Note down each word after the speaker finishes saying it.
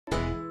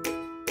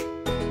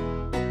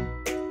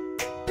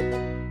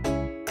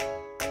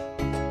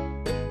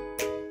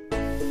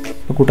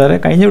കൂട്ടുകാരെ,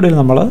 കഴിഞ്ഞ വീഡിയോയിൽ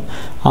നമ്മൾ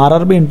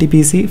RRB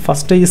NTPC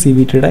ഫസ്റ്റ് സ്റ്റേജ്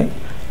CBTയുടെ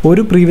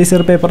ഒരു പ്രീവിയസ്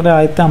ഇയർ പേപ്പറിൻ്റെ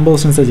ആദ്യത്തെ 50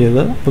 ക്വസ്റ്റ്യൻസ്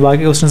ചെയ്തത്. അപ്പോൾ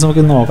ബാക്കി ക്വസ്റ്റ്യൻസ്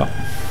നമുക്ക് ഇന്ന് നോക്കാം.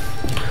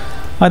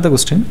 ആദ്യത്തെ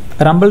question,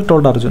 റംബൽ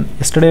told Arjun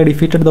yesterday I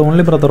defeated the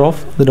only brother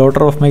of the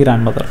daughter of my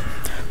grand mother.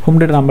 Hmm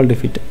did റംബൽ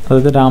defeat?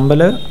 അതായത്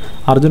രാംബൽ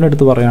അർജുൻ്റെ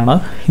അടുത്ത് പറയുകയാണ്,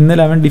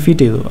 ഇന്നലെ അവൻ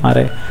ഡിഫീറ്റ് ചെയ്തു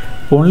ആരെ?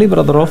 Only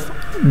brother of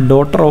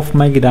daughter of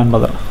my grand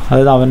mother.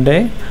 അതായത് അവൻ്റെ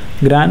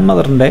ഗ്രാൻഡ്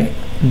മദറിൻ്റെ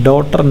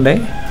ഡോട്ടറിൻ്റെ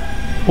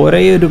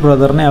ഒരേ ഒരു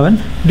ബ്രദറിനെ അവൻ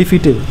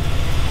ഡിഫീറ്റ് ചെയ്തു.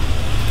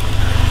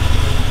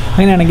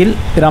 അങ്ങനെയാണെങ്കിൽ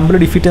റംബൽ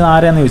ഡിഫീറ്റ് ചെയ്ത്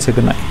ആരെയാണെന്ന്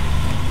ചോദിച്ചേക്കുന്നത്.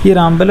 ഈ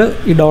റംബൽ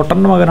ഈ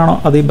ഡോട്ടറിൻ്റെ മകനാണോ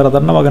അത് ഈ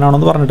ബ്രദറിൻ്റെ മകനാണോ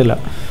എന്ന് പറഞ്ഞിട്ടില്ല.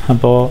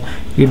 അപ്പോൾ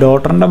ഈ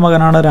ഡോട്ടറിൻ്റെ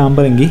മകനാണ്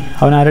രാംബലെങ്കിൽ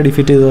അവൻ ആരെ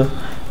ഡിഫീറ്റ് ചെയ്തത്?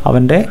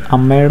 അവൻ്റെ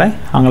അമ്മയുടെ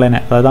അങ്കിളിനെ,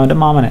 അതായത് അവൻ്റെ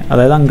മാമനെ,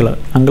 അതായത്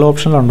അങ്കിൾ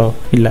ഓപ്ഷനിലുണ്ടോ?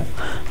 ഇല്ല.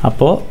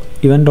 അപ്പോൾ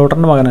ഇവൻ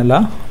ഡോട്ടറിൻ്റെ മകനല്ല,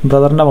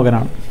 ബ്രദറിൻ്റെ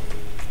മകനാണ്.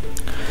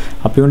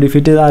 അപ്പോൾ ഇവൻ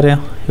ഡിഫീറ്റ് ചെയ്ത ആരെയാ?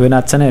 ഇവൻ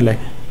അച്ഛനെ അല്ലേ?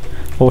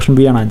 ഓപ്ഷൻ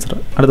ബി ആണ് ആൻസർ.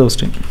 അടുത്ത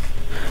question,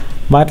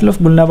 battle of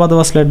ഗുൽനാബാദ്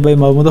was led by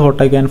Muhammad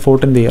ഹോട്ടയ്ക്ക് and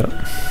 14th year.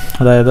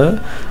 അതായത്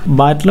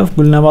ബാറ്റിൽ ഓഫ്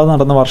ഗുൽനാബാദ്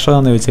നടന്ന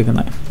വർഷമാണെന്ന്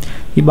ചോദിച്ചേക്കുന്നത്.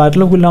 ഈ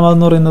ബാറ്റിൽ ഓഫ് ഗുൽനാബാദ്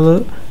എന്ന് പറയുന്നത്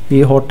ഈ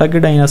ഹോട്ടക്കി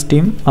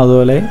ഡൈനാസ്റ്റിയും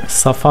അതുപോലെ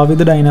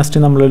സഫാവിദ്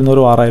ഡൈനാസ്റ്റിയും തമ്മിൽ വരുന്ന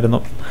ഒരു വാറായിരുന്നു.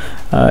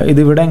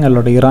 ഇതിവിടെ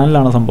എങ്ങല്ലോ,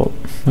 ഇറാനിലാണ് സംഭവം.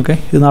 ഓക്കെ,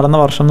 ഇത് നടന്ന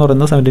വർഷം എന്ന്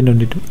പറയുന്നത്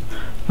 1722.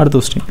 അടുത്ത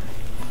question,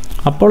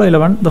 Apollo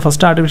 11 the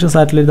first artificial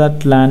satellite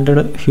that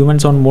landed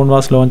humans on moon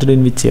was launched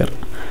in which year?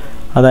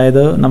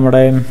 അതായത്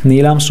നമ്മുടെ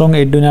Neil Armstrong,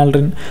 Edwin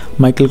Aldrin,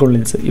 Michael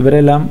കൊള്ളിൻസ്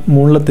ഇവരെല്ലാം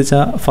മൂണിലെത്തിച്ച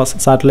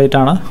ഫസ്റ്റ്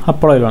സാറ്റലൈറ്റാണ്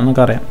അപ്പോളോ 11.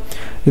 നമുക്കറിയാം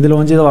ഇത്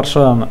ലോഞ്ച് ചെയ്ത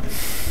വർഷമാണ്.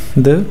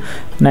 ഇത്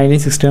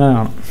 1969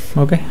 ആണ്.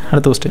 ഓക്കെ,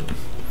 അടുത്ത question,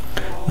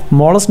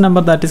 smallest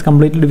number that is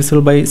completely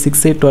divisible by 6,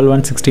 8, 12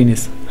 and 16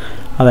 is.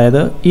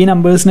 അതായത് ഈ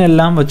നമ്പേഴ്സിനെ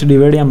എല്ലാം വെച്ച്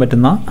ഡിവൈഡ് ചെയ്യാൻ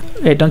പറ്റുന്ന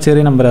ഏറ്റവും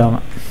ചെറിയ നമ്പർ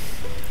ഏതാണ്?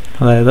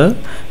 അതായത്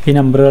ഈ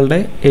നമ്പറുകളുടെ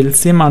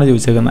LCM ആണ്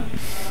ചോദിച്ചേക്കുന്നത്.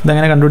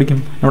 ഇതെങ്ങനെ കണ്ടുപിടിക്കും?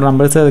 നമ്മുടെ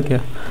നമ്പേഴ്സ്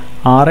ഏതൊക്കെയാണ്?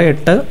 6,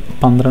 8,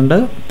 12,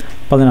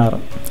 16.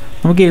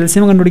 നമുക്ക്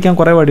LCM കണ്ടുപിടിക്കാൻ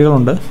കുറേ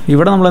വഴികളുണ്ട്.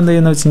 ഇവിടെ നമ്മൾ എന്ത്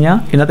ചെയ്യുന്നത് വെച്ച് കഴിഞ്ഞാൽ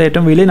ഇതിനകത്ത്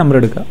ഏറ്റവും വലിയ നമ്പർ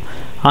എടുക്കുക,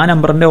 ആ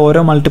നമ്പറിൻ്റെ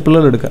ഓരോ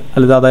മൾട്ടിപ്പിളുകൾ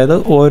എടുക്കുക, അതായത്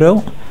ഓരോ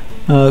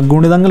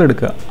ഗുണിതങ്ങൾ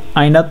എടുക്കുക,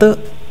 അതിൻ്റെ അകത്ത്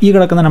ഈ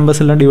കിടക്കുന്ന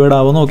നമ്പേഴ്സ് എല്ലാം ഡിവൈഡ്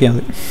ആവുമെന്ന് നോക്കിയാൽ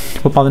മതി.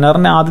 ഇപ്പോൾ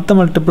 16ൻ്റെ ആദ്യത്തെ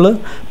മൾട്ടിപ്പിൾ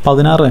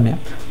 16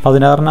 തന്നെയാണ്.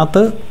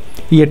 16നകത്ത്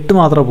ഈ 8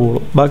 മാത്രമേ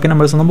പോവുള്ളൂ, ബാക്കി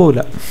നമ്പേഴ്സൊന്നും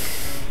പോവില്ല.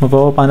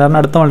 അപ്പോൾ 16ന്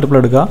അടുത്ത മൾട്ടിപ്പിൾ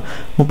എടുക്കുക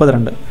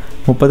 32.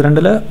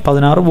 32ൽ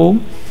 16 പോവും,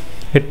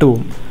 8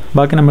 പോവും,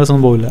 ബാക്കി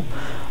നമ്പേഴ്സൊന്നും പോവില്ല.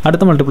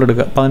 അടുത്ത മൾട്ടിപ്പിൾ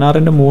എടുക്കുക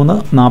 16 × 3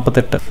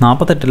 48.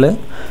 48ൽ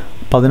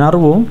 16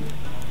 പോവും,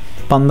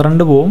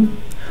 12 പോവും,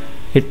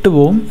 8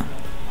 പോവും,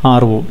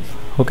 6 പോവും.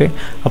 ഓക്കെ,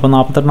 അപ്പോൾ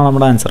 48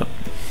 നമ്മുടെ ആൻസർ.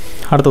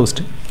 അടുത്ത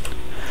question,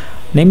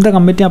 name the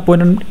committee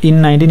appointed in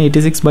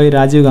 1986 by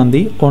Rajeev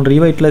Gandhi on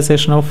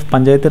revitalisation of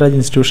panchayat Raj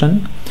institution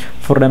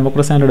for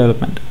democracy and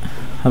development.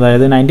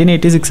 അതായത്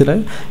 1986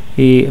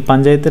 ഈ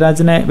പഞ്ചായത്ത്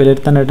രാജിനെ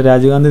വിലയിരുത്താനായിട്ട്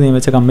രാജീവ് ഗാന്ധി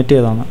നിയമിച്ച കമ്മിറ്റി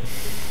ഏതാണ്?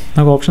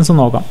 നമുക്ക് ഓപ്ഷൻസ്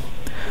നോക്കാം.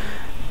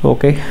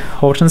 ഓക്കെ,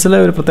 ഓപ്ഷൻസിലെ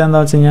ഒരു പ്രത്യേകത എന്താ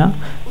വെച്ച് കഴിഞ്ഞാൽ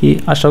ഈ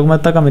Ashok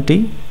Mehta committee,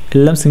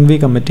 LM Singhvi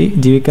committee,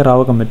 GVK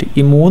Rao committee,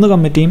 ഈ 3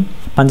 കമ്മിറ്റിയും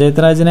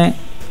പഞ്ചായത്ത് രാജിനെ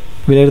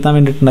വിലയിരുത്താൻ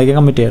വേണ്ടിയിട്ടുണ്ടാക്കിയ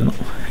കമ്മിറ്റിയായിരുന്നു.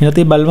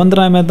 ഇതിനകത്ത് ഈ ബൽവന്ത്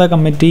റായ് മെഹ്ത്ത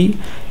കമ്മിറ്റി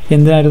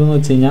എന്തിനായിരുന്നു എന്ന്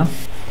വെച്ച് കഴിഞ്ഞാൽ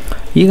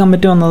ഈ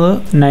കമ്മിറ്റി വന്നത്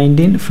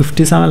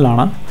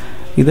 1957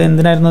 ഇത്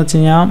എന്തിനായിരുന്നു വെച്ച്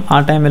കഴിഞ്ഞാൽ ആ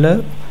ടൈമിൽ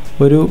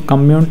ഒരു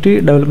കമ്മ്യൂണിറ്റി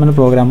ഡെവലപ്മെൻറ്റ്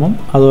പ്രോഗ്രാമും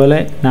അതുപോലെ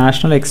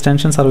നാഷണൽ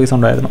എക്സ്റ്റൻഷൻ സർവീസ്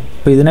ഉണ്ടായിരുന്നു.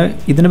 അപ്പോൾ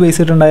ഇതിന് ബേസ്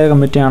ചെയ്തിട്ടുണ്ടായ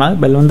കമ്മിറ്റിയാണ്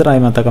ബൽവന്ത്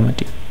റായ് മെഹ്ത്ത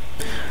കമ്മിറ്റി.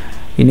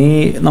 ഇനി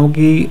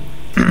നമുക്ക് ഈ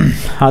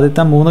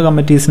ആദ്യത്തെ 3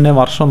 കമ്മിറ്റീസിൻ്റെ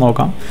വർഷം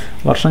നോക്കാം.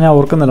 വർഷം ഞാൻ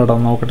ഓർക്കുന്നില്ല കേട്ടോ,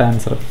 നോക്കട്ടെ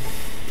answer.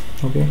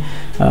 Okay,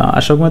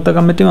 Ashok Mehta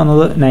committee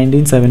വന്നത്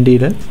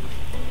 1970,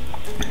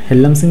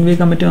 LM സിംഗ്വി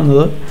കമ്മിറ്റി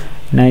വന്നത്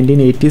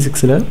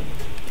 1986,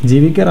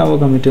 GVK റാവു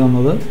കമ്മിറ്റി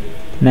വന്നത്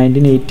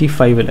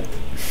 1985.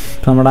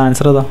 അപ്പോൾ നമ്മുടെ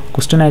ആൻസർ ഏതാ?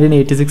 ക്വസ്റ്റ്യൻ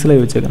 1986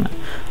 ചോദിച്ചേക്കുന്നത്.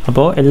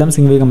 അപ്പോൾ LM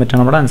സിംഗ്വി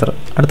കമ്മിറ്റിയാണ് നമ്മുടെ ആൻസർ.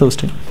 അടുത്ത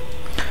question,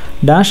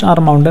 dash R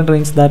mountain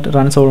range that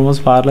runs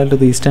almost parallel to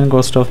the eastern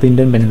cost of the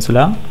Indian peninsula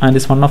and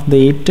is one of the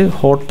 8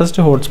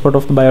 hottest hotspot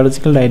off the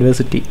biological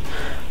diversity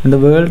in the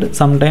world,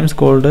 sometimes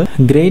called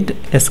great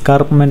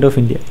എസ്കാർപ്മെൻറ്റ് of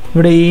India.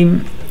 ഇവിടെ ഈ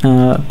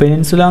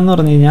peninsula എന്ന്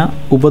പറഞ്ഞു കഴിഞ്ഞാൽ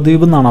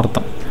ഉപദ്വീപ് എന്നാണ്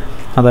അർത്ഥം.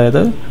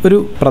 അതായത് ഒരു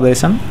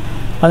പ്രദേശം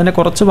അതിൻ്റെ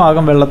കുറച്ച്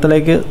ഭാഗം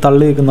വെള്ളത്തിലേക്ക്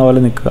തള്ളി നിൽക്കുന്ന പോലെ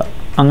നിൽക്കുക,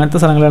 അങ്ങനത്തെ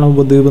സ്ഥലങ്ങളാണ്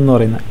ഉപദ്വീപ് എന്ന്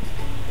പറയുന്നത്.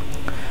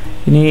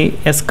 ഇനി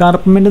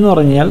എസ്കാർപ്മെൻ്റ് എന്ന്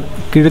പറഞ്ഞാൽ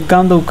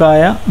കിഴുക്കാൻ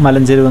തൂക്കായ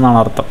മലഞ്ചെരുവ് എന്നാണ്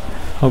അർത്ഥം.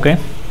 ഓക്കെ,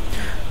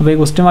 അപ്പോൾ ഈ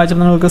ക്വസ്റ്റ്യൻ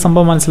വായിച്ചപ്പോൾ നിങ്ങൾക്ക്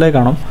സംഭവം മനസ്സിലായി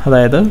കാണും.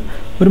 അതായത്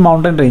ഒരു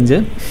മൗണ്ടൻ റേഞ്ച്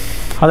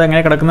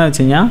അതെങ്ങനെ കിടക്കുന്നത്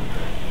വെച്ച് കഴിഞ്ഞാൽ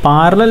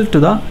parallel to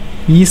the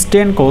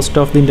eastern cost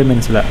of the Indian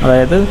peninsula,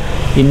 അതായത്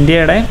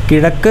ഇന്ത്യയുടെ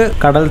കിഴക്ക്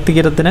കടൽ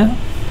തീരത്തിന്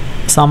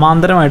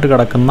സമാന്തരമായിട്ട്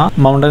കിടക്കുന്ന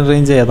മൗണ്ടൻ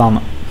റേഞ്ച്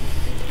ഏതാണ്?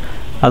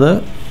 അത്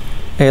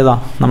ഏതാ?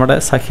 നമ്മുടെ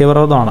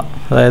സഹ്യപർവ്വതമാണ്,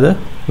 അതായത്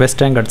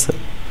വെസ്റ്റേൺ ഗട്ട്സ്.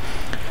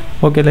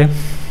 ഓക്കെ അല്ലേ?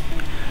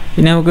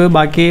 ഇനി നമുക്ക്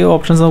ബാക്കി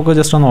ഓപ്ഷൻസ് നമുക്ക്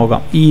ജസ്റ്റ് ഒന്ന്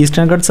നോക്കാം. ഈ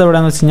ഈസ്റ്റേൺ ഗട്ട്സ്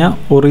എവിടെയാണെന്ന് വെച്ച് കഴിഞ്ഞാൽ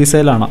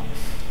ഒറീസയിലാണ്.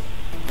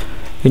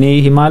 പിന്നെ ഈ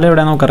ഹിമാലയ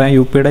എവിടെയാണെന്ന് നമുക്കറിയാം,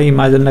 UPയുടെ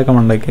ഹിമാചലിൻ്റെ ഒക്കെ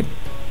മണ്ടയ്ക്ക്.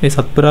 ഈ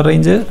സത്പുര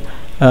റേഞ്ച്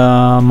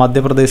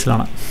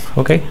മധ്യപ്രദേശിലാണ്.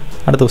 ഓക്കെ,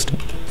 അടുത്ത ക്വസ്റ്റ്യൻ.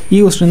 ഈ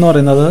ക്വസ്റ്റ്യൻ എന്ന്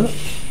പറയുന്നത്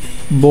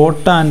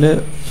ബോട്ട് ആൻഡ്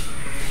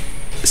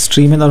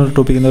സ്ട്രീമിൽ നിന്ന്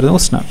ടോപ്പിക്കുന്ന ഒരു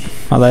ക്വസ്റ്റ്യനാണ്,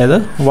 അതായത്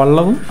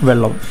വള്ളവും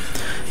വെള്ളവും.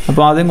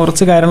 അപ്പോൾ ആദ്യം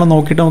കുറച്ച് കാര്യങ്ങൾ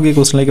നോക്കിയിട്ട് നമുക്ക് ഈ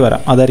ക്വസ്റ്റ്യനിലേക്ക്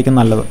വരാം, അതായിരിക്കും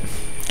നല്ലത്.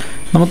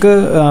 നമുക്ക്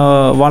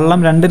വള്ളം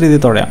രണ്ട്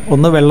രീതിയിൽ തുഴയാം.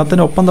 ഒന്ന്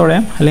വെള്ളത്തിനൊപ്പം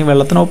തുഴയാം, അല്ലെങ്കിൽ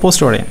വെള്ളത്തിന്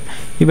ഓപ്പോസിറ്റ് തുഴയാം.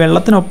 ഈ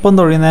വെള്ളത്തിനൊപ്പം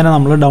തുഴയുന്നതിനെ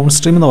നമ്മൾ ഡൗൺ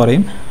സ്ട്രീം എന്ന്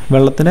പറയും.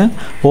 വെള്ളത്തിന്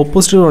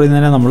ഓപ്പോസിറ്റ്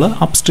തുഴയുന്നതിനെ നമ്മൾ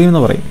അപ്പ് സ്ട്രീം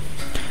എന്ന് പറയും.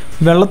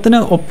 വെള്ളത്തിന്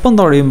ഒപ്പം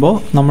തുഴയുമ്പോൾ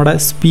നമ്മുടെ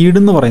സ്പീഡ്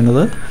എന്ന്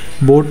പറയുന്നത്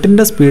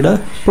ബോട്ടിൻ്റെ സ്പീഡ്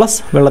പ്ലസ്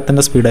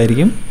വെള്ളത്തിൻ്റെ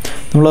സ്പീഡായിരിക്കും.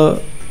 നമ്മൾ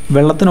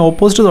വെള്ളത്തിന്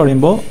ഓപ്പോസിറ്റ്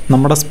തുഴയുമ്പോൾ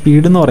നമ്മുടെ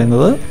സ്പീഡ് എന്ന്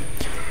പറയുന്നത്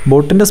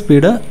ബോട്ടിൻ്റെ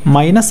സ്പീഡ്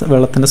മൈനസ്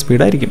വെള്ളത്തിൻ്റെ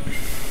സ്പീഡായിരിക്കും.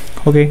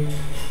 ഓക്കെ,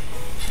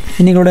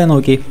 ഇനി ഇവിടെ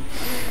നോക്കി,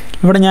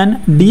 ഇവിടെ ഞാൻ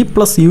ഡി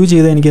പ്ലസ് യു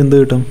ചെയ്ത് എനിക്ക് എന്ത്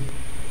കിട്ടും?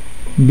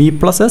 B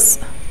plus S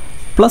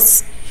plus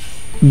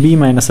B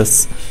minus S.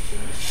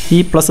 ഈ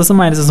പ്ലസസും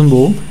മൈനസസും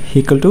പോവും,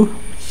 ഈക്വൽ ടു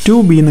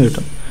 2b എന്ന്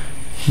കിട്ടും,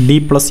 ഡി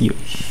പ്ലസ് യു.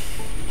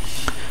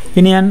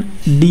 ഇനി ഞാൻ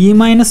ഡി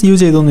മൈനസ് യു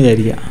ചെയ്തു എന്ന്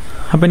വിചാരിക്കുക.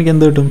 അപ്പോൾ എനിക്ക്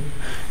എന്ത് കിട്ടും?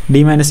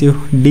 D minus U.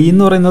 ഡി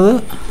എന്ന് പറയുന്നത്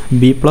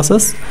B plus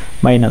S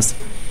minus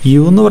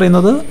U എന്ന്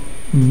പറയുന്നത്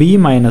ബി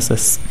മൈനസ്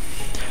എസ്.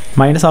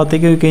 മൈനസ്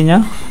അകത്തേക്ക് പോയി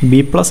കഴിഞ്ഞാൽ B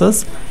plus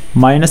S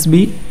minus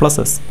B plus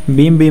S,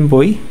 ബിയും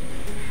പോയി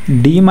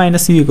D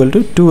minus U equal to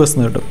 2s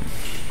എന്ന് കിട്ടും.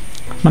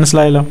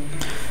 മനസ്സിലായല്ലോ?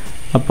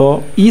 അപ്പോൾ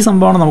ഈ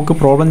സംഭവമാണ് നമുക്ക്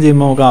പ്രോബ്ലം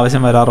ചെയ്യുമ്പോൾ നമുക്ക്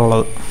ആവശ്യം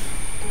വരാറുള്ളത്.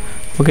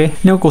 ഓക്കെ,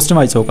 ഇനി നമുക്ക് ക്വസ്റ്റ്യൻ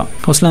വായിച്ച് നോക്കാം.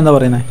 ക്വസ്റ്റ്യൻ എന്താ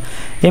പറയുന്നത്?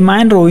 A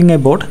man Roing A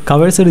boat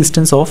covers A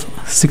distance of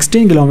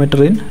 16 kilometre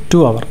in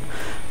 2 hours.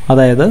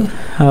 അതായത്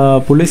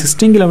പുള്ളി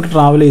 16 കിലോമീറ്റർ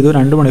ട്രാവൽ ചെയ്തു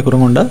 2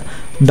 മണിക്കൂറും കൊണ്ട്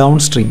ഡൗൺ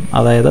സ്ട്രീം.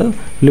 അതായത്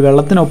പുള്ളി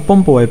വെള്ളത്തിനൊപ്പം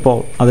പോയപ്പോൾ,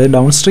 അതായത്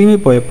ഡൗൺ സ്ട്രീമിൽ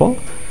പോയപ്പോൾ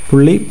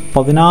പുള്ളി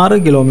 16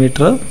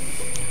 കിലോമീറ്റർ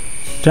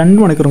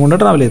 2 മണിക്കൂറും കൊണ്ട്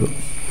ട്രാവൽ ചെയ്തു.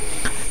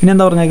 ഇനി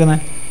എന്താ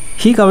പറഞ്ഞേക്കുന്നത്?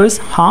 He covers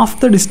half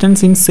the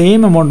distance in same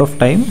amount of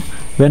time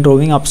when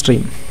rowing up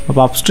stream.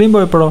 അപ്പോൾ up stream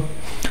പോയപ്പോഴോ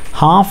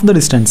half the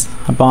distance.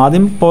 അപ്പോൾ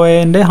ആദ്യം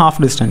പോയതിൻ്റെ ഹാഫ്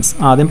ഡിസ്റ്റൻസ്,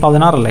 ആദ്യം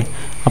 16 അല്ലേ,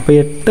 അപ്പോൾ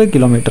 8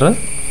 kilometre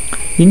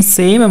in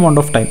same amount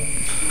of time.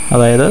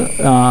 അതായത്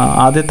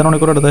ആദ്യം എത്ര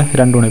മണിക്കൂർ എടുത്ത്?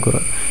 2 മണിക്കൂർ.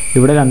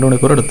 ഇവിടെ 2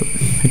 മണിക്കൂർ എടുത്തു.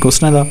 ഈ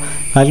ക്വസ്റ്റൻ ഏതാ?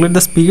 Calculate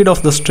the speed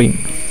of the stream.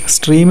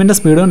 സ്ട്രീമിൻ്റെ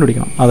speed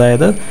കണ്ടുപിടിക്കണം.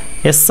 അതായത്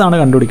എസ് ആണ്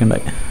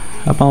കണ്ടുപിടിക്കേണ്ടത്.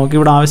 അപ്പോൾ നമുക്ക്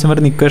ഇവിടെ ആവശ്യം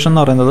വരുന്ന ഇക്വേഷൻ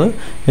എന്ന് പറയുന്നത്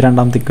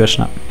രണ്ടാമത്തെ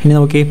ഇക്വേഷനാണ്. ഇനി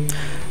നോക്കി,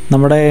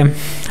 നമ്മുടെ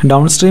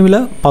ഡൗൺ സ്ട്രീമിൽ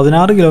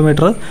 16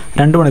 കിലോമീറ്റർ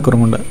 2 മണിക്കൂറും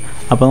കൊണ്ട്.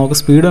 അപ്പോൾ നമുക്ക്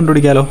സ്പീഡ്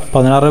കണ്ടുപിടിക്കാമല്ലോ.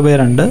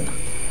 16/2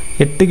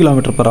 8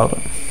 kilometre per hour.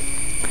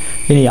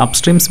 ഇനി അപ്പ്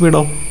സ്ട്രീം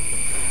സ്പീഡോ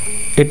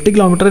 8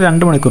 കിലോമീറ്റർ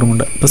 2 മണിക്കൂറും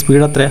കൊണ്ട്. അപ്പോൾ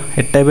സ്പീഡ് എത്രയാണ്?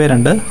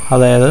 8/2,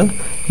 അതായത്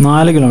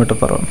 4 കിലോമീറ്റർ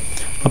പെർ അവർ.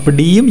 അപ്പോൾ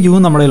ഡിയും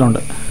യുവും നമ്മുടെ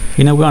കയ്യിലുണ്ട്.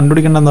 ഇനി നമുക്ക്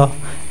കണ്ടുപിടിക്കേണ്ട എന്താ?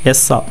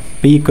 എസ് ആ.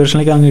 അപ്പോൾ ഈ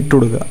ഇക്വേഷനിലേക്ക് അങ്ങ് ഇട്ട്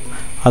കൊടുക്കുക.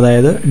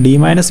 അതായത് D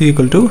minus U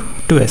equal to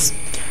 2s.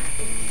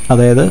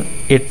 അതായത്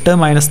 8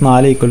 minus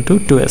 4 equal to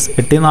 2s.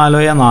 8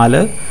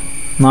 4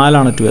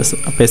 4 2s.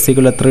 അപ്പോൾ എസ്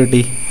ഈക്വൽ എത്ര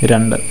കിട്ടി?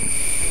 2.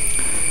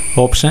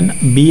 ഓപ്ഷൻ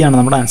ബി ആണ്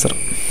നമ്മുടെ ആൻസർ.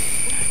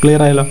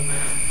 ക്ലിയർ ആയല്ലോ?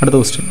 അടുത്ത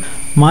question,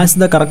 match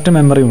the correct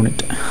memory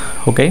unit.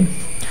 Okay,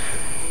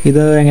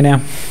 ഇത്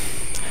എങ്ങനെയാണ്?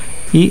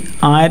 ഈ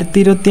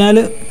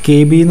 1024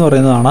 KB എന്ന്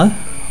പറയുന്നതാണ്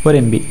 1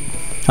 MB.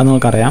 അത്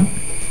നമുക്കറിയാം.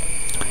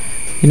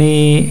 ഇനി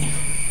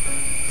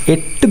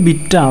 8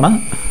 ബിറ്റാണ്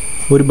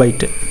 1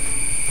 ബൈറ്റ്.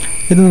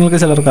 ഇത് നിങ്ങൾക്ക്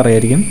ചിലർക്ക്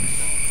അറിയായിരിക്കും.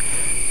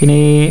 ഇനി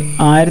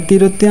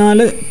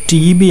 1024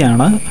 TB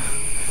ആണ്,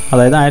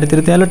 അതായത്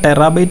 1024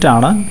 ടെറാബൈറ്റ്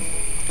ആണ്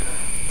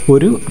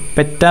 1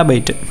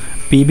 പെറ്റാബൈറ്റ്.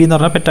 PB എന്ന്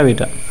പറഞ്ഞാൽ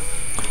പെറ്റാബൈറ്റാണ്.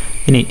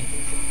 ഇനി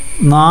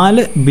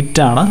 4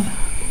 ബിറ്റാണ്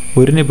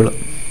 1 നിബിള്.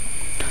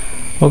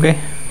 ഓക്കെ,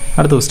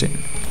 അടുത്ത ക്വസ്റ്റ്യൻ.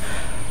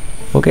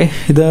 ഓക്കെ,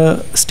 ഇത്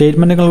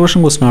സ്റ്റേറ്റ്മെൻറ്റ് കൺക്ലൂഷൻ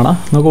ക്വസ്റ്റ്യൻ ആണ്.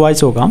 നമുക്ക്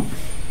വായിച്ച് നോക്കാം.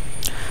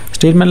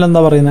 സ്റ്റേറ്റ്മെൻറ്റിൽ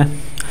എന്താ പറയുന്നത്?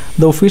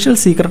 The official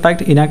secret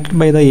act enacted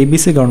by the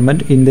ABC government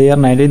in the year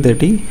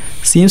 1930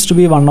 seems to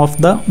be one of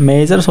the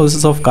major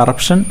sources of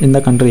corruption in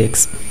the country X.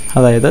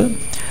 അതായത്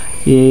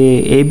ഈ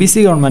ABC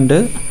government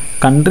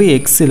country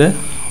എക്സിൽ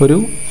ഒരു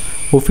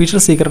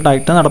ഒഫീഷ്യൽ സീക്രട്ട്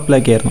ആക്ട്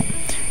നടപ്പിലാക്കിയായിരുന്നു.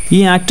 ഈ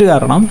act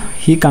കാരണം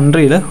ഈ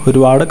കൺട്രിയിൽ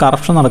ഒരുപാട്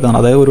corruption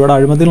നടക്കുന്നുണ്ട്, അതായത് ഒരുപാട്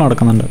അഴിമതികൾ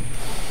നടക്കുന്നുണ്ട്.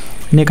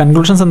 ഇനി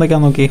കൺക്ലൂഷൻസ്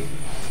എന്തൊക്കെയാണെന്ന് നോക്കി.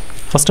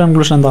 ഫസ്റ്റ്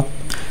കൺക്ലൂഷൻ എന്താ?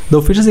 The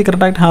official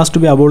secret act has to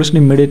be abolished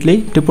immediately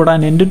to put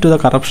an end to the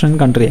corruption in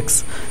country X.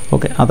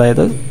 Okay,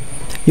 അതായത്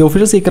ഈ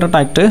ഒഫീഷ്യൽ സീക്രട്ട്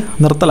ആക്ട്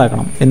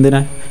നിർത്തലാക്കണം. എന്തിന്?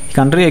 ഈ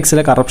കൺട്രി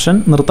എക്സിലെ കറപ്ഷൻ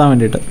നിർത്താൻ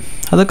വേണ്ടിയിട്ട്.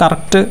 അത്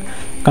കറക്റ്റ്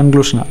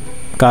കൺക്ലൂഷനാണ്.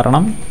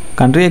 കാരണം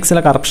കൺട്രി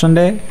എക്സിലെ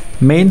കറപ്ഷൻ്റെ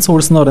മെയിൻ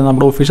സോഴ്സ് എന്ന് പറയുന്നത്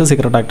നമ്മുടെ ഒഫീഷ്യൽ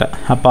സീക്രട്ട് ആക്ട്.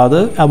 അപ്പോൾ അത്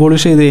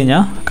അബോളിഷ് ചെയ്ത്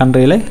കഴിഞ്ഞാൽ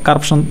കൺട്രിയിലെ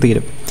കറപ്ഷൻ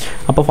തീരും.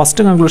 അപ്പോൾ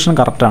ഫസ്റ്റ് കൺക്ലൂഷൻ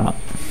കറക്റ്റാണ്.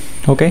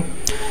 ഓക്കെ,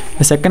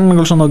 സെക്കൻഡ്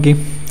കൺക്ലൂഷൻ നോക്കി.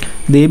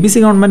 The ABC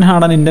government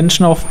had an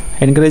intention of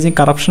encouraging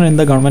corruption in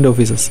the government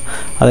offices.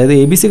 അതായത്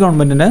ABC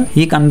ഗവൺമെൻറ്റിന്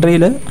ഈ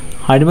കൺട്രിയിൽ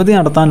അഴിമതി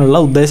നടത്താനുള്ള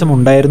ഉദ്ദേശം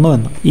ഉണ്ടായിരുന്നു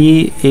എന്ന്. ഈ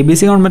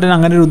ABC ഗവൺമെൻറ്റിന്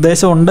അങ്ങനെ ഒരു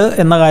ഉദ്ദേശമുണ്ട്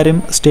എന്ന കാര്യം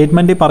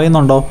സ്റ്റേറ്റ്മെൻറ്റിൽ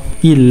പറയുന്നുണ്ടോ?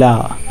 ഇല്ല.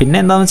 പിന്നെ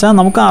എന്താണെന്ന് വെച്ചാൽ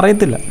നമുക്ക്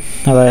അറിയത്തില്ല.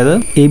 അതായത്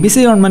ABC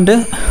government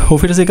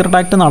official secret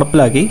act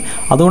നടപ്പിലാക്കി,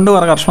 അതുകൊണ്ട്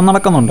കുറേ കർഷണം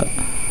നടക്കുന്നുണ്ട്.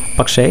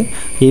 പക്ഷേ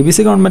ABC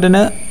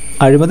ഗവൺമെൻറ്റിന്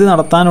അഴിമതി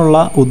നടത്താനുള്ള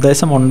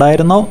ഉദ്ദേശം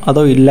ഉണ്ടായിരുന്നോ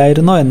അതോ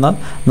ഇല്ലായിരുന്നോ എന്ന്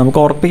നമുക്ക്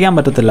ഉറപ്പിക്കാൻ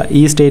പറ്റത്തില്ല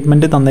ഈ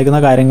സ്റ്റേറ്റ്മെൻറ്റ് തന്നേക്കുന്ന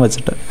കാര്യങ്ങൾ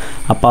വെച്ചിട്ട്.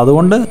 അപ്പോൾ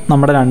അതുകൊണ്ട്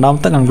നമ്മുടെ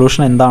രണ്ടാമത്തെ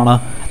കൺക്ലൂഷൻ എന്താണ്?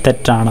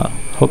 തെറ്റാണ്.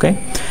 ഓക്കെ,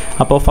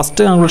 അപ്പോൾ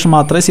ഫസ്റ്റ് കൺക്ലൂഷൻ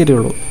മാത്രമേ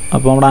ശരിയുള്ളൂ.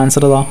 അപ്പോൾ നമ്മുടെ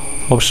ആൻസർ ഇതാ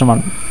ഓപ്ഷൻ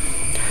 1.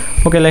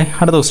 ഓക്കെ അല്ലേ?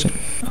 അടുത്ത question.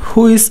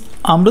 Who is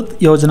Amrit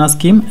Yojana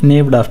scheme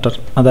named after?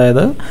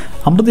 അതായത്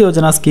അമൃത്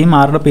യോജന സ്കീം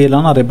ആരുടെ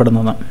പേരിലാണ്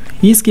അറിയപ്പെടുന്നത്?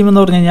 ഈ സ്കീം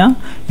എന്ന് പറഞ്ഞു കഴിഞ്ഞാൽ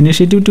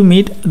initiative to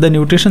meet the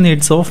nutrition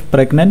needs of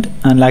pregnant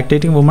and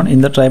lactating woman in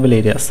the tribal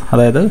areas.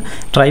 അതായത്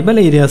ട്രൈബൽ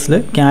ഏരിയാസിൽ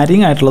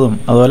ക്യാരിങ് ആയിട്ടുള്ളതും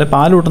അതുപോലെ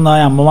പാൽ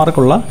കൂട്ടുന്നതായ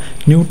അമ്മമാർക്കുള്ള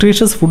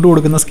ന്യൂട്രീഷ്യസ് ഫുഡ്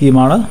കൊടുക്കുന്ന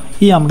സ്കീമാണ്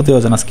ഈ അമൃത്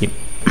യോജന സ്കീം.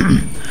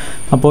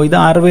 അപ്പോൾ ഇത്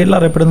ആരുടെ പേരിൽ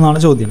അറിയപ്പെടുന്നതാണ്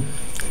ചോദ്യം.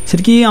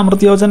 ശരിക്കും ഈ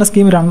അമൃത് യോജന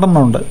സ്കീം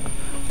 2 ഉണ്ട്.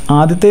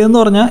 ആദ്യത്തേതെന്ന്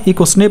പറഞ്ഞാൽ ഈ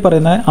ക്വസ്റ്റിനെ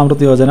പറയുന്ന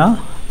അമൃത് യോജന.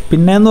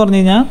 പിന്നെയെന്ന് പറഞ്ഞു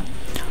കഴിഞ്ഞാൽ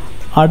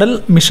Atal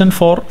mission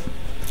four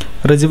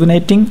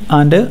rejuvenating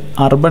and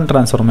urban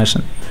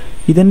transformation.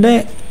 ഇതിൻ്റെ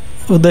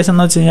ഉദ്ദേശം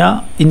എന്ന് വെച്ച് കഴിഞ്ഞാൽ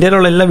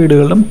ഇന്ത്യയിലുള്ള എല്ലാ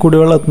വീടുകളിലും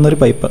കുടിവെള്ളം എത്തുന്നൊരു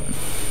പൈപ്പ്.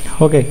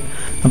 ഓക്കെ,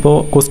 അപ്പോൾ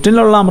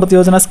ക്വസ്റ്റ്യനിലുള്ള അമൃത്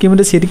യോജന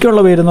സ്കീമിൻ്റെ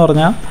ശരിക്കുള്ള പേരെന്ന്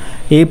പറഞ്ഞാൽ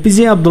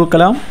APJ അബ്ദുൽ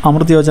കലാം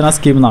അമൃത് യോജന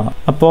സ്കീം എന്നാണ്.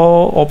 അപ്പോൾ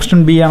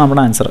ഓപ്ഷൻ ബി ആണ്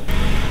നമ്മുടെ answer.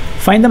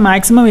 Find the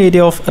maximum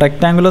area of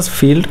rectangular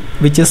field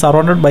which is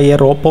surrounded by A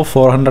rope of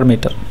 400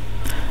 metre.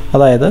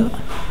 അതായത്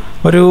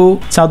ഒരു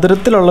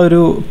ചതുരത്തിലുള്ള ഒരു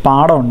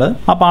പാടമുണ്ട്.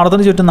 ആ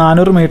പാടത്തിന് ചുറ്റും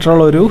 400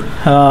 മീറ്ററുള്ള ഒരു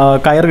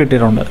കയർ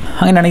കിട്ടിയിട്ടുണ്ട്.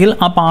 അങ്ങനെയാണെങ്കിൽ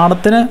ആ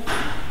പാടത്തിന്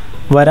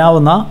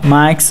വരാവുന്ന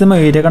മാക്സിമം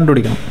ഏരിയ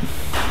കണ്ടുപിടിക്കണം.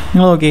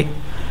 നിങ്ങൾ നോക്കി,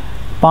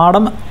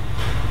 പാടം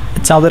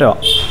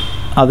ചതുരമാണ്,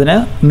 അതിന്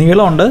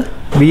നീളമുണ്ട്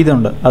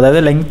വീതിയുണ്ട്, അതായത്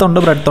ലെങ്ത്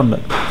ഉണ്ട് ബ്രെഡ്ത്ത് ഉണ്ട്.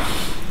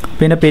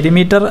 പിന്നെ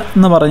പെരിമീറ്റർ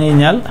എന്ന് പറഞ്ഞു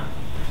കഴിഞ്ഞാൽ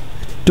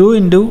 2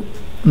 ഇൻറ്റു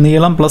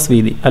നീളം പ്ലസ്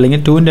വീതി, അല്ലെങ്കിൽ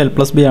 2 ഇൻറ്റു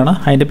L+B ആണ്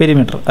അതിൻ്റെ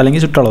പെരിമീറ്റർ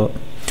അല്ലെങ്കിൽ ചുറ്റളവ്.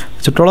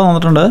 ചുറ്റളവ്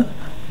വന്നിട്ടുണ്ട്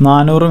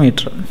 400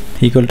 metre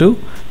equal to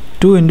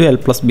 2 into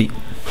L+B.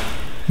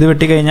 ഇത്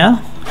വെട്ടിക്കഴിഞ്ഞാൽ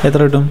എത്ര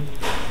കിട്ടും?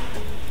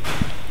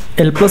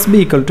 L+B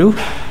ഈക്വൽ ടു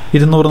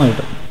 200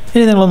 കിട്ടും.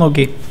 ഇനി നിങ്ങൾ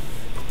നോക്കി,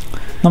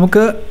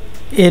 നമുക്ക്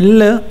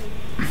L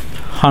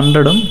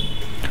 100ഉം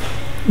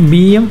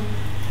ബിയും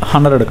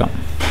 100 എടുക്കാം.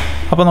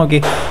 അപ്പോൾ നോക്കി,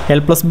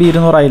 L+B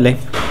 200 ആയില്ലേ?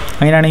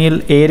 അങ്ങനെയാണെങ്കിൽ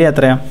ഏരിയ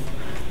എത്രയാണ്?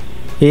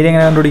 ഏരിയ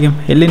എങ്ങനെ കണ്ടുപിടിക്കും?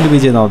 L ഇൻറ്റു B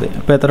ചെയ്താൽ മതി.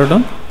 അപ്പോൾ എത്ര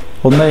കിട്ടും?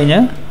 1 കഴിഞ്ഞ്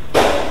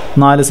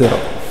 4 0,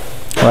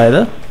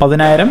 അതായത്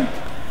 10,000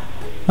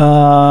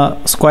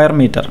 സ്ക്വയർ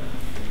മീറ്റർ.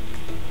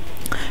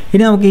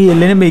 ഇനി നമുക്ക് ഈ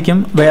എല്ലിനും ബിക്കും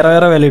വേറെ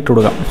വേറെ വില ഇട്ട്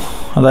കൊടുക്കാം.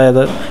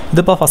 അതായത്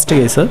ഇതിപ്പോൾ ഫസ്റ്റ്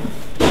കേസ്.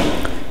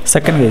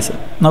 സെക്കൻഡ് കേസ്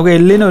നമുക്ക്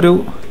എല്ലിനൊരു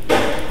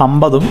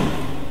 50ഉം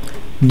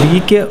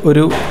ബിക്ക്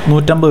ഒരു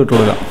 150 ഇട്ട്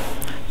കൊടുക്കാം.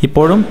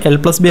 ഇപ്പോഴും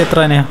L+B എത്ര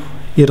തന്നെയാണ്?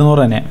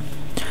 200 തന്നെയാണ്.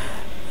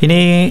 ഇനി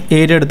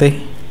ഏരിയ എടുത്തേ,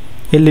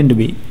 L ഇൻറ്റു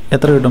ബി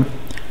എത്ര കിട്ടും?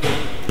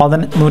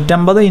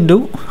 150 ഇൻറ്റു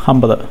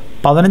 50,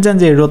 15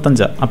 5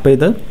 75. അപ്പോൾ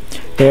ഇത്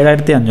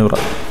 7500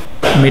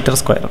 മീറ്റർ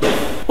സ്ക്വയർ.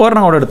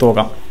 ഒരെണ്ണം കൂടെ എടുത്ത്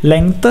നോക്കാം.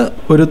 ലെങ്ത്ത്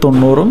ഒരു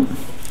 90ഉം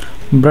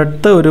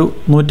ബ്രെഡ്ത്ത് ഒരു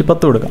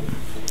 110 എടുക്കാം.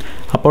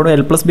 അപ്പോൾ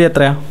L+B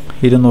എത്രയാണ്?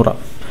 200.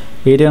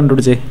 ഏരിയ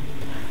കണ്ടുപിടിച്ചേ.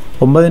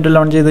 9 ഇൻറ്റു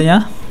 11 ചെയ്ത്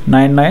കഴിഞ്ഞാൽ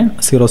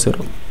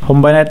 9900,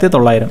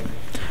 9900.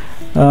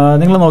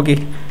 നിങ്ങൾ നോക്കി,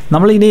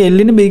 നമ്മൾ ഇനി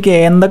എല്ലിനും ബിക്ക്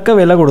എന്തൊക്കെ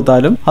വില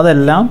കൊടുത്താലും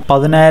അതെല്ലാം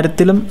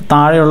 10,000-ലും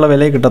താഴെയുള്ള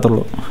വിലയെ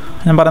കിട്ടത്തുള്ളൂ.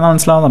 ഞാൻ പറയുന്നത്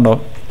മനസ്സിലാവുന്നുണ്ടോ?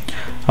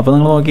 അപ്പോൾ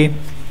നിങ്ങൾ നോക്കി,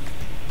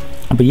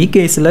 അപ്പോൾ ഈ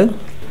കേസിൽ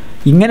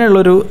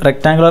ഇങ്ങനെയുള്ളൊരു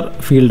റെക്റ്റാങ്കുലർ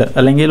ഫീൽഡ്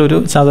അല്ലെങ്കിൽ ഒരു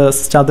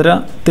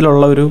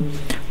ചതുരത്തിലുള്ള ഒരു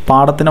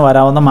പാടത്തിന്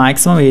വരാവുന്ന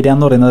മാക്സിമം ഏരിയ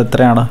എന്ന് പറയുന്നത്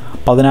എത്രയാണ്?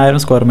 10,000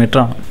 സ്ക്വയർ മീറ്റർ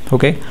ആണ്.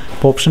 ഓക്കെ,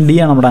 അപ്പോൾ ഓപ്ഷൻ ഡി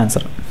ആണ് നമ്മുടെ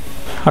ആൻസർ.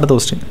 അടുത്ത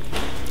question.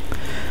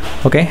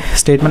 Okay,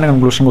 statement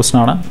conclusion question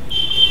ആണ്.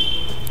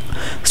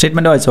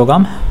 സ്റ്റേറ്റ്മെൻറ്റ് വായിച്ച്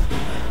നോക്കാം.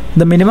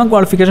 The minimum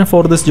qualification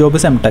for this job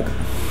is M.Tech.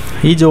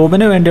 ഈ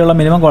ജോബിന് വേണ്ടിയുള്ള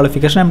മിനിമം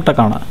ക്വാളിഫിക്കേഷൻ M.Tech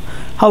ആണ്.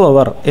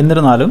 ഹവർ,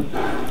 എന്നിരുന്നാലും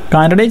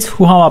candidates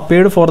who have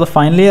appeared for the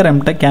final year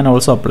M.Tech can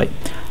also apply.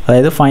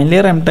 അതായത് ഫൈനൽ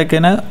ഇയർ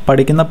M.Techന്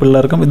പഠിക്കുന്ന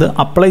പിള്ളേർക്കും ഇത്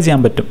അപ്ലൈ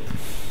ചെയ്യാൻ പറ്റും.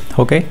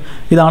 ഓക്കെ,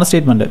 ഇതാണ്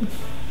സ്റ്റേറ്റ്മെൻറ്റ്.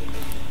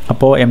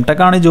 അപ്പോൾ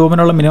M.Tech ആണ് ഈ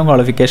ജോബിനുള്ള മിനിമം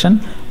ക്വാളിഫിക്കേഷൻ.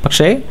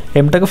 പക്ഷേ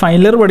M.Tech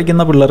ഫൈനൽ ഇയർ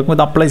പഠിക്കുന്ന പിള്ളേർക്കും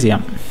ഇത് അപ്ലൈ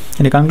ചെയ്യാം.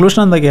 ഇനി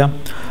കൺക്ലൂഷൻ എന്തൊക്കെയാണ്?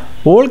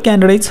 All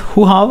candidates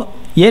who have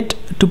yet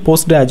to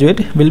post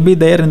graduate will be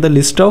there in the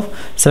list of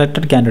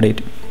selected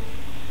candidate.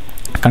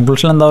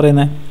 Conclusion എന്താ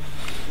പറയുന്നത്?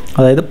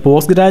 അതായത്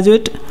പോസ്റ്റ്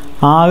ഗ്രാജുവേറ്റ്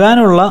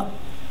ആകാനുള്ള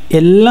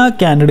എല്ലാ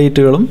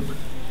കാൻഡിഡേറ്റുകളും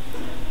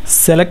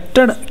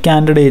സെലക്റ്റഡ്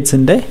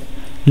കാൻഡിഡേറ്റ്സിൻ്റെ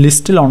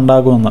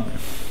ലിസ്റ്റിലുണ്ടാകുമെന്ന്.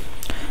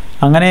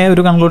 അങ്ങനെ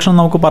ഒരു കൺക്ലൂഷൻ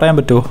നമുക്ക് പറയാൻ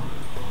പറ്റുമോ?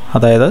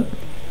 അതായത്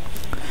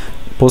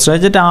പോസ്റ്റ്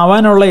ഗ്രാജുവേറ്റ്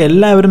ആവാനുള്ള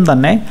എല്ലാവരും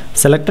തന്നെ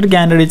സെലക്റ്റഡ്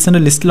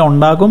കാൻഡിഡേറ്റ്സിൻ്റെ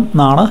ലിസ്റ്റിലുണ്ടാകും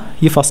എന്നാണ്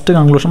ഈ ഫസ്റ്റ്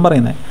കൺക്ലൂഷൻ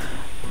പറയുന്നത്.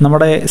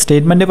 നമ്മുടെ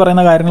സ്റ്റേറ്റ്മെൻറ്റിൽ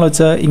പറയുന്ന കാര്യങ്ങൾ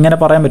വെച്ച് ഇങ്ങനെ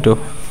പറയാൻ പറ്റുമോ?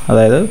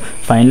 അതായത്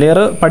ഫൈനൽ ഇയർ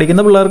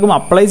പഠിക്കുന്ന പിള്ളേർക്കും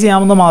അപ്ലൈ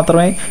ചെയ്യാമെന്ന്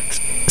മാത്രമേ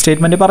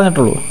സ്റ്റേറ്റ്മെൻറ്റിൽ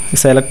പറഞ്ഞിട്ടുള്ളൂ.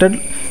 സെലക്റ്റഡ്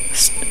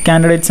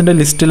കാൻഡിഡേറ്റ്സിൻ്റെ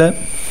ലിസ്റ്റിൽ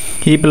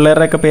ഈ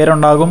പിള്ളേരുടെയൊക്കെ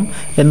പേരുണ്ടാകും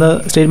എന്ന്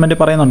സ്റ്റേറ്റ്മെൻറ്റിൽ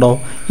പറയുന്നുണ്ടോ?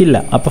 ഇല്ല.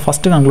 അപ്പോൾ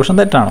ഫസ്റ്റ് കൺക്ലൂഷൻ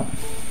തെറ്റാണ്.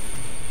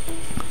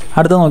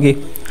 അടുത്ത നോക്കി,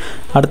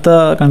 അടുത്ത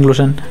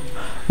conclusion.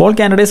 All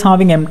candidates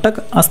having M.Tech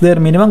as their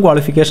minimum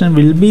qualification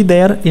will be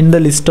there in the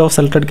list of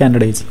selected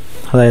candidates.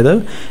 അതായത്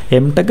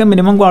M.Tech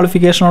മിനിമം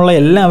ക്വാളിഫിക്കേഷനുള്ള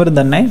എല്ലാവരും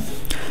തന്നെ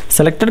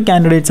സെലക്റ്റഡ്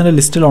കാൻഡിഡേറ്റ്സിൻ്റെ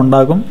ലിസ്റ്റിൽ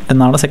ഉണ്ടാകും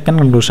എന്നാണ് സെക്കൻഡ്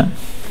കൺക്ലൂഷൻ.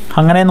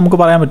 അങ്ങനെ നമുക്ക്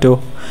പറയാൻ പറ്റുമോ?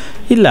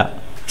 ഇല്ല.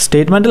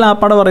 സ്റ്റേറ്റ്മെൻറ്റിൽ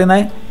ആപ്പാട്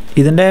പറയുന്നത്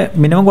ഇതിൻ്റെ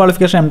മിനിമം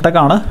ക്വാളിഫിക്കേഷൻ M.Tech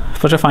ആണ്,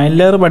 പക്ഷേ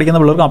ഫൈനൽ ഇയർ പഠിക്കുന്ന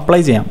പിള്ളേർക്ക് അപ്ലൈ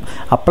ചെയ്യാം.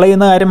 അപ്ലൈ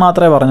ചെയ്യുന്ന കാര്യം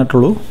മാത്രമേ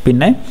പറഞ്ഞിട്ടുള്ളൂ.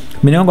 പിന്നെ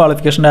മിനിമം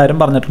ക്വാളിഫിക്കേഷൻ്റെ കാര്യം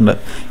പറഞ്ഞിട്ടുണ്ട്.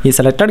 ഈ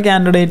സെലക്റ്റഡ്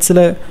കാൻഡിഡേറ്റ്സിൽ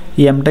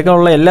ഈ M.Tech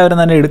ഉള്ള എല്ലാവരും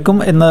തന്നെ എടുക്കും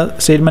എന്ന്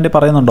സ്റ്റേറ്റ്മെൻറ്റ്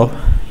പറയുന്നുണ്ടോ?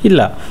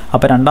 ഇല്ല.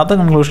 അപ്പോൾ രണ്ടാമത്തെ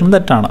കൺക്ലൂഷൻ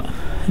തെറ്റാണ്.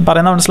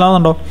 പറയുന്നത്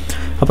മനസ്സിലാവുന്നുണ്ടോ?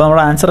 അപ്പോൾ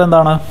നമ്മുടെ ആൻസർ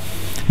എന്താണ്?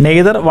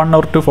 നെയ്തർ 1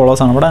 or 2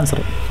 ഫോളോസ് ആണ് നമ്മുടെ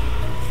ആൻസർ.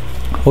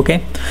 ഓക്കെ,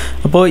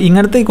 അപ്പോൾ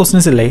ഇങ്ങനത്തെ ഈ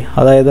ക്വസ്റ്റ്യൻസ് ഇല്ലേ,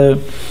 അതായത്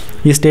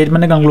ഈ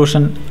സ്റ്റേറ്റ്മെൻറ്റ്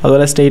കൺക്ലൂഷൻ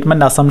അതുപോലെ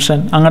സ്റ്റേറ്റ്മെൻറ്റ് അസംഷൻ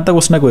അങ്ങനത്തെ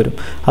ക്വസ്റ്റ്യനൊക്കെ വരും.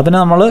 അതിന്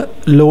നമ്മൾ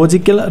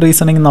ലോജിക്കൽ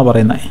റീസണിങ് എന്നാണ്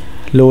പറയുന്നത്.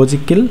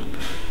 Logical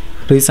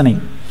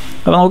reasoning.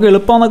 അപ്പോൾ നമുക്ക്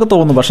എളുപ്പമെന്നൊക്കെ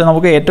തോന്നും, പക്ഷേ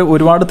നമുക്ക്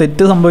ഒരുപാട്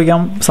തെറ്റ് സംഭവിക്കാൻ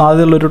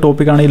സാധ്യതയുള്ളൊരു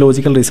ടോപ്പിക്കാണ് ഈ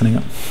ലോജിക്കൽ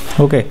റീസണിങ്.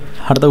 ഓക്കെ,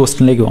 അടുത്ത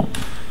ക്വസ്റ്റ്യനിലേക്ക് പോകാം.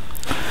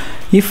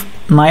 If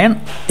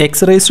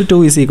 9x⁻²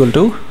 is equal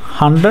to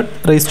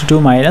 100⁻²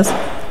 minus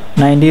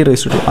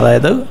 90⁻²,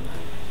 അതായത്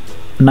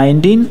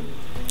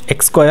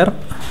 19x²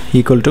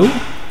 ഈക്വൽ ടു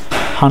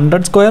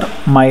 100²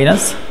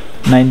 മൈനസ്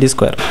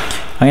 90².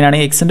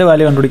 അങ്ങനെയാണെങ്കിൽ എക്സിൻ്റെ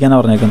വാല്യൂ കണ്ടുപിടിക്കാനാണ്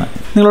പറഞ്ഞേക്കുന്നത്.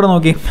 നിങ്ങളിവിടെ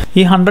നോക്കി,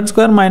 ഈ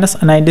 100² മൈനസ്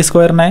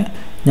 90²നെ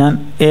ഞാൻ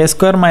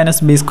a²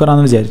 മൈനസ് b²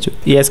 ആണെന്ന് വിചാരിച്ചു.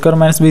 ഈ a²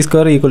 minus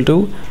b² equal to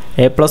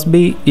a+b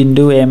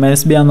into a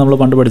minus b ആണെന്ന് നമ്മൾ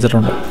പണ്ട്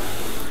പഠിച്ചിട്ടുണ്ട്.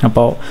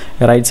 അപ്പോൾ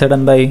റൈറ്റ് സൈഡ്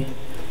എന്തായി?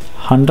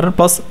 100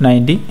 പ്ലസ്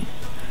 90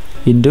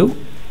 ഇൻറ്റു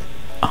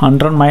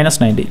 100 മൈനസ്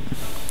 90.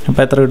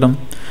 അപ്പോൾ എത്ര കിട്ടും?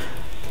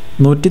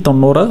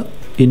 190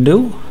 ഇൻറ്റു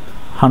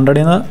 100ൽ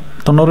നിന്ന്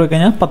 90 പോയി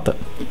കഴിഞ്ഞാൽ 10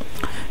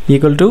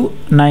 ഈക്വൽ ടു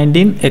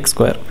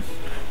 19x².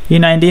 ഈ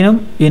 19ഉം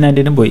ഈ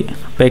 19ഉം പോയി.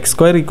 അപ്പോൾ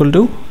x² ഈക്വൽ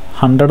ടു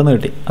 100 എന്ന്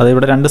കിട്ടി. അത്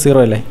ഇവിടെ 2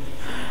 0 അല്ലേ.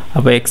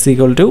 അപ്പോൾ x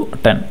ഈക്വൽ ടു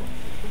 10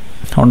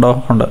 ഉണ്ടോ?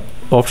 ഉണ്ട്.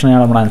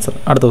 ഓപ്ഷനാണ് നമ്മുടെ ആൻസർ.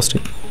 അടുത്ത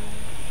question.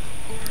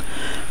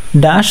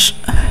 Dash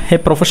A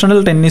professional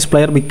tennis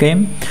player became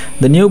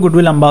the new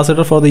goodwill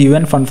ambassador for the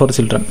UN fund for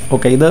children.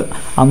 Okay, ഇത്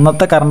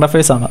അന്നത്തെ കറണ്ട്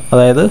അഫയേഴ്സ് ആണ്.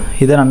 അതായത്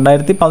ഇത്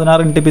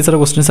 2016 Ntpc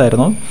ക്വസ്റ്റ്യൻസ്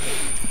ആയിരുന്നു.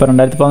 ഇപ്പോൾ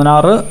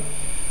 2016,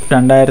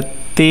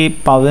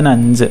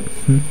 2015.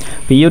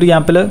 അപ്പോൾ ഈ ഒരു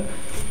ഗ്യാപ്പിൽ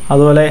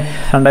അതുപോലെ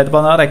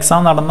 2016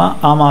 എക്സാം നടന്ന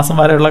ആ മാസം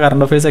വരെയുള്ള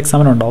കറണ്ട് അഫയേഴ്സ്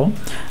എക്സാമിനുണ്ടാവും.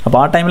 അപ്പോൾ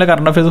ആ ടൈമിലെ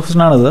കറണ്ട് അഫയേഴ്സ്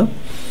ക്വസ്റ്റ്യനാണിത്.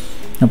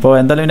 അപ്പോൾ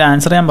എന്തായാലും ഇതിൻ്റെ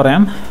ആൻസർ ഞാൻ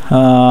പറയാം.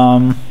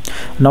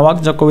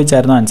 നൊവാക് ജോക്കോവിച്ച്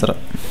ആയിരുന്നു ആൻസർ.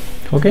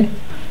 ഓക്കെ,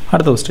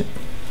 അടുത്ത question.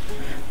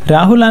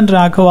 Rahul and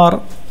Raghav R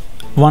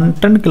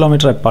 110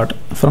 kilometers apart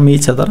from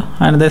each other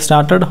and they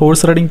started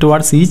horse riding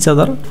towards each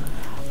other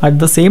at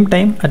the same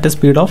time at a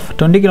speed of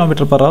 20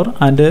 km/h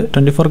and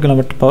 24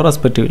 km/h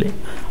respectively.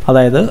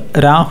 അതായത്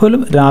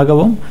രാഹുലും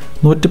രാഘവും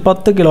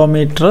 110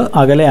 kilometre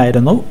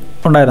അകലെയായിരുന്നു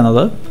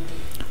ഉണ്ടായിരുന്നത്.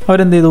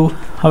 അവരെന്ത് ചെയ്തു?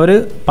 അവർ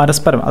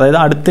പരസ്പരം, അതായത്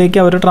അടുത്തേക്ക്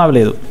അവർ travel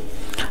ചെയ്തു.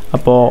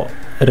 അപ്പോൾ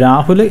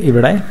രാഹുൽ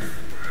ഇവിടെ,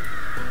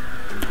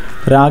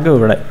 രാഘവ്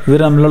ഇവിടെ, ഇവർ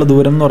തമ്മിലുള്ള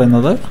ദൂരം എന്ന്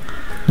പറയുന്നത്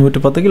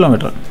 110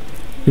 കിലോമീറ്റർ.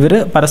 ഇവർ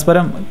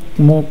പരസ്പരം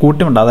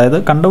കൂട്ടിമുട്ട, അതായത്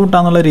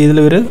കണ്ടുമുട്ടാന്നുള്ള രീതിയിൽ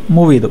ഇവർ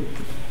മൂവ് ചെയ്തു.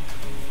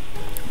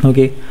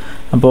 ഓക്കെ,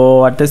 അപ്പോൾ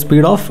at A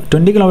speed of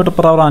 20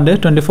 km/h and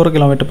 24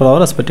 km/h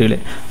respectively.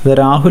 അത്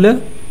രാഹുൽ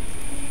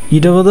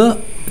 20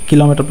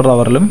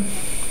 km/hലും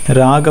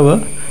രാഘവ്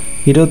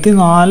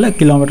 24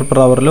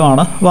 km/hലും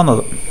ആണ്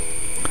വന്നത്.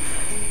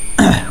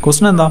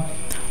 ക്വസ്റ്റ്യൻ എന്താ?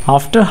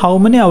 After how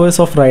many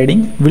hours of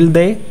riding will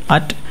they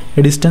at A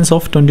distance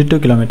of 22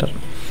 km?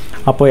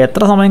 അപ്പോൾ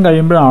എത്ര സമയം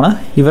കഴിയുമ്പോഴാണ്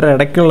ഇവരുടെ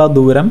ഇടയ്ക്കുള്ള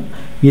ദൂരം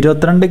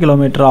 22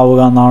 km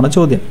ആവുക എന്നാണ്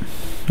ചോദ്യം.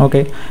 ഓക്കെ,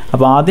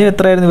 അപ്പോൾ ആദ്യം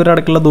എത്രയായിരുന്നു ഇവരുടെ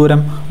ഇടയ്ക്കുള്ള ദൂരം?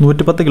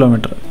 110 km.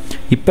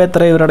 ഇപ്പോൾ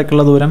എത്ര ഇവരുടെ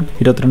ഇടയ്ക്കുള്ള ദൂരം?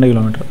 22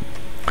 km.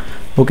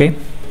 ഓക്കെ,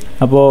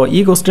 അപ്പോൾ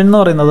ഈ ക്വസ്റ്റ്യൻ എന്ന്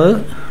പറയുന്നത്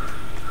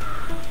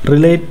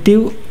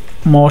റിലേറ്റീവ്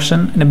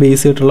മോഷനെ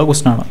ബേസ് ചെയ്തിട്ടുള്ള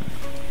ക്വസ്റ്റ്യനാണ്.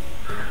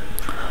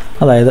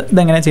 അതായത്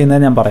ഇതെങ്ങനെ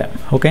ചെയ്യുന്നതെന്ന് ഞാൻ പറയാം.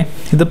 ഓക്കെ,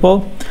 ഇതിപ്പോൾ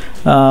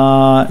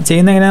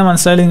ചെയ്യുന്ന എങ്ങനെയാണെന്ന്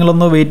മനസ്സിലായാലും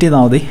നിങ്ങളൊന്ന് വെയിറ്റ്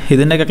ചെയ്താൽ മതി.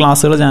 ഇതിൻ്റെയൊക്കെ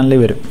ക്ലാസ്സുകൾ ചാനലിൽ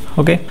വരും.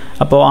 ഓക്കെ,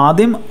 അപ്പോൾ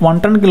ആദ്യം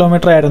 110 km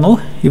ആയിരുന്നു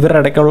ഇവരുടെ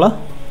ഇടയ്ക്കുള്ള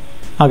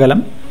അകലം.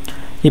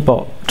 ഇപ്പോൾ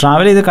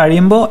ട്രാവൽ ചെയ്ത്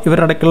കഴിയുമ്പോൾ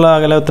ഇവരുടെ ഇടയ്ക്കുള്ള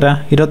അകലം എത്ര?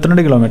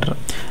 22 km.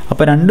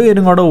 അപ്പോൾ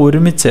രണ്ടുപേരും കൂടെ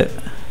ഒരുമിച്ച്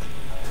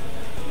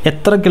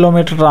എത്ര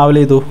കിലോമീറ്റർ ട്രാവൽ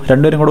ചെയ്തു?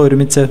 രണ്ടുപേരും കൂടെ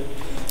ഒരുമിച്ച്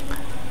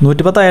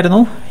 110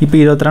 ആയിരുന്നു, ഇപ്പോൾ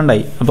 22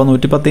 ആയി. അപ്പോൾ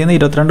 110ൽ നിന്ന്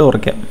 22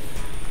 കുറയ്ക്കാം.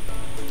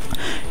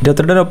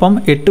 22-നൊപ്പം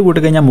 8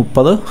 കൂട്ടിക്കഴിഞ്ഞാൽ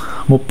 30,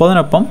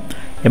 30-നൊപ്പം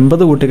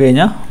 80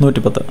 കൂട്ടിക്കഴിഞ്ഞാൽ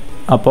 110.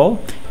 അപ്പോൾ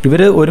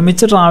ഇവർ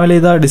ഒരുമിച്ച് ട്രാവൽ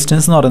ചെയ്ത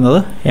ഡിസ്റ്റൻസ് എന്ന് പറയുന്നത്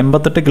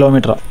 88 km.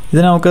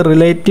 ഇതിനെ നമുക്ക്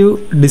റിലേറ്റീവ്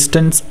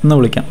ഡിസ്റ്റൻസ് എന്ന്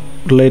വിളിക്കാം.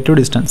 റിലേറ്റീവ്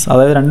ഡിസ്റ്റൻസ്,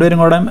 അതായത് രണ്ടുപേരും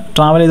കൂടെ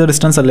ട്രാവൽ ചെയ്ത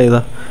ഡിസ്റ്റൻസ് അല്ലേ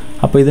ഇത്.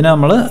 അപ്പോൾ ഇതിനെ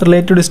നമ്മൾ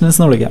റിലേറ്റീവ് ഡിസ്റ്റൻസ്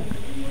എന്ന് വിളിക്കാം.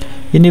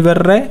 ഇനി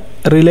ഇവരുടെ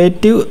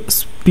റിലേറ്റീവ്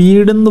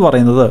സ്പീഡ് എന്ന്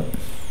പറയുന്നത്,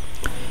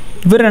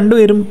 ഇവർ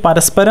രണ്ടുപേരും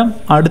പരസ്പരം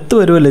അടുത്ത്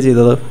വരുമല്ലേ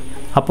ചെയ്തത്.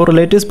 അപ്പോൾ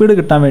റിലേറ്റീവ് സ്പീഡ്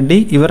കിട്ടാൻ വേണ്ടി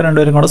ഇവർ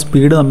രണ്ടുപേരും കൂടെ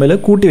സ്പീഡ് തമ്മിൽ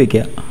കൂട്ടി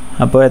വയ്ക്കുക.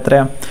 അപ്പോൾ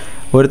എത്രയാണ്?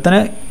 ഒരുത്തന്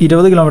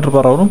 20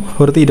 km/h,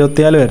 ഒരുത്ത്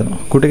 24 ആയിരുന്നു.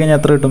 കൂട്ടിക്കഴിഞ്ഞാൽ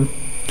എത്ര കിട്ടും?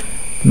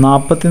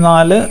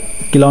 44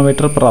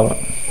 km/h.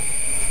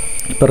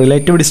 ഇപ്പോൾ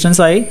റിലേറ്റീവ്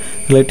ഡിസ്റ്റൻസായി,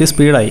 റിലേറ്റീവ്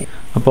സ്പീഡായി.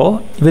 അപ്പോൾ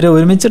ഇവർ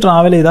ഒരുമിച്ച്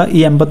ട്രാവൽ ചെയ്ത ഈ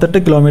 88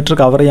 km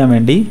കവർ ചെയ്യാൻ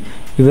വേണ്ടി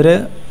ഇവർ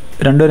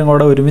രണ്ടുപേരും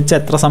കൂടെ ഒരുമിച്ച്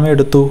എത്ര സമയം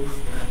എടുത്തു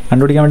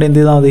കണ്ടുപിടിക്കാൻ വേണ്ടി എന്ത്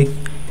ചെയ്താൽ മതി?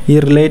 ഈ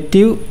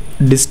റിലേറ്റീവ്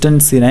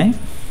ഡിസ്റ്റൻസിനെ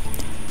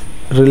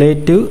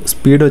റിലേറ്റീവ്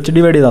സ്പീഡ് വെച്ച്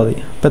ഡിവൈഡ് ചെയ്താൽ മതി.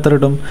 അപ്പോൾ എത്ര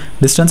കിട്ടും?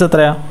 ഡിസ്റ്റൻസ്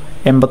എത്രയാണ്?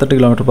 88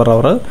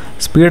 km/h.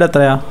 സ്പീഡ്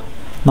എത്രയാണ്?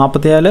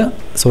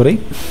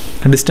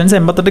 ഡിസ്റ്റൻസ്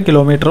 88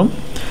 കിലോമീറ്ററും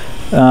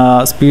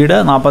സ്പീഡ്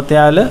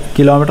 44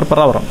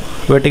 km/h.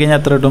 വെട്ടിക്കഴിഞ്ഞാൽ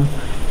എത്ര കിട്ടും?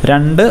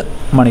 2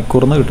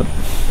 മണിക്കൂർ എന്ന് കിട്ടും.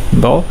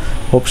 അപ്പോൾ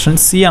ഓപ്ഷൻ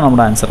സി ആണ്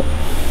നമ്മുടെ ആൻസർ.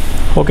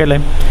 ഓക്കെ അല്ലേ?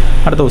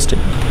 അടുത്ത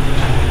question.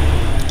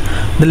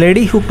 The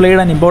lady who played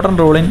an important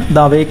role in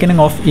the awakening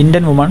of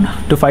Indian women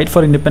to fight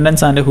for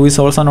independence and who is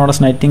also known as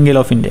Nightingale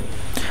of India.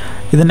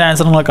 ഇതിൻ്റെ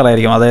answer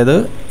നിങ്ങൾക്കറിയായിരിക്കും. അതായത്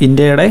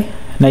ഇന്ത്യയുടെ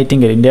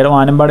Nightingale, ഇന്ത്യയുടെ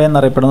വാനമ്പാടി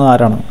എന്നറിയപ്പെടുന്നത്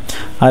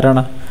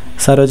ആരാണ്?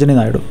 Sarojini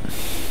Naidu.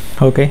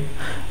 Okay,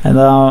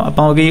 എന്താ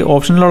അപ്പോൾ നമുക്ക് ഈ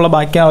ഓപ്ഷനിലുള്ള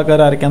ബാക്കി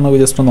ആൾക്കാർ ആരൊക്കെയാണെന്ന്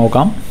നമുക്ക് ജസ്റ്റ്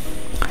നോക്കാം.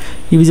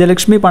 ഈ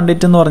വിജയലക്ഷ്മി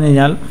പണ്ഡിറ്റ് എന്ന് പറഞ്ഞു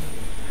കഴിഞ്ഞാൽ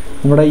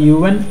നമ്മുടെ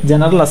UN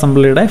general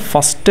അസംബ്ലിയുടെ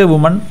first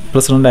woman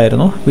president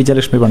ആയിരുന്നു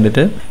വിജയലക്ഷ്മി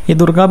പണ്ഡിറ്റ്. ഈ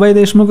ദുർഗാബായി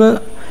ദേശ്മുഖ്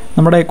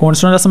നമ്മുടെ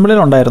കോൺസ്റ്റിറ്റ്യൂവൻ്റ്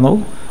അസംബ്ലിയിലുണ്ടായിരുന്നു.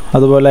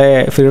 അതുപോലെ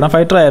ഫ്രീഡം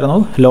ഫൈറ്റർ ആയിരുന്നു,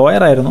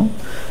 ലോയർ ആയിരുന്നു.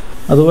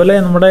 അതുപോലെ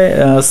നമ്മുടെ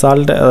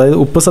അതായത്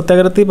ഉപ്പ്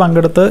സത്യാഗ്രഹത്തിൽ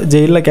പങ്കെടുത്ത്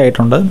ജയിലിലൊക്കെ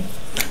ആയിട്ടുണ്ട്.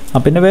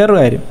 പിന്നെ വേറൊരു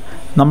കാര്യം,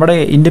 നമ്മുടെ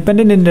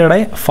ഇൻഡിപെൻഡൻറ്റ് ഇന്ത്യയുടെ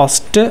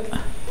ഫസ്റ്റ്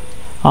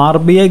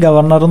RBI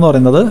ഗവർണർ എന്ന്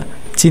പറയുന്നത്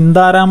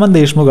ചിന്താരാമൻ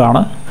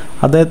ദേശ്മുഖാണ്.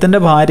 അദ്ദേഹത്തിൻ്റെ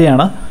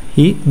ഭാര്യയാണ്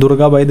ഈ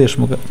ദുർഗാബായി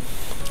ദേശ്മുഖ്.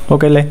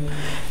 ഓക്കെ അല്ലേ?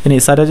 ഇനി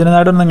സരോജിനി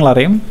നായിഡു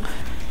നിങ്ങളറിയും.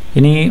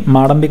 ഇനി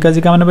മാഡം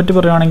ബിക്കാജി കാമനെ പറ്റി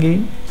പറയുകയാണെങ്കിൽ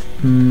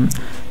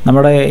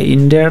നമ്മുടെ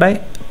ഇന്ത്യയുടെ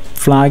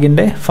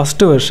ഫ്ലാഗിൻ്റെ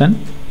ഫസ്റ്റ് വെർഷൻ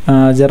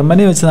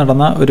ജർമ്മനി വെച്ച്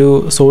നടന്ന ഒരു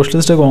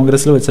സോഷ്യലിസ്റ്റ്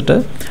കോൺഗ്രസ്സിൽ വെച്ചിട്ട്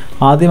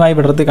ആദ്യമായി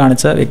വിടർത്തി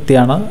കാണിച്ച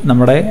വ്യക്തിയാണ്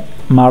നമ്മുടെ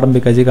മാഡം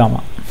ബിക്കാജി കാമ.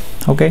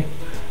 ഓക്കെ,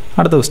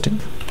 അടുത്ത question.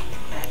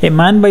 A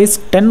man bias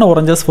 10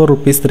 oranges for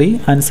 ₹3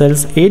 and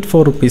cells 8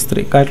 for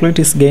 ₹3.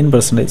 Calculate his gain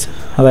percentage.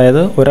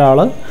 അതായത് ഒരാൾ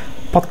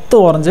 10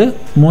 ഓറഞ്ച്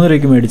 3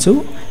 രൂപയ്ക്ക് മേടിച്ചു,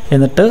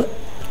 എന്നിട്ട്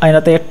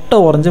അതിനകത്ത്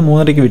 8 ഓറഞ്ച്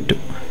 3 രൂപയ്ക്ക് വിറ്റു.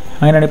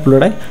 അങ്ങനെയാണ്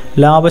പുള്ളിയുടെ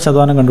ലാഭ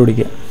ശതമാനം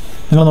കണ്ടുപിടിക്കുക.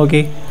 നിങ്ങൾ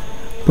നോക്കി,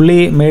 പുള്ളി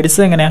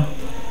മേടിച്ചത് എങ്ങനെയാണ്?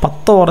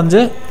 10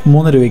 ഓറഞ്ച്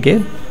 3 രൂപയ്ക്ക്,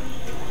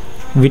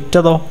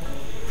 വിറ്റതോ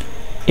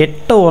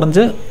 8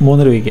 ഓറഞ്ച്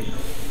 3 രൂപയ്ക്ക്.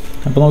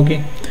 അപ്പോൾ നോക്കി,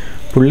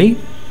 പുള്ളി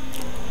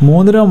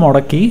 3 രൂപ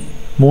മുടക്കി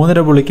 3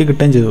 രൂപ പുള്ളിക്ക്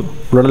കിട്ടുകയും ചെയ്തു.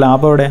 പുള്ളിയുടെ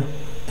ലാഭം എവിടെയാണ്?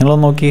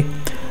 നിങ്ങളൊന്ന് നോക്കി,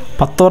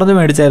 10 ഓറഞ്ച്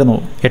മേടിച്ചായിരുന്നു,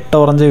 8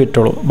 ഓറഞ്ച്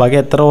വിറ്റോളൂ, ബാക്കി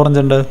എത്ര ഓറഞ്ച്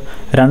ഉണ്ട്?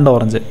 2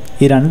 ഓറഞ്ച്.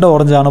 ഈ 2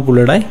 ഓറഞ്ചാണ്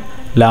പുള്ളിയുടെ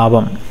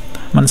ലാഭം.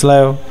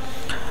 മനസ്സിലായോ?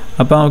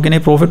 അപ്പോൾ നമുക്കിനി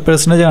പ്രോഫിറ്റ്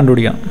പെർസെൻറ്റേജ്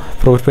കണ്ടുപിടിക്കാം.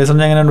 പ്രോഫിറ്റ്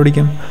പെർസെൻറ്റേജ് എങ്ങനെ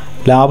കണ്ടുപിടിക്കും?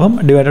 ലാഭം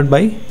ഡിവൈഡഡ്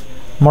ബൈ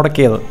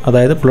മുടക്കിയത്,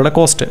 അതായത് പുള്ളിയുടെ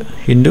കോസ്റ്റ്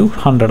ഇൻറ്റു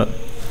 100.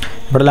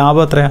 ഇവിടെ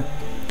ലാഭം എത്രയാണ്?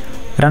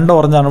 2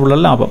 ഓറഞ്ചാണ്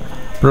പുള്ളിയുടെ ലാഭം.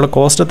 പുള്ളിയുടെ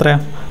കോസ്റ്റ്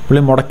എത്രയാണ്?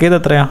 പുള്ളി മുടക്കിയത്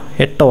എത്രയാണ്?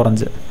 8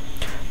 ഓറഞ്ച്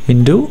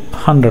ഇൻറ്റു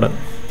 100.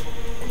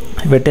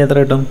 വെട്ടി എത്ര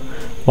കിട്ടും?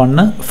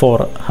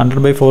 1/4.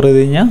 100/4 ചെയ്ത്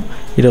കഴിഞ്ഞാൽ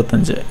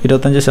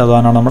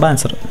 25% നമ്മുടെ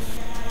ആൻസർ.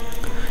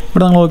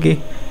 ഇവിടെ നിങ്ങൾ നോക്കി,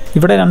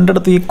 ഇവിടെ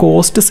രണ്ടിടത്തും ഈ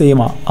കോസ്റ്റ്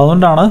സെയിമാണ്.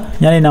 അതുകൊണ്ടാണ്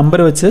ഞാൻ ഈ നമ്പർ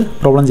വെച്ച്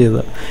പ്രോബ്ലം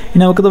ചെയ്തത്.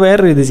 ഇനി നമുക്കിത്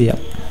വേറെ രീതി ചെയ്യാം.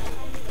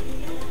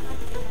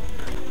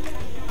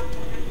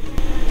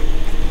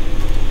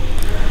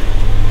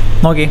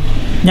 നോക്കി,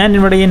 ഞാൻ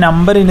ഇവിടെ ഈ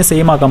നമ്പർ ഇനി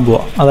സെയിം ആക്കാൻ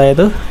പോവാം.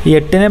 അതായത് ഈ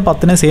 8നെ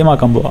 10നെ സെയിം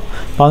ആക്കാൻ പോവാം.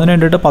 അപ്പോൾ അതിന്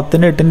വേണ്ടിയിട്ട്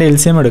 10ൻ്റെ 8ൻ്റെ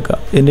LCM എടുക്കുക.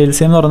 ഇതിൻ്റെ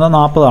LCM എന്ന് പറയുന്നത്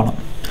 40 ആണ്.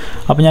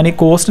 അപ്പോൾ ഞാൻ ഈ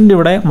കോസ്റ്റിൻ്റെ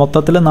ഇവിടെ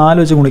മൊത്തത്തിൽ 4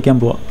 വെച്ച് ഗുണിക്കാൻ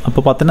പോവാം.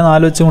 അപ്പോൾ 10നെ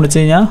 4 വെച്ച് ഗുണിച്ച്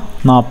കഴിഞ്ഞാൽ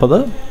 40,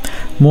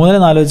 3നെ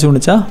 4 വെച്ച്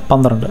ഗുണിച്ചാൽ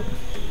 12.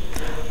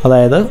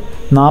 അതായത്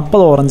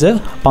 40 ഓറഞ്ച്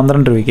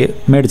 12 രൂപയ്ക്ക്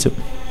മേടിച്ചു.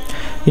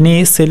 ഇനി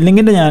ഈ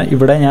സെല്ലിങ്ങിൻ്റെ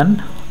ഇവിടെ ഞാൻ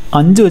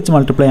 5 വെച്ച്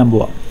മൾട്ടിപ്ലൈ ചെയ്യാൻ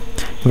പോവാം.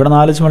 ഇവിടെ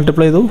 4 വെച്ച്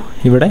മൾട്ടിപ്ലൈ ചെയ്തു,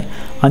 ഇവിടെ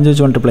 5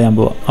 വെച്ച് മൾട്ടിപ്ലൈ ചെയ്യാൻ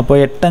പോവാം. അപ്പോൾ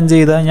 8 5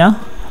 ചെയ്ത് കഴിഞ്ഞാൽ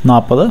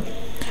 40.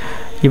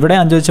 ഇവിടെ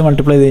 5 വെച്ച്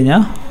മൾട്ടിപ്ലൈ ചെയ്ത്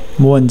കഴിഞ്ഞാൽ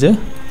 3 5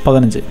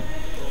 15.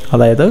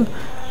 അതായത്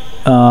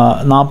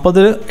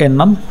 40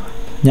 എണ്ണം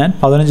ഞാൻ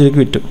 15 രൂപയ്ക്ക്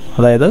വിറ്റു.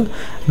 അതായത്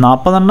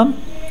 40 എണ്ണം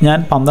ഞാൻ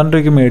 12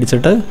 രൂപയ്ക്ക്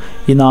മേടിച്ചിട്ട്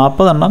ഈ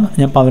 40 എണ്ണം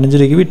ഞാൻ 15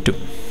 രൂപയ്ക്ക് വിറ്റു.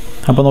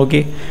 അപ്പോൾ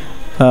നോക്കി,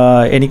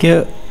 എനിക്ക്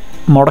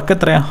മുടക്ക്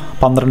എത്രയാണ്?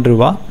 12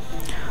 രൂപ.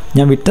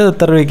 ഞാൻ വിറ്റത്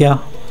എത്ര രൂപയ്ക്കാണ്?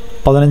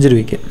 15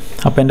 രൂപയ്ക്ക്.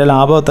 അപ്പോൾ എൻ്റെ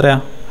ലാഭം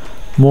എത്രയാണ്?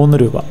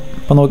 3 രൂപ.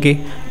 അപ്പോൾ നോക്കി,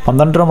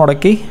 12 രൂപ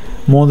മുടക്കി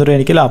 3 രൂപ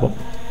എനിക്ക് ലാഭം.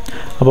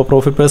 അപ്പോൾ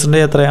പ്രോഫിറ്റ്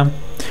പെർസെൻറ്റേജ് എത്രയാണ്?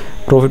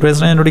 പ്രോഫിറ്റ്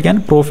പെർസെൻറ്റേജ് കണ്ടുപിടിക്കാൻ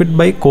profit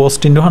by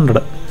cost into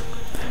 100.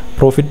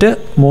 Profit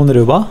 3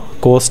 രൂപ,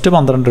 കോസ്റ്റ്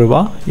 12 രൂപ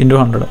ഇൻറ്റു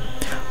 100.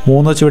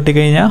 3 വെച്ച്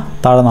വെട്ടിക്കഴിഞ്ഞാൽ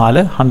താഴെ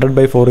 4.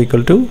 100/4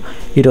 =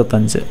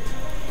 25.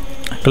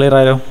 ക്ലിയർ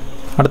ആയോ?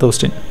 അടുത്ത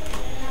question.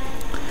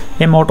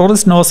 A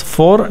മോട്ടോറിസ്റ്റ് nose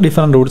 4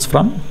 different Roots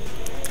from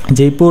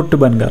Jaipur to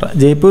ബൻഗാർ.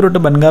 Jaipur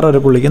to ബൻഗാർ വരെ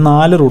പുള്ളിക്ക്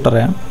 4 റൂട്ട്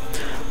അറിയാം.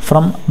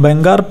 From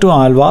Bengal to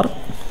Alwar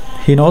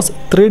he knows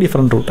 3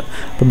 different root.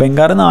 അപ്പോൾ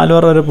ബംഗാറിൽ നിന്ന്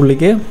ആൽവാർ വരെ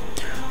പുള്ളിക്ക്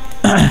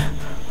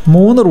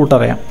 3 റൂട്ട്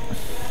അറിയാം.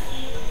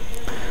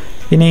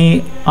 ഇനി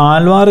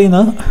ആൽവാറിൽ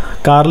നിന്ന്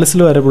കാർലിസിൽ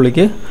വരെ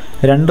പുള്ളിക്ക്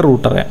 2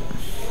 റൂട്ട് അറിയാം.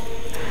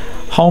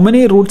 How many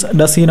Roots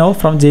does he no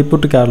from Jaipur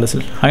to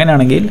കാർലിസിൽ?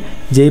 അങ്ങനെയാണെങ്കിൽ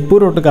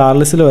ജയ്പൂർ തൊട്ട്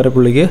കാർലിസിൽ വരെ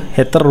പുള്ളിക്ക്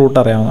എത്ര റൂട്ട്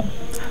അറിയാമോ?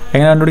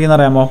 എങ്ങനെ കണ്ടുപിടിക്കുന്ന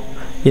അറിയാമോ?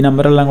 ഈ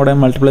നമ്പറെല്ലാം കൂടെ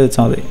മൾട്ടിപ്ലൈ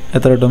വെച്ചാൽ മതി.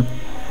 എത്ര കിട്ടും?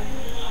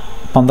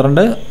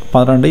 12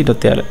 12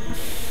 24.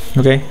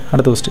 ഓക്കെ,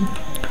 അടുത്ത question.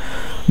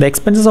 The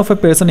expenses of A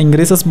person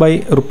increases by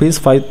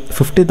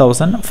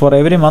 ₹50,000 for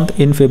every month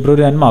in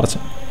February and March.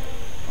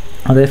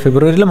 അതെ,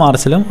 ഫെബ്രുവരിയിലും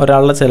മാർച്ചിലും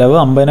ഒരാളുടെ ചിലവ്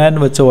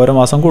 50,000 വെച്ച് ഓരോ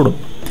മാസം കൂടും.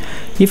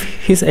 If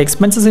his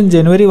expenses in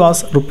January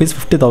was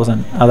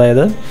 ₹50,000,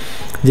 അതായത്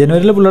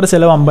ജനുവരിയിൽ പുള്ളിയുടെ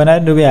ചിലവ്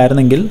 50,000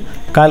 രൂപയായിരുന്നെങ്കിൽ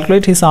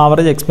calculate his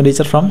average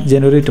expenditure from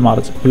January to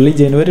March. പുള്ളി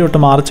ജനുവരി തൊട്ട്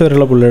മാർച്ച്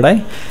വരെയുള്ള പുള്ളിയുടെ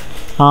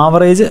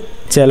ആവറേജ്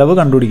ചിലവ്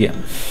കണ്ടുപിടിക്കുക.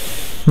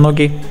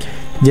 നോക്കി,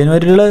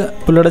 ജനുവരിയിൽ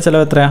പുള്ളിയുടെ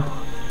ചിലവ് എത്രയാണ്?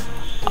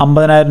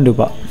 50,000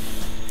 രൂപ.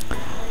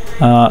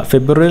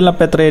 ഫെബ്രുവരിയിൽ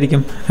അപ്പോൾ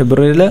എത്രയായിരിക്കും?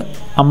 ഫെബ്രുവരിയിൽ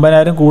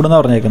 50,000 കൂടുന്ന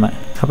പറഞ്ഞേക്കുന്നത്.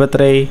 അപ്പോൾ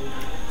എത്രയായി?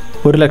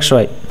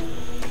 1,00,000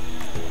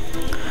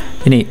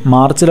 ഇനി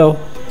മാർച്ചിലോ?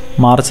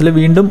 മാർച്ചിൽ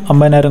വീണ്ടും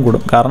 50,000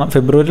 കൂടും. കാരണം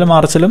ഫെബ്രുവരിയിലും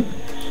മാർച്ചിലും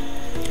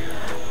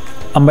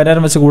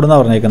 50,000 വെച്ച് കൂടുന്ന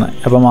പറഞ്ഞേക്കുന്നത്.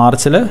 അപ്പോൾ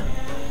മാർച്ചിൽ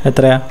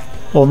എത്രയാണ്?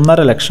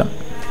 1,50,000.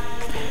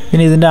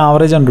 ഇനി ഇതിൻ്റെ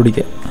ആവറേജ്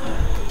കണ്ടുപിടിക്കുക.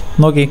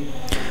 നോക്കി,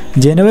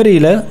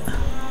 ജനുവരിയിൽ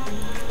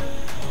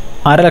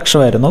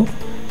 500,000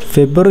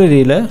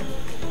 ഫെബ്രുവരിയിൽ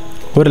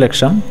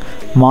 100,000,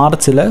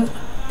 മാർച്ചിൽ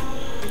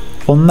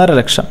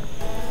 150,000.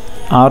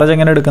 ആവറേജ്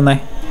എങ്ങനെ എടുക്കുന്നത്?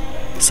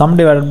 Some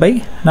divided by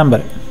number.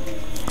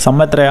 Some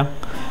എത്രയാണ്?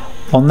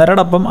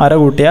 1.5 അര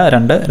കൂട്ടിയാൽ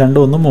 2,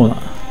 2 1 3.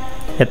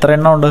 എത്ര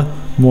എണ്ണം ഉണ്ട്?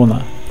 3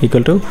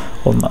 ഈക്വൽ ടു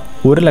 1.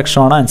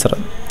 1,00,000 ആൻസർ.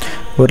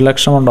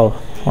 1,00,000 ഉണ്ടോ?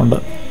 ഉണ്ട്.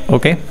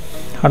 ഓക്കെ,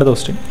 അടുത്ത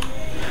question.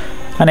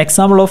 An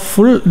example of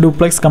full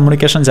duplex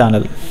communication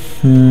channel.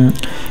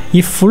 ഈ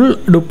ഫുൾ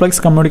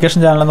ഡ്യൂപ്ലെക്സ് കമ്മ്യൂണിക്കേഷൻ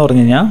ചാനൽ എന്ന്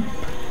പറഞ്ഞു കഴിഞ്ഞാൽ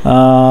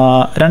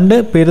 2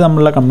 പേര്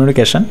തമ്മിലുള്ള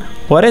കമ്മ്യൂണിക്കേഷൻ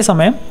ഒരേ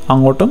സമയം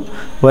അങ്ങോട്ടും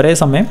ഒരേ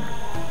സമയം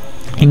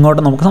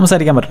ഇങ്ങോട്ടും നമുക്ക്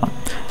സംസാരിക്കാൻ പറ്റണം.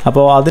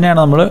 അപ്പോൾ അതിനെയാണ്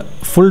നമ്മൾ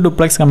ഫുൾ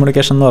ഡ്യൂപ്ലെക്സ്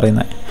കമ്മ്യൂണിക്കേഷൻ എന്ന്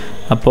പറയുന്നത്.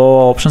 അപ്പോൾ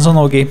ഓപ്ഷൻസ്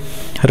നോക്കി.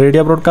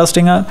 റേഡിയോ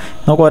ബ്രോഡ്കാസ്റ്റിംഗ്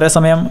നമുക്ക് ഒരേ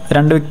സമയം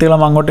 2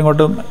 വ്യക്തികളും അങ്ങോട്ടും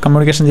ഇങ്ങോട്ടും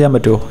കമ്മ്യൂണിക്കേഷൻ ചെയ്യാൻ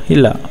പറ്റുമോ?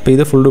 ഇല്ല. അപ്പോൾ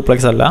ഇത് ഫുൾ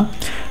ഡ്യൂപ്ലെക്സ് അല്ല.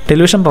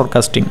 Television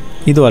broadcasting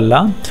ഇതുമല്ല.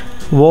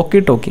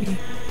 Walkie talkie.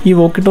 ഈ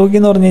വോക്കി ടോക്കി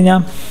എന്ന് പറഞ്ഞു കഴിഞ്ഞാൽ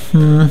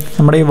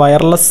നമ്മുടെ ഈ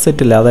വയർലെസ്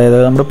സെറ്റില്ല, അതായത്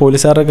നമ്മുടെ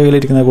പോലീസുകാരുടെ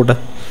കയ്യിലിരിക്കുന്ന കൂട്ട്,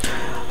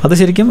 അത്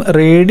ശരിക്കും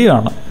റേഡിയോ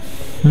ആണ്.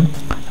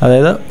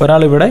 അതായത്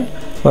ഒരാളിവിടെ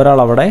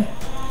ഒരാളവിടെ,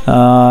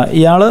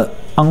 ഇയാൾ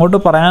അങ്ങോട്ട്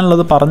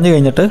പറയാനുള്ളത് പറഞ്ഞു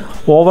കഴിഞ്ഞിട്ട്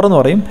ഓവർ എന്ന്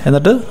പറയും,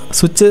 എന്നിട്ട്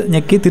സ്വിച്ച്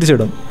ഞെക്കി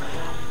തിരിച്ചിടും.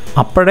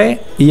 അപ്പോഴേ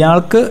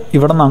ഇയാൾക്ക്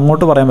ഇവിടെ നിന്ന്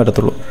അങ്ങോട്ട് പറയാൻ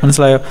പറ്റത്തുള്ളൂ.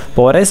 മനസ്സിലായോ?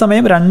 അപ്പോൾ ഒരേ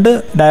സമയം 2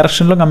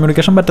 ഡയറക്ഷനിലും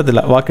കമ്മ്യൂണിക്കേഷൻ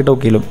പറ്റത്തില്ല വാക്കി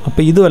ടോക്കിയിലും.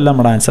 അപ്പോൾ ഇതുമല്ല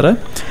നമ്മുടെ answer.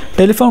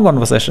 Telephone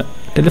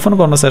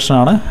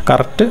കോൺവെർസേഷനാണ്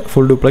correct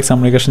full duplex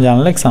communication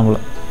ചാനലിലെ എക്സാമ്പിൾ.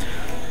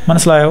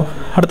 മനസ്സിലായോ?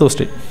 അടുത്ത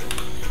question.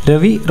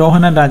 Ravi,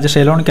 Rohan and Rajesh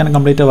Elon can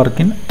complete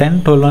work in 10,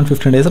 12 and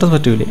 15 days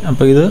respectively.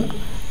 അപ്പോൾ ഇത്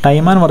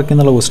ടൈം ആൻഡ് വർക്ക്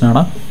എന്നുള്ള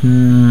ക്വസ്റ്റ്യനാണ്.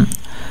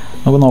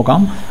 നമുക്ക്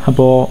നോക്കാം.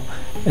 അപ്പോൾ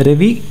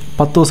രവി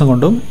 10 ദിവസം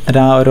കൊണ്ടും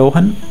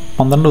രോഹൻ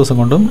 12 ദിവസം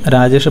കൊണ്ടും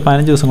രാജേഷ്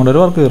 15 ദിവസം കൊണ്ടും ഒരു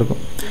വർക്ക് തീർക്കും.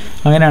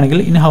 അങ്ങനെയാണെങ്കിൽ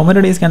in how many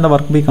days can the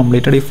work B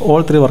completed if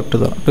all 3 work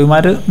together. അപ്പോൾ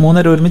ഇവന്മാർ 3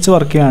 പേര് ഒരുമിച്ച്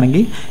വർക്ക്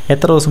ചെയ്യുകയാണെങ്കിൽ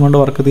എത്ര ദിവസം കൊണ്ട്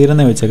വർക്ക്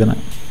തീരുന്നേ വെച്ചേക്കുന്നത്.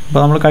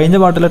 അപ്പോൾ നമ്മൾ കഴിഞ്ഞ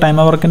പാട്ടിൽ ടൈം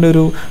ഓഫ് വർക്കിൻ്റെ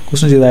ഒരു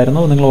ക്വസ്റ്റ്യൻ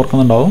ചെയ്തായിരുന്നു, നിങ്ങൾ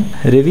ഓർക്കുന്നുണ്ടാവും.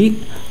 രവി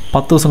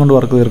 10 ദിവസം കൊണ്ട്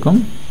വർക്ക് തീർക്കും,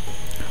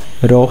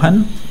 രോഹൻ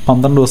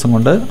 12 ദിവസം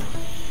കൊണ്ട്,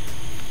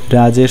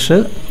 രാജേഷ്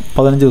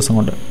 15 ദിവസം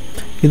കൊണ്ട്.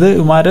 ഇത്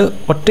ഇവന്മാർ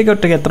ഒറ്റയ്ക്ക്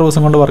എത്ര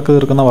ദിവസം കൊണ്ട് വർക്ക്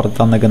തീർക്കുന്ന വർക്ക്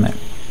തന്നേക്കുന്നത്.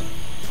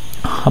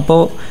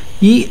 അപ്പോൾ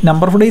ഈ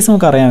നമ്പർ ഓഫ് ഡേയ്സ്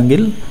നമുക്ക്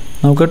അറിയാമെങ്കിൽ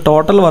നമുക്ക്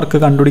ടോട്ടൽ വർക്ക്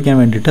കണ്ടുപിടിക്കാൻ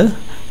വേണ്ടിയിട്ട്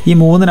ഈ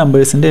 3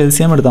 നമ്പേഴ്സിൻ്റെ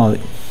LCM എടുത്താൽ മതി.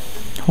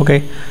 ഓക്കെ,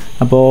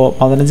 അപ്പോൾ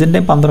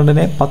 15ൻ്റെയും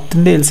 12ൻ്റെയും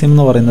 10ൻ്റെ LCM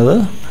എന്ന് പറയുന്നത്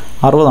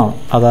 60 ആണ്.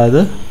 അതായത്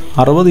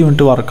 60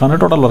 യൂണിറ്റ് വർക്കാണ്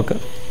ടോട്ടൽ വർക്ക്.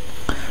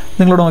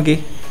 നിങ്ങളോട് നോക്കി,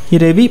 ഈ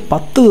രവി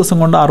 10 ദിവസം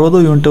കൊണ്ട്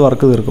 60 യൂണിറ്റ്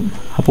വർക്ക് തീർക്കും.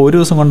 അപ്പോൾ ഒരു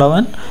ദിവസം കൊണ്ട്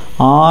അവൻ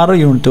 6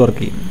 യൂണിറ്റ്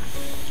വർക്ക് ചെയ്യും.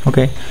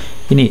 ഓക്കെ,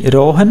 ഇനി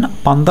രോഹൻ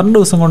 12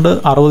 ദിവസം കൊണ്ട്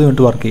 60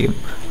 യൂണിറ്റ് വർക്ക് ചെയ്യും.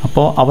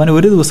 അപ്പോൾ അവൻ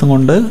ഒരു ദിവസം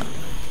കൊണ്ട്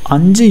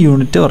 5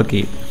 യൂണിറ്റ് വർക്ക്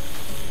ചെയ്യും.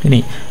 ഇനി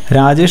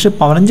രാജേഷ്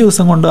 15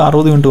 ദിവസം കൊണ്ട്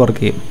 60 യൂണിറ്റ്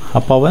വർക്ക് ചെയ്യും.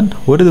 അപ്പോൾ അവൻ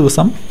ഒരു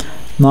ദിവസം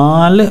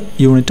 4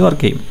 യൂണിറ്റ്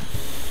വർക്ക് ചെയ്യും.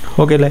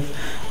 ഓക്കെ അല്ലേ?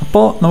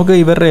 അപ്പോൾ നമുക്ക്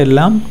ഇവരുടെ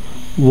എല്ലാം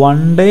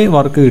 1 ഡേ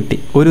വർക്ക് കിട്ടി.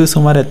 ഒരു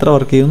ദിവസം വരെ എത്ര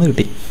വർക്ക് ചെയ്യുമെന്ന്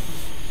കിട്ടി.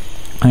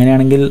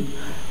 അങ്ങനെയാണെങ്കിൽ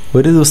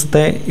ഒരു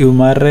ദിവസത്തെ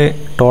ഇവന്മാരുടെ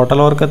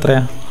ടോട്ടൽ വർക്ക്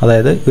എത്രയാണ്?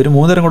 അതായത് ഇവർ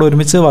 3 പേരും കൂടെ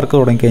ഒരുമിച്ച് വർക്ക്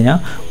തുടങ്ങിക്കഴിഞ്ഞാൽ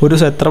ഒരു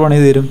ദിവസം എത്ര പണി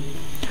തീരും?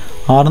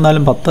 6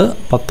 4 10,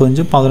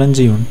 15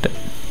 15 യൂണിറ്റ്.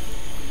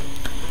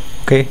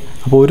 ഓക്കെ,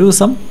 അപ്പോൾ ഒരു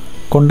ദിവസം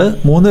കൊണ്ട്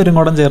 3 പേരും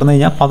കൂടെ ചേർന്ന്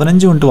കഴിഞ്ഞാൽ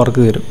 15 യൂണിറ്റ് വർക്ക്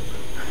തീരും.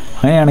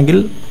 അങ്ങനെയാണെങ്കിൽ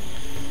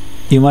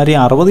ഇവന്മാർ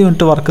 60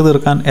 യൂണിറ്റ് വർക്ക്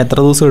തീർക്കാൻ എത്ര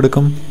ദിവസം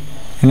എടുക്കും?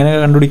 എങ്ങനെ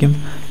കണ്ടുപിടിക്കും?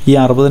 ഈ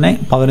 60നെ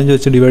 15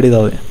 വെച്ച് ഡിവൈഡ്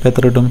ചെയ്താൽ മതി. അപ്പോൾ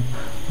എത്ര കിട്ടും?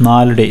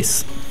 4 ഡേയ്സ്.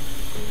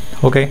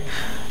 ഓക്കെ,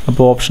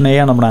 അപ്പോൾ ഓപ്ഷൻ എ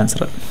ആണ് നമ്മുടെ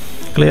ആൻസർ.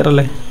 ക്ലിയർ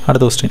അല്ലേ?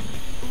 അടുത്ത question.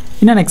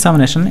 In an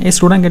examination A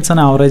student gets an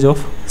average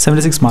of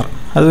 76 mark.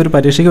 അതൊരു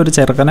പരീക്ഷയ്ക്ക് ഒരു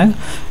ചെറുക്കന്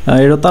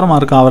 76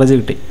 മാർക്ക് ആവറേജ്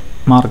കിട്ടി.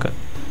 Mark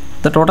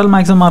the total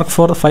maximum mark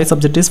four 5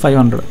 subject is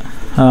 500.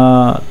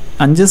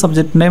 5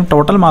 സബ്ജക്റ്റിൻ്റെയും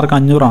total mark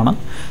 500 ആണ്.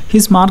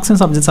 His marks in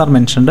subjects R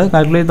mentioned.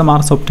 Calculate the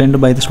marks obtained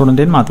by the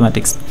student in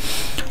mathematics.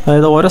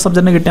 അതായത് ഓരോ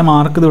സബ്ജക്റ്റിന് കിട്ടിയ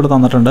mark ഇത് ഇവിടെ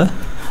തന്നിട്ടുണ്ട്.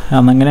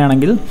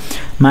 അങ്ങനെയാണെങ്കിൽ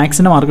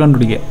മാത്സിൻ്റെ മാർക്ക്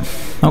കണ്ടുപിടിക്കുക.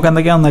 നമുക്ക്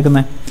എന്തൊക്കെയാണ്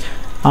തന്നേക്കുന്നത്?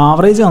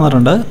 ആവറേജ്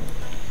തന്നിട്ടുണ്ട്,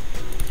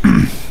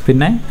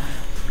 പിന്നെ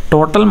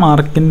ടോട്ടൽ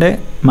മാർക്കിൻ്റെ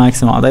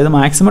മാക്സിമം, അതായത്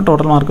മാക്സിമം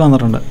ടോട്ടൽ മാർക്ക്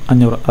തന്നിട്ടുണ്ട്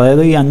 500.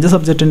 അതായത് ഈ 5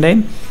 സബ്ജക്റ്റിൻ്റെയും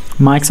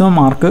മാക്സിമം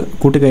മാർക്ക്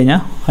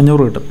കൂട്ടിക്കഴിഞ്ഞാൽ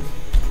 500 കിട്ടും.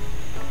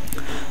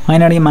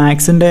 അങ്ങനെയാണെങ്കിൽ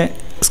മാത്സിൻ്റെ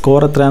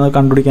സ്കോർ എത്രയാണെന്ന്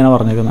കണ്ടുപിടിക്കാനാണ്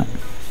പറഞ്ഞേക്കുന്നത്.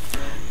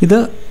 ഇത്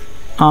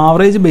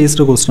ആവറേജ്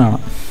ബേസ്ഡ് ക്വസ്റ്റ്യൻ ആണ്.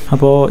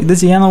 അപ്പോൾ ഇത്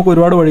ചെയ്യാൻ നമുക്ക്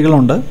ഒരുപാട്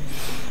വഴികളുണ്ട്.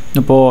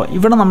 അപ്പോൾ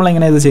ഇവിടെ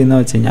നമ്മളെങ്ങനെയാണ് ഇത് ചെയ്യുന്നത്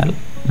വെച്ച് കഴിഞ്ഞാൽ,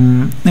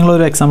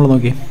 നിങ്ങളൊരു എക്സാമ്പിൾ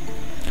നോക്കി.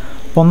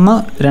 1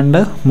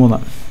 2 3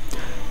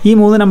 ഈ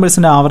 3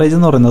 നമ്പേഴ്സിൻ്റെ ആവറേജ്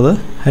എന്ന് പറയുന്നത്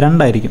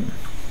 2 ആയിരിക്കും.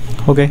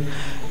 ഓക്കെ,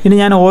 ഇനി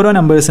ഞാൻ ഓരോ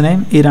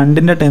നമ്പേഴ്സിനെയും ഈ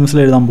 2ൻ്റെ ടേംസിൽ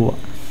എഴുതാൻ പോവാം.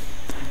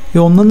 ഈ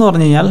 1 എന്ന്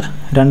പറഞ്ഞു കഴിഞ്ഞാൽ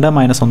 2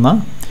 - 1,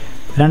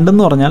 2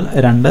 എന്ന് പറഞ്ഞാൽ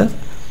 2,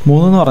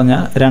 3 എന്ന്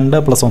പറഞ്ഞാൽ 2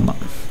 + 1.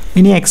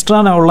 ഇനി എക്സ്ട്രാ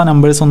ഉള്ള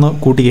നമ്പേഴ്സ് ഒന്ന്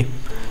കൂട്ടിക്കേ.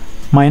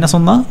 -1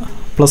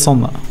 +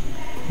 1,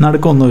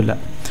 നടുക്കൊന്നുമില്ല.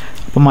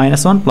 അപ്പോൾ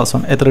 -1 +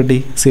 1 എത്ര കിട്ടി?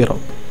 0.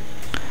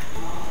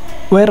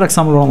 വേറൊരു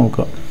എക്സാമ്പിൾ കൂടെ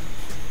നോക്കുക.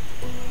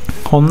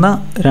 1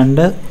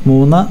 2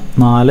 3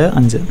 4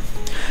 5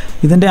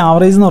 ഇതിൻ്റെ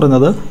ആവറേജ് എന്ന്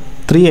പറയുന്നത്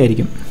 3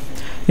 ആയിരിക്കും.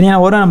 ഇനി ഞാൻ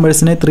ഓരോ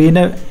നമ്പേഴ്സിനെ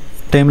 3ൻ്റെ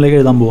ടൈമിലേക്ക്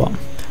എഴുതാൻ പോവാം.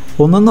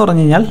 1 എന്ന്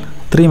പറഞ്ഞു കഴിഞ്ഞാൽ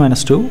 3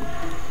 - 2,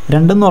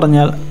 2 എന്ന്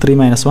പറഞ്ഞാൽ 3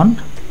 - 1,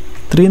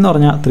 3 എന്ന്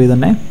പറഞ്ഞാൽ 3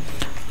 തന്നെ.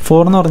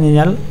 4 എന്ന് പറഞ്ഞു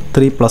കഴിഞ്ഞാൽ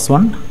 3 +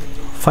 1.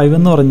 5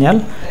 എന്ന് പറഞ്ഞാൽ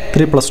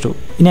 3 + 2.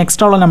 ഇനി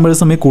എക്സ്ട്രാ ഉള്ള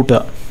നമ്പേഴ്സ് തമ്മിൽ കൂട്ടുക.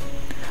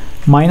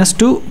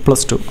 -2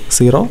 + 2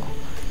 0,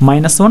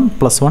 -1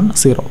 + 1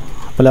 0.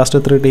 അപ്പോൾ ലാസ്റ്റ്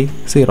എത്ര കിട്ടി?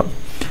 0.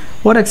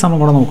 ഒരു എക്സാമ്പിൾ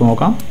കൂടെ നമുക്ക്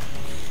നോക്കാം.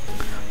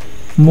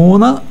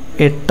 3,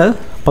 8,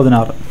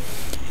 16.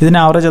 ഇതിന്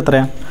ആവറേജ്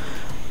എത്രയാണ്?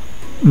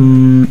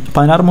 16,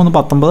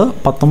 3,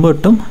 19, 19,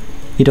 8,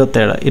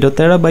 27.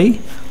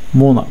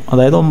 27/3,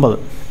 അതായത് 9.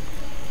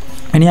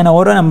 ഇനി ഞാൻ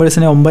ഓരോ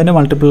നമ്പേഴ്സിനെ 9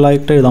 മൾട്ടിപ്പിൾ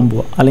ആയിട്ട് എഴുതാൻ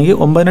പോവാം, അല്ലെങ്കിൽ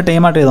 9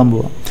 ടൈമായിട്ട് എഴുതാൻ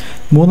പോവാം.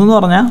 3 എന്ന്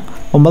പറഞ്ഞാൽ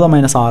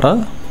 9 - 6,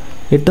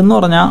 8 എന്ന്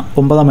പറഞ്ഞാൽ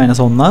 9 -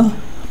 1,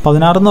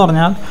 16 എന്ന്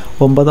പറഞ്ഞാൽ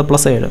 9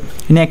 + 7.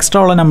 ഇനി എക്സ്ട്രാ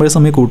ഉള്ള നമ്പേഴ്സ്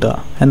തമ്മിൽ കൂട്ടുക.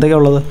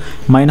 എന്തൊക്കെയാണ് ഉള്ളത്?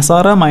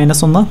 -6, -1 +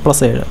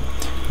 7,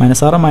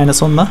 -6, -1 +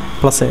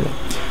 7.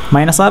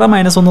 -6,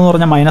 -1 എന്ന്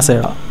പറഞ്ഞാൽ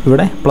 -7,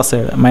 ഇവിടെ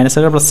 +7,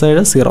 -7 +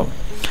 7 0.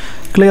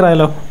 ക്ലിയർ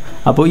ആയല്ലോ?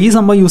 അപ്പോൾ ഈ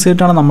സംഭവം യൂസ്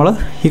ചെയ്തിട്ടാണ് നമ്മൾ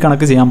ഈ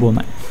കണക്ക് ചെയ്യാൻ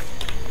പോകുന്നത്.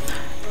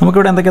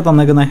 നമുക്കിവിടെ എന്തൊക്കെയാണ്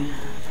തന്നേക്കുന്നത്?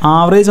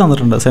 ആവറേജ്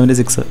തന്നിട്ടുണ്ട്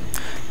 76.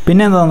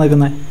 പിന്നെ എന്താ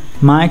തന്നേക്കുന്നത്?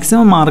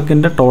 മാക്സിമം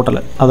മാർക്കിൻ്റെ ടോട്ടൽ,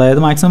 അതായത്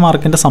മാക്സിമം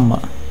മാർക്കിൻ്റെ സമ്മ്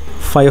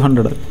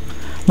 500.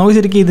 നമുക്ക്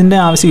ശരിക്കും ഇതിൻ്റെ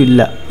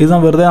ആവശ്യമില്ല, ഇത്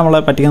വെറുതെ നമ്മളെ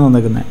പറ്റിക്കാൻ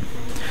തന്നേക്കുന്നത്.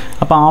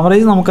 അപ്പോൾ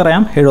ആവറേജ്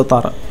നമുക്കറിയാം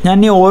 76. ഞാൻ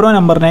ഇനി ഓരോ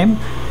നമ്പറിനെയും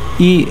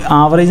ഈ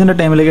ആവറേജിൻ്റെ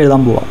ടൈമിലേക്ക്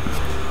എഴുതാൻ പോവാം.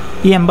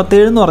 ഈ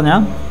 87 എന്ന്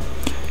പറഞ്ഞാൽ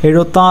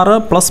 76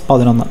 +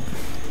 11.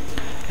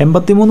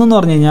 83 എന്ന്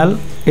പറഞ്ഞു കഴിഞ്ഞാൽ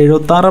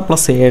 76 +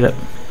 7.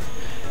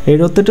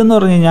 78 എന്ന്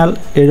പറഞ്ഞു കഴിഞ്ഞാൽ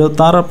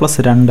 76 +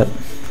 2.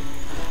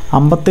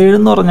 57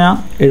 എന്ന് പറഞ്ഞാൽ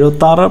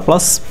 76 +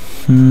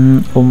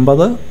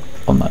 9,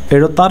 1.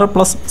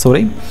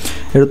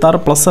 76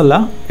 പ്ലസ് അല്ല,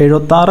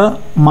 76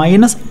 -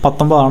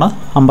 19 ആണ്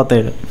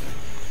 57.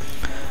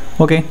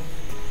 ഓക്കെ,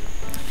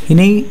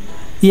 ഇനി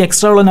ഈ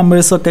എക്സ്ട്രാ ഉള്ള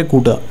നമ്പേഴ്സൊക്കെ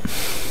കൂട്ടുക.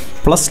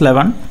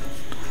 +11,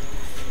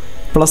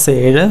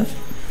 +7,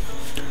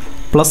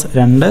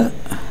 +2,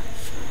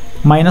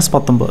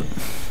 -19.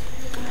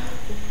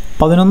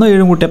 11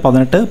 7 കൂട്ടിയ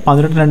 18,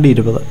 18 2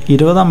 20.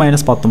 20 -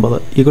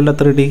 19 =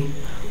 എത്ര കിട്ടി?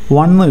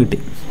 1 കിട്ടി.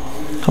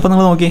 അപ്പോൾ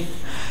നിങ്ങൾ നോക്കി,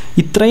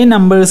 ഇത്രയും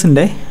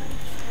നമ്പേഴ്സിൻ്റെ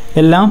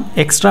എല്ലാം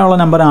എക്സ്ട്രാ ഉള്ള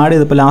നമ്പർ ആഡ്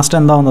ചെയ്തപ്പോൾ ലാസ്റ്റ്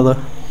എന്താ വന്നത്?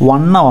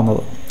 1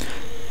 വന്നത്.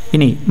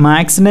 ഇനി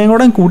മാക്സിനെയും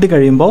കൂടെ കൂട്ടി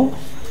കഴിയുമ്പോൾ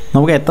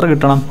നമുക്ക് എത്ര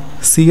കിട്ടണം?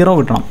 0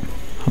 കിട്ടണം.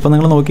 അപ്പോൾ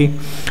നിങ്ങൾ നോക്കി,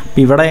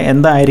 ഇവിടെ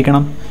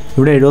എന്തായിരിക്കണം?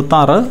 ഇവിടെ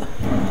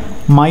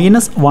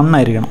 76 - 1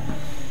 ആയിരിക്കണം.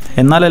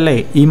 എന്നാലല്ലേ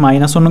ഈ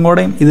 -1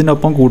 കൂടെയും ഇതിൻ്റെ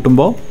ഒപ്പം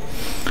കൂട്ടുമ്പോൾ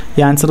ഈ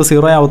ആൻസർ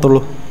 0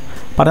 ആവത്തുള്ളൂ.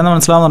 പറയുന്നത്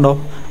മനസ്സിലാവുന്നുണ്ടോ?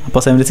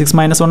 അപ്പോൾ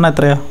 76 - 1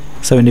 എത്രയാണ്?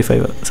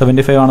 75.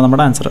 75 ആണ്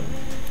നമ്മുടെ ആൻസർ.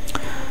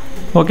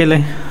 ഓക്കെ അല്ലേ?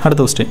 അടുത്ത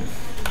question.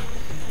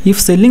 If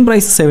selling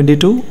price is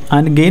 72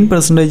 and gain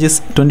percentage is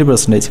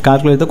 20%,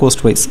 calculate the cost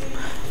price.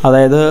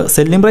 അതായത്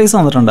സെല്ലിംഗ് പ്രൈസ്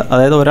തന്നിട്ടുണ്ട്,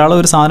 അതായത് ഒരാൾ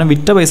ഒരു സാധനം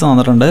വിറ്റ പൈസ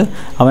തന്നിട്ടുണ്ട്,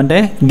 അവൻ്റെ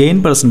ഗെയിൻ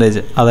പെർസെൻറ്റേജ്,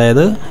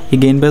 അതായത് ഈ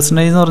ഗെയിൻ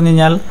പെർസെൻറ്റേജ് എന്ന് പറഞ്ഞു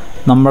കഴിഞ്ഞാൽ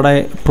നമ്മുടെ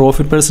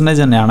പ്രോഫിറ്റ് പെർസെൻറ്റേജ്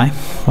തന്നെയാണ്.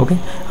 ഓക്കെ,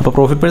 അപ്പോൾ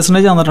പ്രോഫിറ്റ്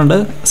പെർസെൻറ്റേജ് തന്നിട്ടുണ്ട്,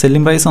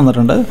 സെല്ലിംഗ് പ്രൈസ്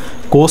തന്നിട്ടുണ്ട്,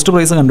 കോസ്റ്റ്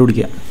പ്രൈസ്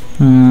കണ്ടുപിടിക്കുക.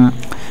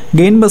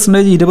 ഗെയിൻ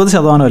പെർസെൻറ്റേജ്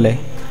 20% അല്ലേ?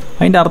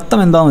 അതിൻ്റെ അർത്ഥം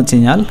എന്താണെന്ന് വെച്ച്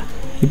കഴിഞ്ഞാൽ,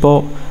 ഇപ്പോൾ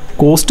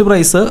കോസ്റ്റ്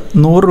പ്രൈസ്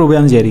 100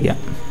 രൂപയാണെന്ന് വിചാരിക്കുക.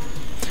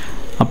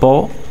 അപ്പോൾ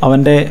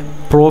അവൻ്റെ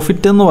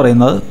പ്രോഫിറ്റ് എന്ന്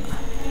പറയുന്നത്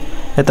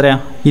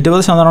എത്രയാണ്?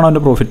 20%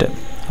 അവൻ്റെ പ്രോഫിറ്റ്.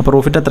 അപ്പോൾ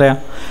പ്രോഫിറ്റ് എത്രയാണ്?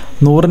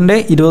 100ൻ്റെ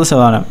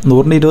 20%.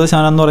 100ൻ്റെ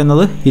 20% എന്ന്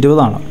പറയുന്നത് 20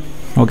 ആണ്.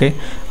 ഓക്കെ,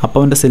 അപ്പോൾ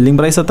അവൻ്റെ സെല്ലിംഗ്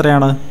പ്രൈസ്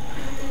എത്രയാണ്?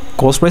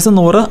 കോസ്റ്റ് പ്രൈസ്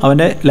 100,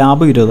 അവൻ്റെ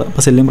ലാഭം 20.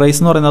 അപ്പോൾ സെല്ലിംഗ് പ്രൈസ്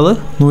എന്ന് പറയുന്നത്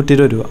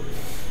 120 രൂപ.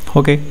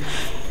 ഓക്കെ,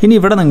 ഇനി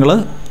ഇവിടെ നിങ്ങൾ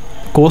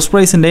കോസ്റ്റ്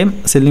പ്രൈസിൻ്റെയും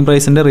സെല്ലിംഗ്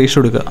പ്രൈസിൻ്റെ റേഷ്യോ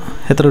എടുക്കുക.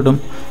 എത്ര കിട്ടും?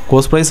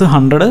 കോസ്റ്റ് പ്രൈസ്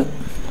 100,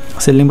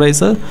 സെല്ലിംഗ്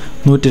പ്രൈസ്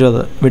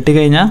 120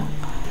 വെട്ടിക്കഴിഞ്ഞാൽ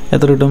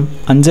എത്ര കിട്ടും?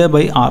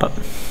 5/6.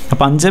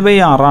 അപ്പോൾ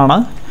 5/6 ആണ്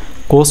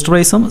കോസ്റ്റ്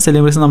പ്രൈസും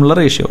സെല്ലിംഗ് പ്രൈസും തമ്മിലുള്ള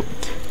റേഷ്യോ.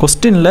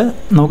 ക്വസ്റ്റ്യനിൽ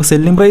നമുക്ക്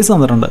സെല്ലിംഗ് പ്രൈസ്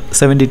തന്നിട്ടുണ്ട്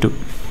 72.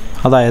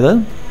 അതായത്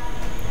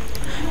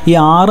ഈ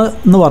 6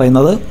 എന്ന്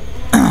പറയുന്നത്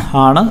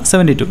ആണ്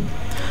 72.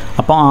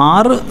 അപ്പോൾ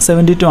 6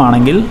 72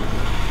 ആണെങ്കിൽ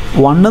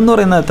 1 എന്ന്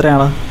പറയുന്നത്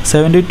എത്രയാണ്?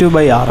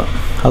 72/6,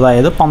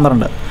 അതായത്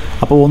 12.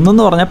 അപ്പോൾ 1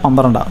 എന്ന് പറഞ്ഞാൽ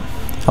 12.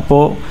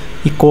 അപ്പോൾ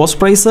ഈ കോസ്റ്റ്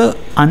പ്രൈസ്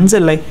 5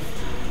 അല്ലേ?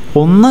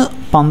 1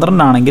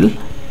 12 ആണെങ്കിൽ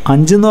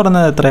 5 എന്ന്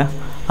പറയുന്നത് എത്രയാണ്?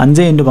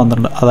 5 ×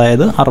 12,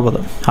 അതായത് 60.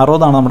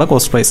 60 ആണ് നമ്മുടെ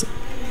കോസ്റ്റ് പ്രൈസ്.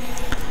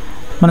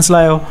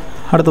 മനസ്സിലായോ?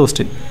 അടുത്ത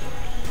question.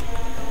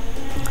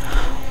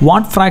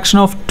 What fraction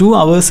of 2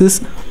 hours is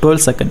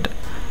 12 seconds?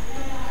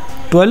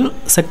 12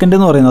 second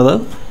എന്ന് പറയുന്നത്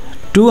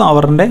 2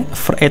 ഹവറിൻ്റെ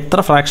എത്ര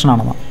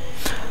ഫ്രാക്ഷനാണെന്ന്.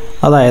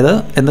 അതായത്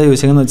എന്താ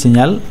ചോദിച്ചതെന്ന് വെച്ച്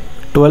കഴിഞ്ഞാൽ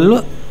 12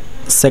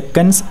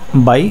 seconds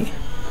 /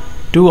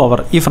 2 hour,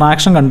 ഈ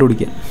ഫ്രാക്ഷൻ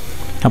കണ്ടുപിടിക്കുക.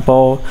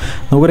 അപ്പോൾ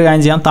നമുക്കൊരു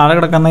കാര്യം ചെയ്യാം, താഴെ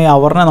കിടക്കുന്ന ഈ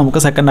അവറിനെ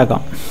നമുക്ക് സെക്കൻഡ്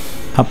ആക്കാം.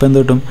 അപ്പോൾ എന്ത്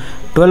കിട്ടും?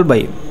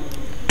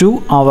 12/2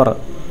 hour.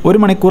 ഒരു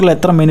മണിക്കൂറിൽ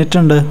എത്ര മിനിറ്റ്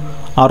ഉണ്ട്?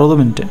 60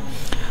 മിനിറ്റ്.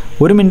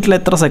 ഒരു മിനിറ്റിൽ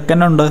എത്ര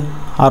സെക്കൻഡ് ഉണ്ട്?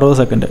 60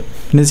 സെക്കൻഡ്.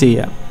 ഇനി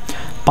ചെയ്യുക,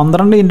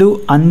 12 ×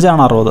 5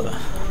 ആണ് 60.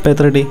 അപ്പോൾ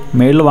എത്ര കിട്ടി?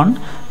 മേളിൽ 1,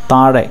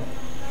 താഴെ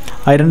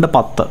 2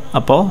 10.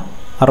 അപ്പോൾ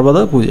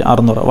 60 0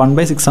 600.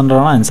 1/600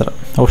 ആണ് ആൻസർ.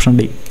 Option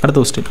D. അടുത്ത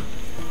question.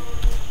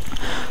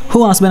 Who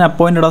has been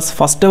appointed as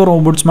first ever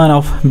ombudsman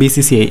of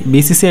BCCI?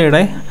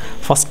 BCCIയുടെ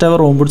first ever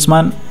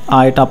ombudsman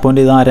ആയിട്ട്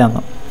അപ്പോയിൻറ്റ് ചെയ്ത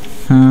ആരാന്ന്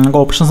നമുക്ക്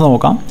ഓപ്ഷൻസ്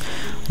നോക്കാം.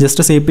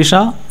 Justice AP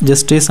Shah,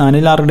 justice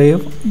Anil R.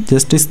 Dave,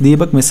 justice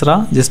Deepak Mishra,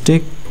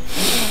 justice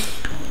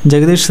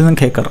Jagdish Singh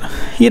ഖേക്കർ.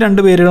 ഈ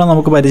രണ്ട് പേരുകൾ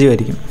നമുക്ക്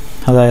പരിചയമായിരിക്കും.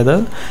 അതായത്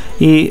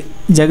ഈ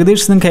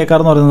ജഗദീഷ് സിംഗ് ഖേക്കർ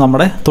എന്ന് പറയുന്നത്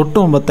നമ്മുടെ തൊട്ട്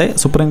മുമ്പത്തെ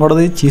സുപ്രീം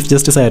കോടതി ചീഫ്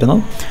ജസ്റ്റിസ് ആയിരുന്നു.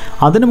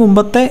 അതിന്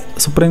മുമ്പത്തെ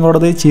സുപ്രീം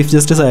കോടതി ചീഫ്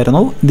ജസ്റ്റിസ്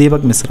ആയിരുന്നു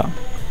ദീപക് മിശ്ര.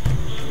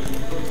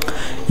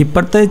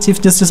 ഇപ്പോഴത്തെ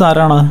ചീഫ് ജസ്റ്റിസ്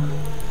ആരാണ്?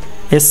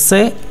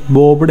 എസ്.എ.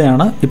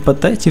 ബോബ്ഡെയാണ്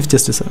ഇപ്പോഴത്തെ ചീഫ്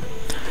ജസ്റ്റിസ്.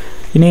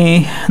 ഇനി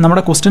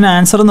നമ്മുടെ ക്വസ്റ്റ്യൻ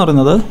ആൻസർ എന്ന്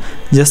പറയുന്നത്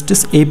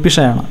ജസ്റ്റിസ് എ പി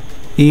ഷായാണ്.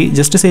 ഈ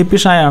ജസ്റ്റിസ് എ പി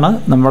ഷായാണ്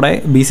നമ്മുടെ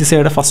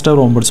BCCIയുടെ ഫസ്റ്റ് എവർ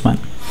ഓംബുഡ്സ്മാൻ.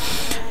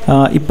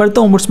 ഇപ്പോഴത്തെ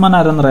ഓംബുഡ്സ്മാൻ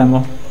ആരെന്ന്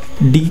പറയുമ്പോൾ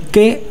DK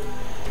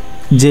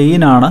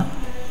ജെയിനാണ്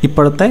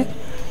ഇപ്പോഴത്തെ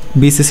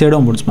BCCIയുടെ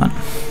ഓംബുഡ്സ്മാൻ.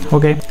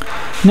 ഓക്കെ,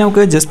 ഇനി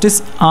നമുക്ക് ജസ്റ്റിസ്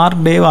ആർ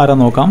ഡേവ്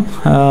ആരാന്ന് നോക്കാം.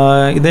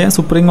 ഇദ്ദേഹം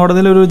സുപ്രീം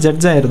കോടതിയിലൊരു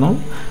ജഡ്ജായിരുന്നു.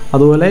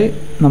 അതുപോലെ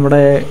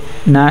നമ്മുടെ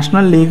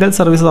നാഷണൽ ലീഗൽ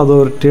സർവീസസ്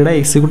അതോറിറ്റിയുടെ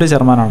എക്സിക്യൂട്ടീവ്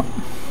ചെയർമാനാണ്.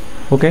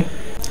 ഓക്കെ,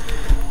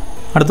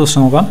 അടുത്ത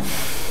ക്വസ്റ്റ്യൻ നോക്കാം.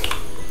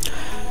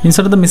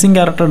 Insert the missing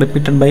character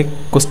depicted by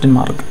question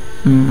mark.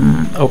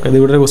 Okay, ഇത്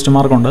ഇവിടെ ഒരു ക്വസ്റ്റ്യൻ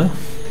മാർക്കുണ്ട്.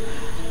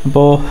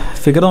 അപ്പോൾ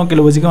ഫിഗർ നോക്കി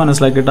ലോജിക്ക്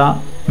മനസ്സിലാക്കിയിട്ട് ആ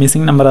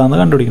മിസ്സിംഗ് നമ്പർ ആണെന്ന്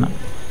കണ്ടുപിടിക്കണം.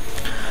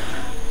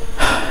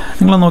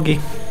 നിങ്ങൾ നോക്കി,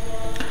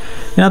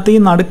 ഇതിനകത്ത് ഈ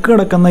നടുക്ക്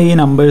കിടക്കുന്ന ഈ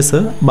നമ്പേഴ്സ്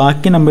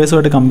ബാക്കി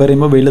നമ്പേഴ്സുമായിട്ട് കമ്പയർ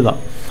ചെയ്യുമ്പോൾ വലുതാണ്.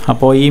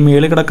 അപ്പോൾ ഈ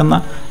മേളിൽ കിടക്കുന്ന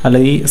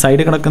ഈ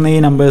സൈഡിൽ കിടക്കുന്ന ഈ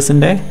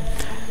നമ്പേഴ്സിൻ്റെ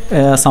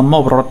സമ്മോ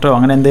പ്രൊഡക്റ്റോ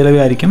അങ്ങനെ എന്തെങ്കിലും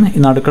ആയിരിക്കും ഈ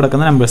നടുക്ക്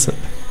കിടക്കുന്ന നമ്പേഴ്സ്.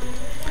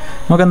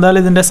 നമുക്ക്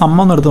എന്തായാലും ഇതിൻ്റെ സമ്മ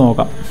ഒന്ന് എടുത്ത്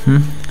നോക്കാം.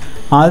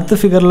 ആദ്യത്തെ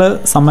ഫിഗറിൽ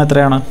സമ്മ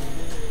എത്രയാണ്?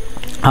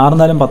 6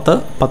 4 10,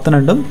 10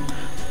 2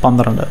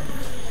 12.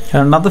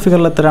 രണ്ടാമത്തെ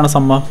ഫിഗറിൽ എത്രയാണ്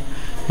സമ്മ?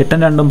 8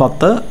 2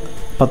 10,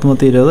 10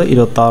 20,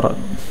 26.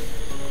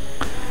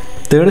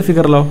 തേർഡ്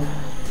ഫിഗറിലോ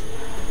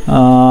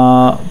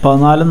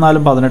 14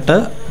 4 18,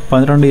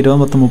 12 20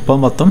 10 30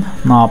 10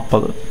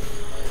 40.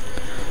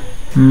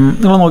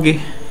 നിങ്ങൾ നോക്കി,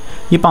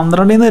 ഈ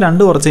 12 നിന്ന്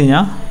 2 കുറച്ച്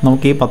കഴിഞ്ഞാൽ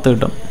നമുക്ക് ഈ 10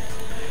 കിട്ടും.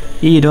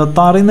 ഈ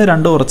 26 നിന്ന്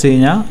 2 കുറച്ച്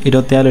കഴിഞ്ഞാൽ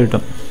 24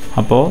 കിട്ടും.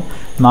 അപ്പോൾ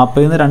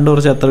 40 നിന്ന് 2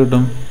 കുറച്ച് എത്ര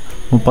കിട്ടും?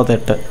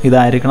 38.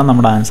 ഇതായിരിക്കണം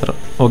നമ്മുടെ ആൻസർ.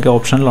 ഓക്കെ,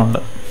 ഓപ്ഷനിലുണ്ട്.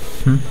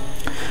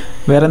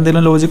 വേറെ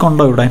എന്തെങ്കിലും ലോജിക്ക്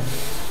ഉണ്ടോ ഇവിടെ?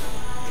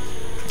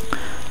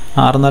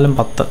 6 4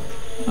 10,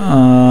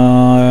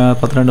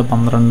 12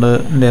 12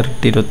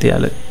 ഇരട്ടി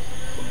 24,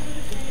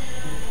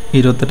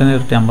 28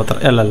 ഇരട്ടി 56.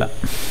 അല്ലല്ല.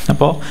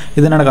 അപ്പോൾ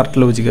ഇതിനാണ്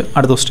കറക്റ്റ് ലോജിക്ക്.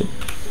 അടുത്ത question.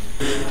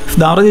 If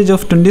the average age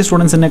of 20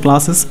 students in a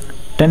class is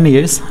 10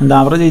 years and the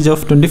average age of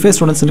 25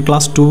 students in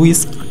class 2 is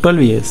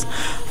 12 years,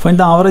 find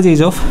the average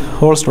age of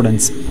all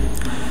students.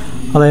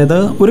 അതായത്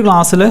ഒരു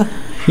ക്ലാസ്സിൽ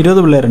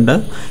 20 പിള്ളേരുണ്ട്.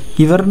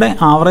 ഇവരുടെ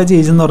average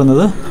age എന്ന്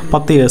പറയുന്നത്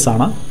 10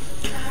 ഇയേഴ്സാണ്.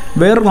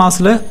 വേറൊരു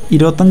ക്ലാസ്സിൽ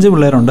 25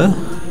 പിള്ളേരുണ്ട്.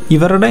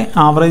 ഇവരുടെ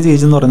ആവറേജ്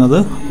ഏജ് എന്ന് പറയുന്നത്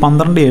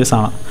 12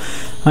 ഇയേഴ്സാണ്.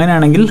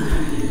 അങ്ങനെയാണെങ്കിൽ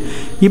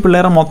ഈ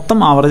പിള്ളേരുടെ മൊത്തം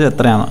ആവറേജ്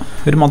എത്രയാണ്?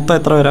 ഒരു മൊത്തം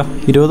എത്ര വരാം?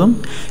 20ഉം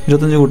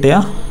 25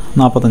 കൂട്ടിയാൽ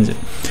 45.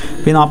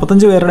 അപ്പോൾ ഈ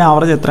 45 പേരുടെ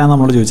ആവറേജ് എത്രയാണെന്ന്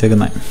നമ്മൾ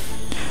ചോദിച്ചേക്കുന്നത്.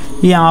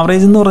 ഈ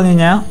ആവറേജ് എന്ന് പറഞ്ഞു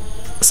കഴിഞ്ഞാൽ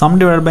സം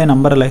ഡിവൈഡ് ബൈ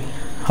നമ്പർ അല്ലേ?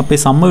 അപ്പോൾ ഈ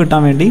സമ്മ്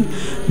കിട്ടാൻ വേണ്ടി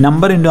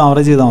നമ്പർ ഇൻറ്റു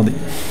ആവറേജ് ചെയ്താൽ മതി.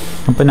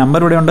 അപ്പോൾ നമ്പർ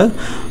ഇവിടെയുണ്ട്,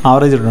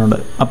 ആവറേജ് ഇവിടെയുണ്ട്.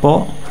 അപ്പോൾ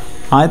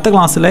ആദ്യത്തെ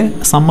ക്ലാസ്സിലെ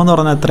സം എന്ന്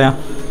പറഞ്ഞാൽ എത്രയാണ്?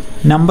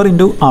 നമ്പർ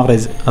ഇൻറ്റു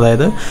ആവറേജ്,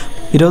 അതായത്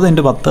 20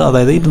 × 10,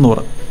 അതായത്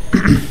 200.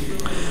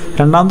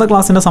 രണ്ടാമത്തെ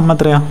ക്ലാസ്സിൻ്റെ സം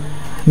എത്രയാണ്?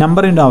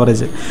 നമ്പർ ഇൻറ്റു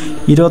ആവറേജ്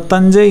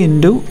 25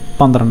 ×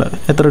 12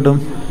 എത്ര കിട്ടും?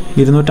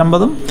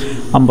 250ഉം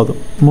 50ഉം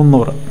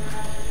 300.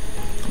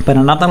 അപ്പോൾ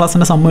രണ്ടാമത്തെ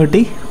ക്ലാസ്സിൻ്റെ സമ്മ്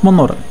കിട്ടി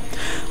 300.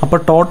 അപ്പോൾ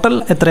ടോട്ടൽ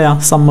എത്രയാണ്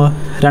സമ്മ്?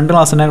 രണ്ട്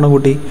ക്ലാസ്സിൻ്റെ കൂടെ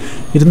കൂട്ടി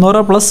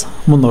 200 +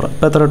 300.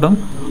 അപ്പോൾ എത്ര കിട്ടും?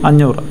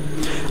 500.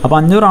 അപ്പോൾ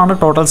 500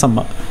 ടോട്ടൽ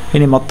സമ്മ്.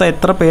 ഇനി മൊത്തം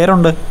എത്ര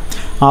പേരുണ്ട്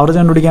ആവറേജ്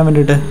കണ്ടുപിടിക്കാൻ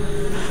വേണ്ടിയിട്ട്?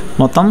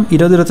 മൊത്തം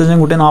 20 25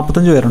 കൂട്ടി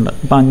 45 പേരുണ്ട്.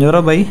 അപ്പോൾ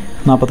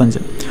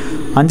 500/45.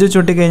 5 വെച്ച്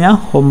കൂട്ടിക്കഴിഞ്ഞാൽ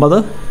 9,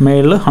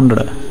 മേളിൽ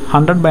 100.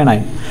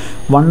 100/9.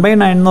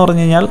 1/9 എന്ന്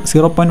പറഞ്ഞു കഴിഞ്ഞാൽ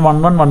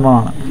 0.1111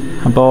 ആണ്.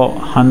 അപ്പോൾ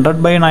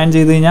 100/9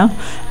 ചെയ്ത് കഴിഞ്ഞാൽ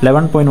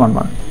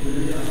 11.11.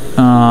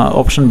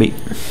 Option B.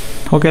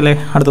 ഓക്കെ അല്ലേ?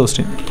 അടുത്ത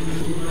question.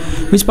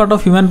 Which part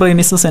of human brain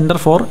is the centre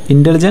for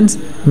intelligence,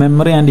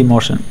 memory and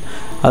emotion?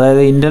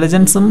 അതായത്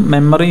ഇൻ്റലിജൻസും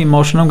മെമ്മറിയും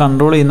ഇമോഷനും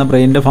കൺട്രോൾ ചെയ്യുന്ന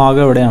ബ്രെയിനിൻ്റെ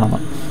ഭാഗം എവിടെയാണെന്ന്.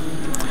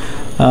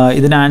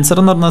 ഇതിന് ആൻസർ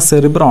എന്ന് പറയുന്നത്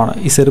സെറിബ്രമാണ്.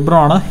 ഈ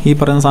സെറിബ്രമാണ് ഈ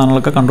പറയുന്ന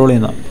സാധനങ്ങളൊക്കെ കൺട്രോൾ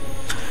ചെയ്യുന്നത്.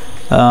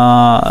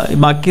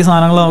 ബാക്കി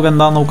സാധനങ്ങൾ നമുക്ക്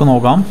എന്താണെന്ന്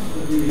നോക്കാം.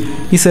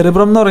 ഈ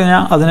സെറിബ്രം എന്ന്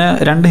പറഞ്ഞാൽ അതിന്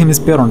 2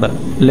 ഹെമിസ്ഫിയർ ഉണ്ട്,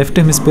 ലെഫ്റ്റ്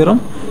ഹെമിസ്ഫിയറും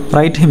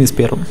റൈറ്റ്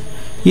ഹെമിസ്ഫിയറും.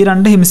 ഈ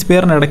 2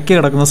 ഹെമിസ്ഫിയറിന് ഇടയ്ക്ക്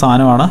കിടക്കുന്ന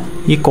സാധനമാണ്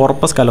ഈ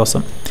കോർപ്പസ്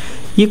കലോസം.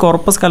 ഈ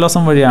കോർപ്പസ്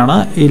കലോസം വഴിയാണ്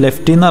ഈ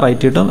ലെഫ്റ്റിൽ നിന്ന്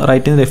റൈറ്റിട്ടും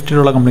റൈറ്റിൽ നിന്ന്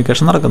ലെഫ്റ്റിലുള്ള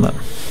കമ്മ്യൂണിക്കേഷൻ നടക്കുന്നത്.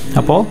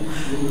 അപ്പോൾ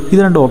ഇത്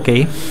രണ്ടും ഓക്കെ.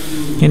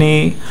 ഇനി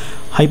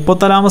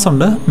ഹൈപ്പോതലാമസ്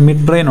ഉണ്ട്,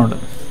 മിഡ് ബ്രെയിൻ ഉണ്ട്.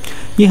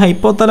 ഈ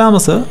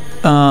ഹൈപ്പോതലാമസ്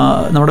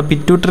നമ്മുടെ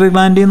പിറ്റ്യൂട്ടറി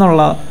ഗ്ലാൻഡിൽ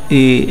നിന്നുള്ള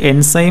ഈ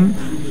എൻസൈം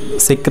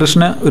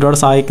സെക്രഷന് ഒരുപാട്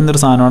സഹായിക്കുന്നൊരു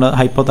സാധനമാണ്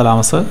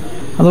ഹൈപ്പോതലാമസ്.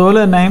 അതുപോലെ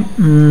തന്നെ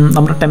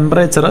നമ്മുടെ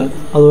ടെമ്പറേച്ചർ,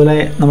 അതുപോലെ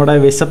നമ്മുടെ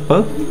വിശപ്പ്,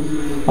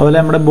 അതുപോലെ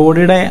നമ്മുടെ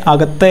ബോഡിയുടെ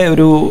അകത്തെ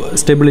ഒരു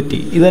സ്റ്റെബിലിറ്റി,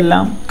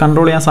 ഇതെല്ലാം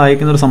കൺട്രോൾ ചെയ്യാൻ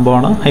സഹായിക്കുന്നൊരു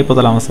സംഭവമാണ്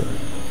ഹൈപ്പോതലാമസ്.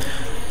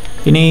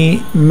 ഇനി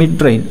മിഡ്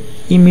ബ്രെയിൻ.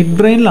 ഈ മിഡ്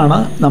ബ്രെയിനിലാണ്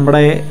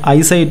നമ്മുടെ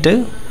ഐസൈറ്റ്,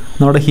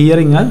 നമ്മുടെ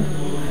ഹിയറിങ്,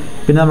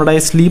 പിന്നെ നമ്മുടെ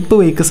സ്ലീപ്പ്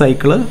വെയ്ക്ക്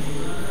സൈക്കിള്,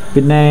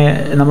 പിന്നെ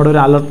നമ്മുടെ ഒരു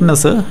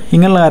അലർട്ട്നെസ്,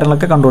 ഇങ്ങനെയുള്ള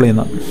കാര്യങ്ങളൊക്കെ കൺട്രോൾ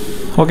ചെയ്യുന്നത്.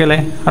 ഓക്കെ അല്ലേ?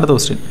 അടുത്ത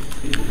question.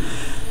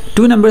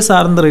 Two numbers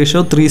are in the ratio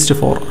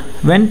 3:4.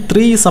 When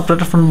 3 is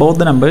separated from both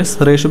the numbers,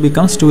 the ratio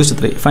becomes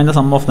 2:3. Find the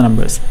sum of the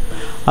numbers.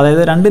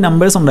 അതായത് രണ്ട്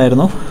നമ്പേഴ്സ്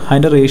ഉണ്ടായിരുന്നു,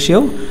 അതിൻ്റെ റേഷ്യോ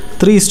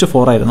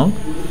 3:4 ആയിരുന്നു.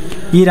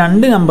 ഈ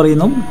രണ്ട് നമ്പറിൽ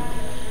നിന്നും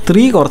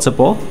 3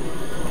 കുറച്ചപ്പോൾ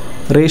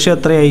റേഷ്യോ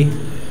എത്രയായി?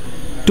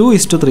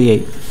 2:3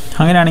 ആയി.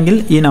 അങ്ങനെയാണെങ്കിൽ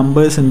ഈ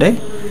നമ്പേഴ്സിൻ്റെ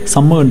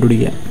സമ്മ്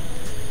കണ്ടുപിടിക്കുക.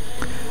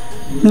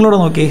 നിങ്ങളിവിടെ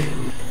നോക്കി,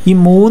 ഈ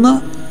 3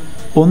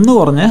 1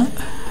 കുറഞ്ഞ്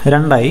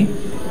 2 ആയി,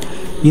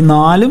 ഈ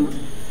 4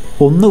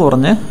 1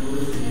 കുറഞ്ഞ്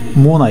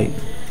 3 ആയി.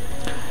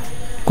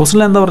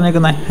 ക്വസ്റ്റനിൽ എന്താ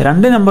പറഞ്ഞേക്കുന്നത്?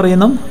 രണ്ട് നമ്പറിൽ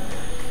നിന്നും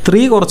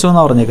 3 കുറച്ചു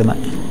എന്നാണ് പറഞ്ഞേക്കുന്നത്.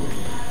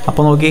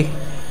 അപ്പോൾ നോക്കി,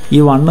 ഈ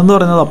 1 എന്ന്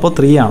പറയുന്നത് അപ്പോൾ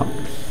 3 ആണ്.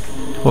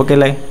 ഓക്കെ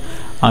അല്ലേ?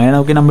 അങ്ങനെ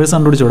നോക്കി നമ്പേഴ്സ്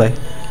കണ്ടുപിടിച്ചൂടെ?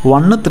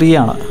 1 3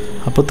 ആണ്.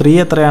 അപ്പോൾ 3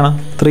 എത്രയാണ്?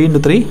 3 ×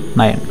 3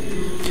 9.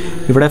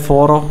 ഇവിടെ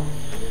 4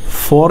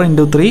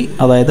 × 3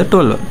 അതായത്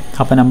 12.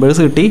 അപ്പോൾ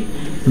നമ്പേഴ്സ് കിട്ടി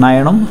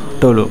 9ഉം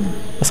 12ഉം.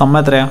 സമ്മ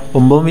എത്രയാണ്?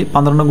 9ഉം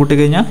 12ഉം കൂട്ടി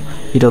കഴിഞ്ഞാൽ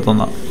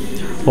 21.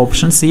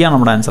 ഓപ്ഷൻ സി ആണ്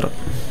നമ്മുടെ ആൻസർ.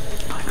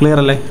 ക്ലിയർ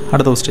അല്ലേ?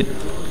 അടുത്ത question.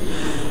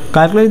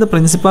 Calculate the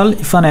principal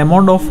if an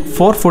amount of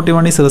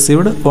 441 is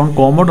received on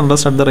compound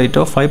interest at the rate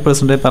of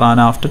 5% per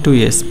annum after 2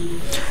 years.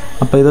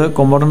 അപ്പോൾ ഇത്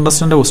കോമ്പൗണ്ട്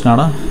ഇൻട്രസ്റ്റിൻ്റെ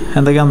ക്വസ്റ്റ്യനാണ്.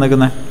 എന്തൊക്കെയാണ്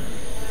തന്നേക്കുന്നത്?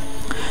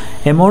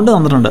 എമൗണ്ട്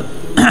തന്നിട്ടുണ്ട്.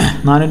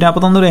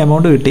 441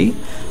 എമൗണ്ട് കിട്ടി.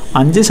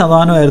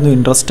 5%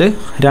 ഇൻട്രസ്റ്റ്,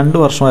 2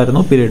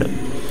 വർഷമായിരുന്നു പീരീഡ്.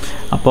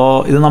 അപ്പോൾ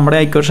ഇത് നമ്മുടെ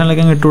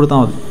ഇക്വേഷനിലേക്ക് ഇട്ട് കൊടുത്താൽ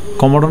മതി.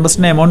 കോമ്പൗണ്ട്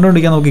ഇൻട്രസ്റ്റിൻ്റെ എമൗണ്ട്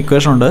കണ്ടുപിടിക്കാൻ നമുക്ക്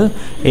ഇക്വേഷൻ ഉണ്ട്.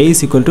 A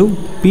 =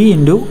 P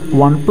 ×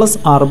 1 +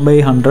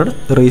 R/100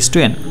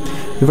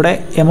 ഇവിടെ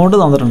എമൗണ്ട്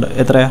തന്നിട്ടുണ്ട്.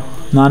 എത്രയാണ്?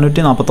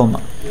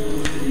 441.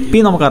 പി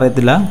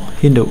നമുക്കറിയത്തില്ല.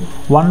 ഇൻറ്റു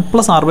 1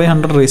 +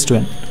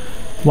 R/100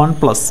 1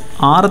 +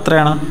 R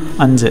എത്രയാണ്?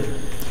 5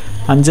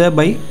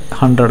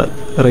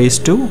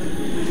 5/100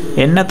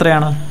 n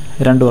എത്രയാണ്?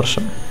 2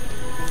 വർഷം.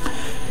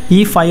 ഈ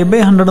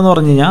 5/100 എന്ന്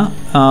പറഞ്ഞു കഴിഞ്ഞാൽ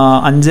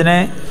 5നെ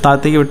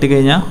താഴത്തേക്ക്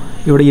വെട്ടിക്കഴിഞ്ഞാൽ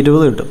ഇവിടെ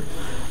 20 കിട്ടും.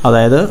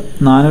 അതായത്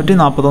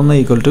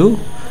 441 =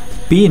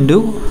 P ×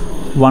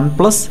 1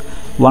 +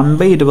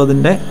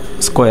 1/20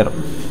 സ്ക്വയർ.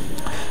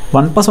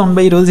 1 +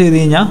 1/20 ചെയ്ത്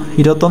കഴിഞ്ഞാൽ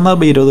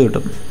 21/20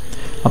 കിട്ടും.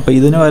 അപ്പോൾ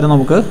ഇതിന് വരെ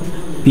നമുക്ക്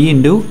P ×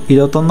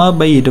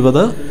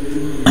 21/20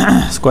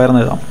 സ്ക്വയർ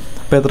എന്ന് എഴുതാം.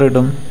 അപ്പോൾ എത്ര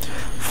കിട്ടും?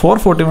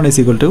 441 =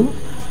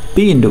 P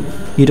 ×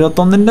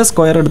 21ൻ്റെ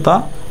സ്ക്വയർ എടുത്താൽ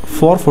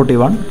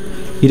 441,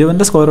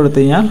 20ൻ്റെ സ്ക്വയർ എടുത്തു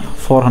കഴിഞ്ഞാൽ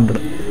 400.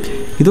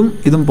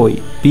 ഇതും പോയി.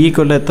 P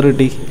 = എത്ര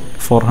കിട്ടി?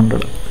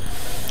 400.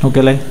 ഓക്കെ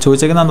അല്ലേ?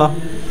 ചോദിച്ചേക്കുന്നത് എന്താ?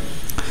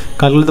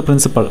 കാൽക്കുലേറ്റ് ദ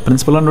പ്രിൻസിപ്പൽ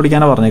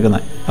കണ്ടുപിടിക്കാനാണ്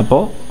പറഞ്ഞേക്കുന്നത്.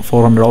 അപ്പോൾ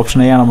 400. ഓപ്ഷൻ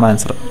എ ആണ് നമ്മുടെ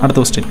ആൻസർ. അടുത്ത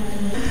question.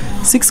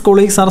 6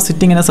 colleagues are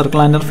sitting in a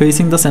circle and are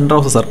facing the center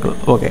of the circle.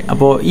 Okay,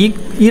 അപ്പോൾ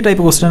ഈ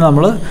ടൈപ്പ് ക്വസ്റ്റ്യൻ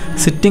നമ്മൾ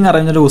സിറ്റിംഗ്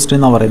അറേഞ്ച്മെൻറ്റ് ക്വസ്റ്റ്യൻ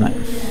എന്നാണ് പറയുന്നത്.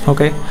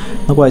 ഓക്കെ,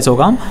 നമുക്ക് വായിച്ച്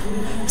നോക്കാം.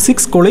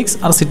 6 colleagues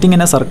are sitting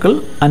in a circle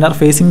and are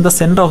facing the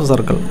center of the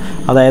circle.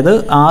 അതായത്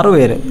 6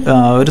 പേര്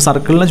ഒരു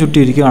സർക്കിളിനെ ചുറ്റി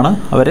ഇരിക്കുകയാണ്.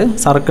 അവർ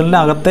സർക്കിളിൻ്റെ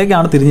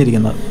അകത്തേക്കാണ്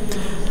തിരിഞ്ഞിരിക്കുന്നത്.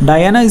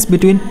 Diana is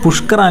between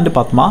Pushkar and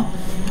Padma.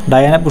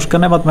 Diana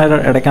പുഷ്കറിൻ്റെ പത്മയുടെ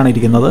ഇടയ്ക്കാണ്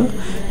ഇരിക്കുന്നത്.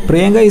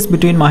 Priyanka is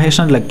between Mahesh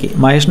and lucky.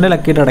 മഹേഷിൻ്റെ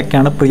ലക്കിയുടെ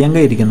ഇടയ്ക്കാണ് പ്രിയങ്ക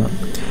ഇരിക്കുന്നത്.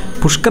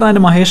 Pushkar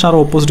and Mahesh R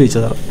opposite each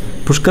other.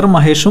 പുഷ്കറും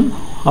മഹേഷും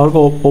അവർക്ക്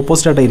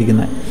ഓപ്പോസിറ്റായിട്ടാണ്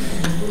ഇരിക്കുന്നത്.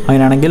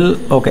 അങ്ങനെയാണെങ്കിൽ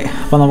ഓക്കെ,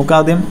 അപ്പോൾ നമുക്ക്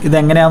ആദ്യം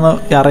ഇതെങ്ങനെയാണെന്ന്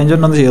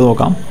അറേഞ്ച്മെൻ്റ് ഒന്ന് ചെയ്ത്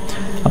നോക്കാം.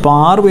 അപ്പോൾ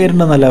 6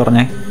 പേരുണ്ടെന്നല്ലേ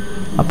പറഞ്ഞേ?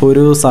 അപ്പോൾ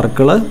ഒരു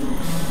സർക്കിള്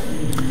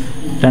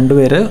 2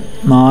 പേര്,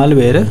 4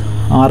 പേര്,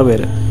 6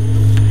 പേര്.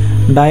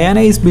 Diana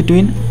is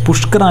between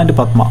Pushkar and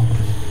Padma.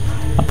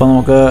 അപ്പോൾ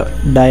നമുക്ക്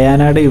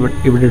ഡയാനയുടെ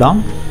ഇവിടെ ഇടാം.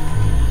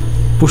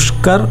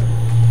 പുഷ്കർ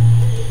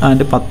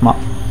ആൻഡ് പത്മ.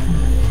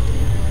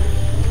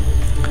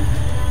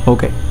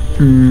 ഓക്കെ,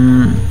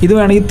 ഇത്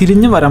വേണമെങ്കിൽ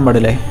തിരിഞ്ഞ് വരാൻ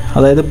പാടില്ലേ?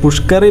 അതായത്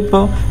പുഷ്കർ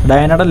ഇപ്പോൾ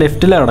ഡയാനയുടെ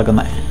ലെഫ്റ്റിലാണ്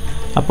കിടക്കുന്നത്.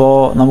 അപ്പോൾ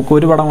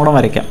നമുക്കൊരു പടം കൂടെ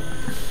വരയ്ക്കാം.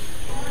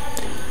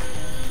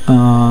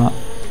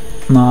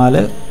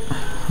 4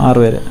 6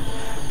 പേര്.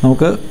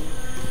 നമുക്ക്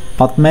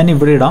പത്മേനെ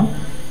ഇവിടെ ഇടാം,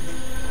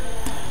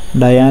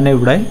 ഡയാന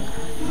ഇവിടെ,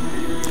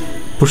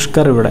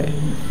 പുഷ്കർ ഇവിടെ.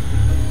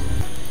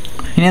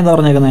 ഇനി എന്താ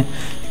പറഞ്ഞേക്കുന്നത്?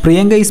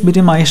 Priyanka is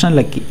between Mahesh and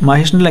lucky.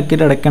 മഹേഷിൻ്റെ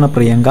ലക്കിയുടെ ഇടയ്ക്കാണ്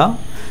പ്രിയങ്ക.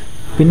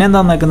 പിന്നെ എന്താ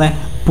നോക്കുന്നത്?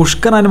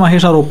 Pushkar and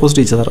Mahesh R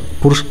opposite each other.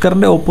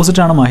 പുഷ്കറിൻ്റെ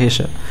ഓപ്പോസിറ്റാണ്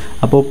Mahesh.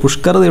 അപ്പോൾ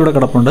പുഷ്കർ ഇവിടെ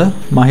കിടപ്പുണ്ട്,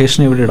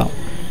 മഹേഷിനെ ഇവിടെ ഇടാം.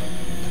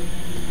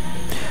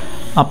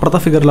 അപ്പുറത്തെ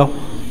ഫിഗറിലോ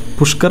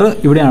പുഷ്കർ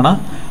ഇവിടെയാണ്,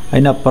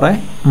 അതിൻ്റെ അപ്പുറം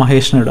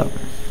മഹേഷിനെ ഇടാം.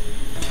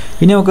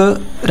 ഇനി നമുക്ക്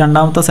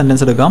രണ്ടാമത്തെ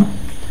സെൻറ്റൻസ് എടുക്കാം.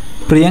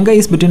 Priyanka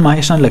is between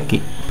Mahesh and lucky.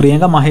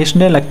 Priyanka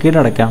മഹേഷിൻ്റെ ലക്കിയുടെ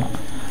ഇടയ്ക്കാണ്.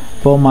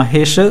 അപ്പോൾ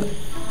മഹേഷ്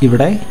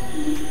ഇവിടെ,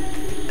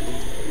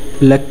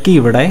 ലക്കി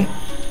ഇവിടെ,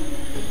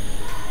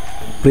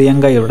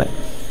 പ്രിയങ്ക ഇവിടെ.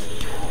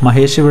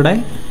 മഹേഷ് ഇവിടെ,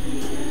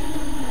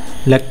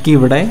 ലക്കി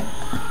ഇവിടെ,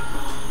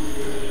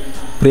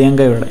 പ്രിയങ്ക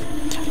ഇവിടെ.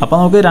 അപ്പോൾ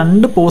നമുക്ക്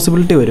 2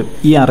 പോസിബിലിറ്റി വരും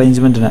ഈ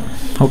അറേഞ്ച്മെൻറ്റിന്.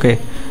 ഓക്കെ,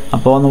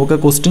 അപ്പോൾ നമുക്ക്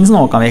ക്വസ്റ്റ്യൻസ്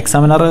നോക്കാം.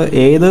 എക്സാമിനർ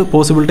ഏത്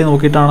പോസിബിലിറ്റി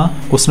നോക്കിയിട്ടാണ്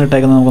ക്വസ്റ്റ്യൻ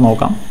ഇട്ടേക്കുന്നത് നമുക്ക്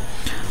നോക്കാം.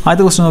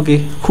 ആദ്യത്തെ ക്വസ്റ്റ്യൻ നോക്കി.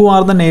 Who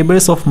are the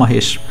neighbours of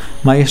Mahesh?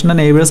 മഹേഷിൻ്റെ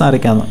neighbours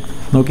ആരൊക്കെയാണെന്ന്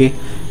നോക്കി.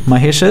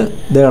 മഹേഷ്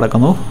ഇതേ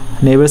കിടക്കുന്നു.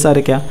 നെയ്ബേഴ്സ്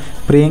ആരൊക്കെയാണ്?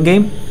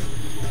 പ്രിയങ്കയും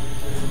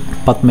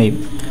പത്മയും.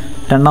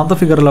 രണ്ടാമത്തെ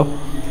ഫിഗറിലോ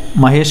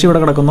മഹേഷ് ഇവിടെ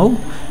കിടക്കുന്നു.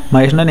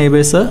 മഹേഷിൻ്റെ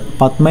നെയ്ബേഴ്സ്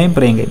പത്മയും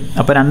പ്രിയങ്കയും.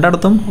 അപ്പോൾ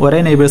രണ്ടിടത്തും ഒരേ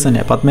നെയ്ബേഴ്സ്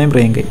തന്നെയാണ്, പത്മയും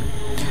പ്രിയങ്കയും.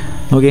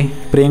 നോക്കി,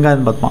 Priyanka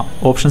and Padma.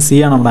 Option C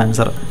ആണ് നമ്മുടെ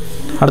ആൻസർ.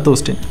 അടുത്ത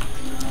question.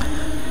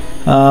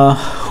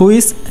 Who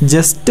is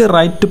just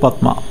right to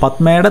Padma.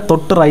 പത്മയുടെ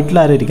തൊട്ട് റൈറ്റിൽ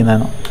ആരും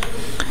ഇരിക്കുന്നതെന്ന്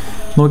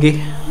നോക്കി.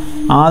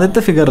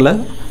 ആദ്യത്തെ ഫിഗറിൽ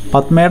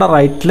പത്മയുടെ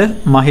റൈറ്റിൽ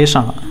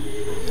മഹേഷാണ്.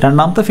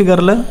 രണ്ടാമത്തെ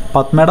ഫിഗറിൽ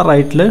പത്മയുടെ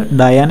റൈറ്റിൽ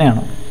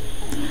ഡയാനയാണ്.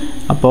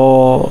 അപ്പോൾ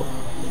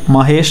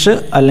മഹേഷ്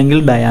അല്ലെങ്കിൽ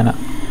ഡയാന.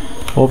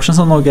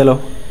 ഓപ്ഷൻസ് ഒന്ന് നോക്കിയാലോ.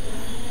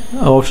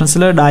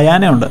 ഓപ്ഷൻസിൽ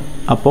ഡയാനയുണ്ട്,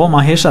 അപ്പോൾ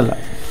മഹേഷ് അല്ല.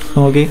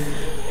 നോക്കി,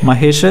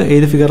 മഹേഷ്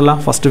ഏത്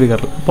ഫിഗറിലാണ്? ഫസ്റ്റ്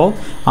ഫിഗറിൽ. അപ്പോൾ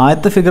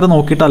ആദ്യത്തെ ഫിഗർ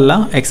നോക്കിയിട്ടല്ല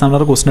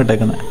എക്സാമിനർ ക്വസ്റ്റ്യൻ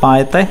ഇട്ടേക്കുന്നത്. അപ്പോൾ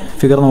ആദ്യത്തെ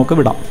ഫിഗർ നമുക്ക്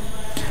വിടാം.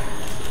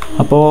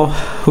 അപ്പോൾ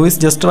who is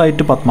just right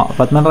to Padma.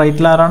 പത്മയുടെ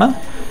റൈറ്റിൽ ആരാണ്?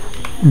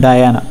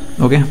 ഡയാന.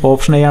 ഓക്കെ, അപ്പോൾ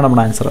ഓപ്ഷൻ എ ആണ്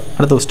നമ്മുടെ ആൻസർ.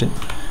 അടുത്ത question,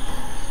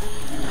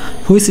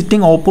 who is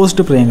sitting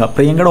opposite Priyanka.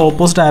 പ്രിയങ്കയുടെ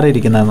opposite ആരാ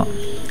ഇരിക്കുന്നതെന്ന്.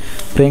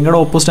 പ്രിയങ്കയുടെ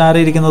ഓപ്പോസിറ്റ് ആരാ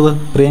ഇരിക്കുന്നത്?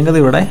 പ്രിയങ്ക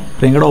ഇവിടെ.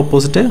 പ്രിയങ്കയുടെ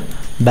ഓപ്പോസിറ്റ്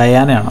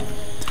ഡയാനയാണ്.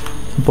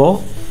 അപ്പോൾ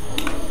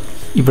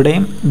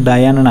ഇവിടെയും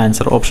ഡയാനാണ്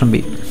ആൻസർ, ഓപ്ഷൻ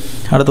ബി.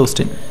 അടുത്ത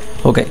ക്വസ്റ്റ്യൻ,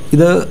 ഓക്കെ,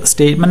 ഇത്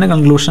സ്റ്റേറ്റ്മെൻറ്റ്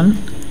കൺക്ലൂഷൻ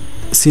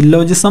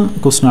സില്ലോജിസം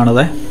ക്വസ്റ്റ്യൻ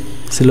ആണത്.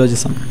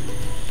 സില്ലോജിസം.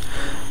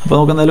 അപ്പോൾ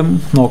നമുക്ക് എന്തായാലും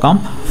നോക്കാം.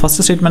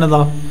 ഫസ്റ്റ് സ്റ്റേറ്റ്മെൻറ്റ്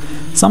എന്താ?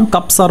 സം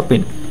കപ്സ് ആർ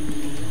പിൻ.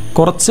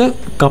 കുറച്ച്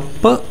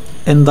കപ്പ്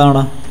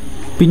എന്താണ്?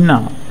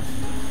 പിന്നാണ്.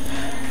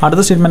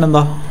 അടുത്ത സ്റ്റേറ്റ്മെൻറ്റ്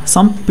എന്താ?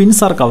 Some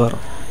pins R cover.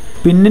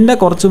 പിന്നിൻ്റെ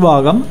കുറച്ച്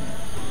ഭാഗം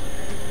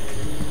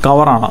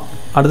കവറാണ്.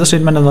 അടുത്ത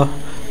സ്റ്റേറ്റ്മെൻറ്റ് എന്താ?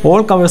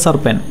 All covers R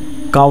pen.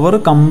 Cover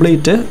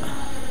complete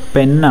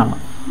പെന്നാണ്.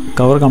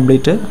 Cover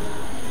complete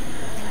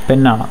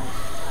പെന്നാണ്.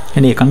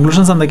 ഇനി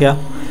കൺക്ലൂഷൻസ് എന്തൊക്കെയാണ്?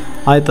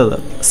 ആദ്യത്തത്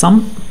സം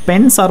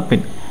പെൻസ് ആർ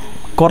പിൻ.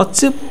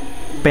 കുറച്ച്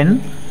പെൻ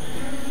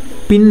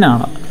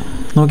പിന്നാണ്.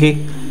 നോക്കി,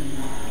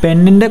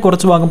 പെന്നിൻ്റെ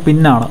കുറച്ച് ഭാഗം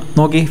പിന്നാണ്.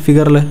 നോക്കി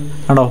ഫിഗറിൽ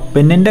കണ്ടോ,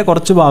 പെന്നിൻ്റെ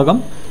കുറച്ച് ഭാഗം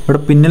ഇവിടെ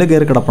പിന്നിൽ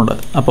കയറി കിടപ്പുണ്ട്.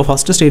 അപ്പോൾ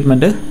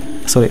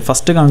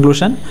ഫസ്റ്റ്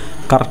കൺക്ലൂഷൻ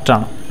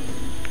കറക്റ്റാണ്.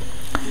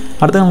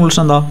 അടുത്ത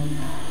കൺക്ലൂഷൻ എന്താ?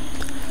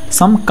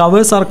 Some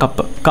covers R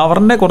cup.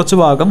 കവറിൻ്റെ കുറച്ച്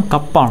ഭാഗം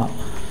കപ്പാണ്.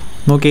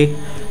 നോക്കി,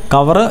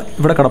 കവറ്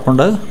ഇവിടെ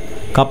കിടപ്പുണ്ട്,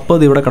 കപ്പ്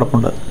ഇത് ഇവിടെ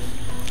കിടപ്പുണ്ട്.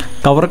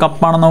 കവർ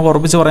കപ്പാണെന്ന് നമുക്ക്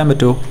ഉറപ്പിച്ച് പറയാൻ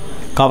പറ്റുമോ?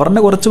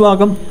 കവറിൻ്റെ കുറച്ച്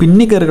ഭാഗം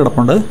പിന്നി കയറി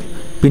കിടപ്പുണ്ട്,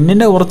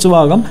 പിന്നിൻ്റെ കുറച്ച്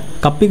ഭാഗം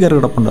കപ്പി കയറി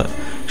കിടപ്പുണ്ട്.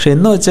 പക്ഷെ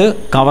എന്ന് വെച്ച്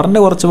കവറിൻ്റെ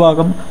കുറച്ച്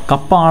ഭാഗം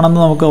കപ്പാണെന്ന്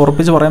നമുക്ക്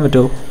ഉറപ്പിച്ച് പറയാൻ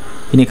പറ്റുമോ?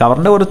 ഇനി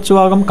കവറിൻ്റെ കുറച്ച്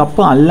ഭാഗം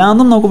കപ്പ്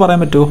അല്ലാന്നും നമുക്ക് പറയാൻ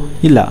പറ്റുമോ?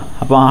 ഇല്ല.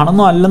 അപ്പോൾ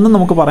ആണെന്നോ അല്ലെന്നും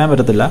നമുക്ക് പറയാൻ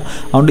പറ്റത്തില്ല.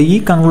 അതുകൊണ്ട് ഈ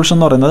കൺക്ലൂഷൻ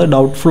എന്ന് പറയുന്നത്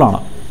ഡൗട്ട്ഫുള്ളാണ്.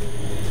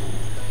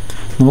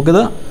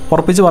 നമുക്കിത്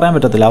ഉറപ്പിച്ച് പറയാൻ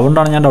പറ്റത്തില്ല.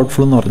 അതുകൊണ്ടാണ് ഞാൻ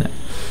ഡൗട്ട്ഫുൾ എന്ന് പറഞ്ഞത്.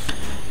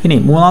 ഇനി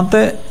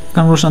മൂന്നാമത്തെ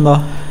കൺക്ലൂഷൻ എന്താ?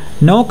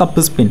 No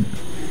cup spin.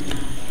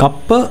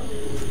 കപ്പ്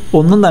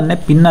ഒന്നും തന്നെ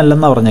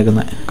പിന്നല്ലെന്നാണ്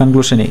പറഞ്ഞേക്കുന്നത്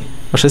കൺക്ലൂഷനെ.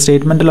 പക്ഷേ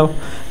സ്റ്റേറ്റ്മെൻറ്റിലോ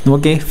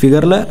നോക്കി,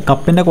 ഫിഗറിൽ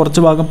കപ്പിൻ്റെ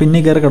കുറച്ച് ഭാഗം പിന്നി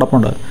കയറി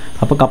കിടപ്പുണ്ട്.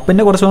 അപ്പോൾ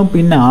കപ്പിൻ്റെ കുറച്ച് ഭാഗം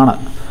പിന്നാണ്.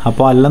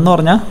 അപ്പോൾ അല്ലെന്ന്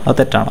പറഞ്ഞാൽ അത്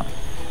തെറ്റാണ്.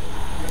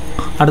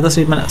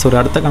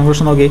 അടുത്ത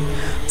കൺക്ലൂഷൻ നോക്കി,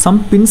 സം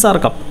പിൻസ് ആർ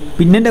കപ്പ്.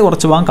 പിന്നിൻ്റെ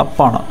കുറച്ച് ഭാഗം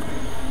കപ്പാണ്.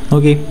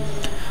 നോക്കി,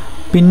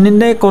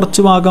 പിന്നിൻ്റെ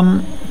കുറച്ച് ഭാഗം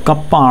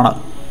കപ്പാണ്.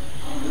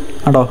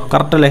 ആണോ?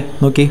 കറക്റ്റല്ലേ?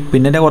 നോക്കി,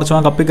 പിന്നിൻ്റെ കുറച്ച്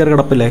ഭാഗം കപ്പി കയറി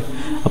കിടപ്പില്ലേ?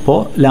 അപ്പോൾ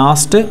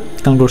ലാസ്റ്റ്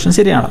കൺക്ലൂഷൻ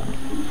ശരിയാണ്.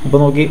 അപ്പോൾ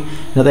നോക്കി,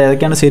 ഇതിനകത്ത്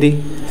ഏതൊക്കെയാണ് ശരി?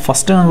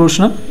 First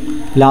കൺക്ലൂഷനും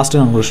last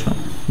കൺക്ലൂഷനും.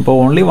 അപ്പോൾ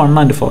ഓൺലി 1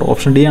 and 4.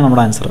 ഓപ്ഷൻ ഡി ആണ്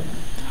നമ്മുടെ ആൻസർ.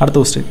 അടുത്ത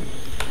question,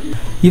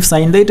 if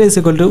sine theta is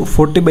equal to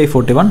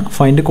 40/41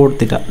 find coat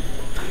തീറ്റ.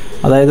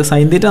 അതായത്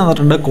സൈൻ തീറ്റ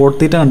തന്നിട്ടുണ്ട്, കോട്ട്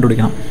തീറ്റ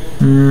കണ്ടുപിടിക്കണം.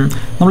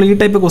 നമ്മൾ ഈ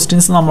ടൈപ്പ്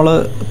ക്വസ്റ്റ്യൻസ് നമ്മൾ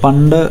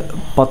പണ്ട്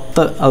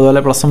 10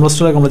 അതുപോലെ +1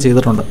 +2 നമ്മൾ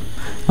ചെയ്തിട്ടുണ്ട്.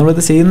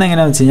 നമ്മളിത് ചെയ്യുന്നത്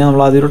എങ്ങനെയാണെന്ന് വെച്ച് കഴിഞ്ഞാൽ,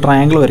 നമ്മൾ ആദ്യം ഒരു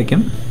ട്രയാങ്കിൾ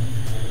വരയ്ക്കും,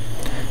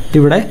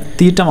 ഇവിടെ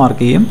തീറ്റ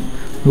മാർക്ക് ചെയ്യും,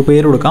 നമുക്ക്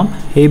പേര് കൊടുക്കാം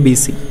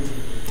ABC.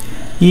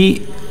 ഈ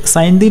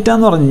സൈൻ തീറ്റ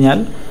എന്ന് പറഞ്ഞു കഴിഞ്ഞാൽ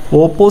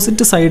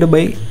ഓപ്പോസിറ്റ് സൈഡ്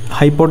ബൈ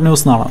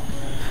ഹൈപ്പോട്ടന്യൂസ് എന്നാണ്.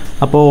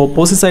 അപ്പോൾ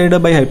ഓപ്പോസിറ്റ് സൈഡ്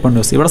ബൈ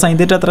ഹൈപ്പോട്ടന്യൂസ്, ഇവിടെ സൈൻ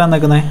തീറ്റ എത്രയാണ്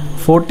നിൽക്കുന്നത്?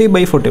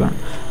 40/41.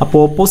 അപ്പോൾ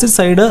ഓപ്പോസിറ്റ്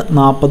സൈഡ്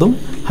 40ഉം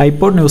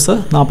ഹൈപ്പോട്ടന്യൂസ്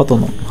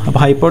 41. അപ്പോൾ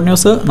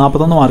ഹൈപ്പോട്ടന്യൂസ്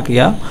 41 മാർക്ക്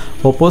ചെയ്യുക,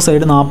 ഓപ്പോസിറ്റ്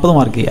സൈഡ് 40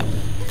 മാർക്ക് ചെയ്യുക.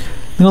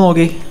 നിങ്ങൾ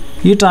നോക്കി,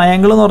 ഈ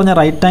ട്രയാങ്കിൾ എന്ന് പറഞ്ഞാൽ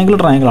റൈറ്റ് ആംഗിൾ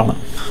ട്രയാങ്കിളാണ്.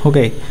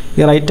 ഓക്കെ,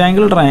 ഈ right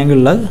angle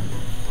ട്രയാങ്കിളിൽ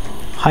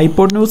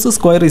hypotenuse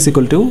square is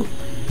equal to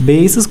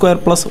base square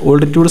plus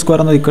altitude square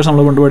എന്ന ഇക്വേഷൻ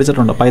നമ്മൾ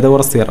കൊണ്ടുപഠിച്ചിട്ടുണ്ട്,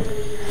 പൈതഗോറസ് തിയറം.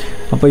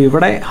 അപ്പോൾ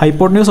ഇവിടെ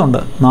ഹൈപ്പോട്ടന്യൂസ് ഉണ്ട്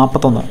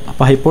 41.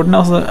 അപ്പോൾ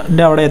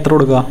ഹൈപ്പോട്ടന്യൂസിൻ്റെ അവിടെ എത്ര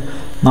കൊടുക്കുക?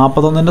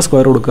 41ൻ്റെ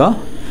സ്ക്വയർ കൊടുക്കുക.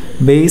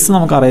 ബേസ്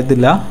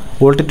നമുക്കറിയത്തില്ല,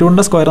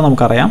 ഓൾട്ടിറ്റ്യൂഡിൻ്റെ സ്ക്വയർ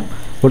നമുക്കറിയാം.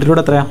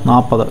 ഓൾട്ടിറ്റ്യൂഡ് എത്രയാണ്?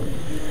 40.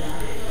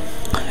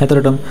 എത്ര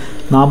കിട്ടും?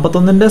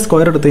 41ൻ്റെ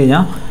സ്ക്വയർ എടുത്തു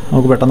കഴിഞ്ഞാൽ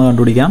നമുക്ക് പെട്ടെന്ന്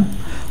കണ്ടുപിടിക്കാം.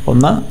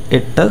 1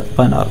 8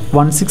 16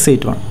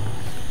 1681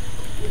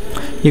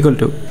 equal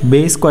to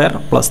base square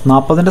plus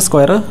 40ൻ്റെ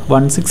square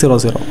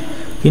 1600.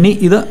 ഇനി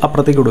ഇത്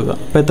അപ്പുറത്തേക്ക് കൊടുക്കുക.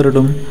 അപ്പോൾ എത്ര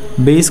കിട്ടും?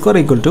 ബേസ് സ്ക്വയർ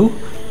ഈക്വൽ ടു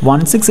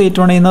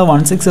 1681 നിന്ന്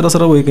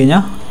 1600 പോയി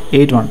കഴിഞ്ഞാൽ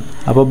 81.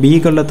 അപ്പോൾ ബി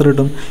ഈക്വൽ എത്ര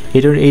കിട്ടും?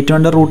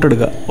 81ൻ്റെ റൂട്ട്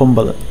എടുക്കുക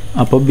 9.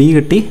 അപ്പോൾ ബി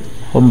കിട്ടി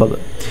 9.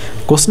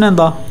 ക്വസ്റ്റ്യൻ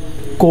എന്താ?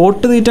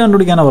 കോട്ട് തീറ്റ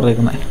കണ്ടുപിടിക്കാനാണ്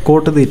പറഞ്ഞിരിക്കുന്നത്.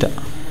 കോട്ട് തീറ്റ,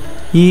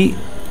 ഈ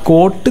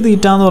കോട്ട്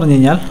തീറ്റ എന്ന് പറഞ്ഞു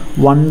കഴിഞ്ഞാൽ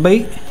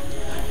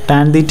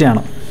 1/tan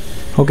തീറ്റയാണ്.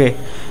 ഓക്കെ,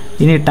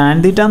 ഇനി ടാൻ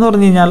തീറ്റ എന്ന്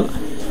പറഞ്ഞു കഴിഞ്ഞാൽ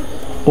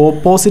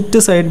opposite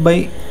side by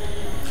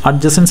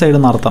adjacent side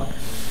എന്നർത്ഥം.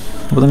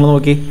 അപ്പോൾ നിങ്ങൾ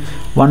നോക്കി,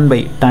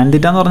 1/tan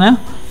തീറ്റ എന്ന് പറഞ്ഞാൽ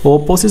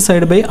opposite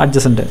side by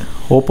adjacent.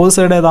 Opposite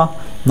side ഏതാ?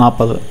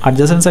 40.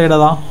 അഡ്ജസൻറ്റ് സൈഡ്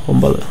ഏതാ?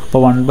 9. അപ്പോൾ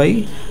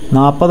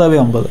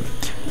 1/40/9.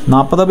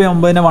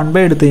 40/9നെ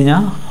 1/, എടുത്തു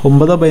കഴിഞ്ഞാൽ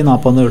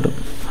 9/40 കിട്ടും.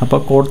 അപ്പോൾ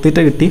കോട്ട് തീറ്റ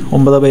കിട്ടി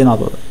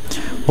 9/40.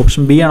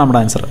 ഓപ്ഷൻ ബി ആണ് നമ്മുടെ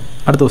ആൻസർ.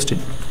 അടുത്ത question,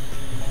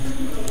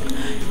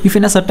 If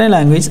in a certain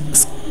language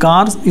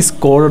scars is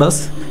coded as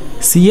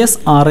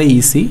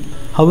CSRAEC,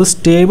 how is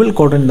stable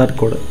coded in that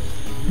code?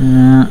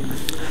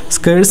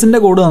 സ്കേഴ്സിൻ്റെ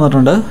code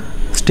തന്നിട്ടുണ്ട്,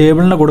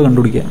 സ്റ്റേബിളിൻ്റെ കോഡ്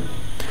കണ്ടുപിടിക്കുക.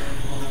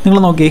 നിങ്ങൾ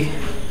നോക്കി,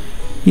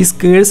 ഈ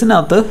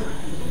സ്കേഴ്സിനകത്ത്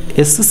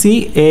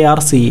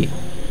SCARCE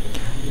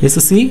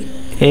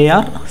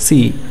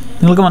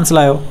നിങ്ങൾക്ക്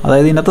മനസ്സിലായോ?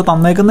 അതായത് ഇതിനകത്ത്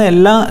തന്നേക്കുന്ന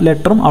എല്ലാ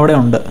ലെറ്ററും അവിടെ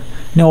ഉണ്ട്.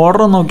 ഇനി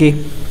ഓർഡർ ഒന്ന് നോക്കി,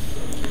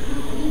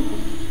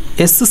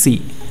 SC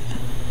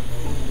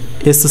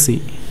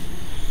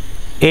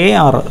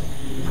AR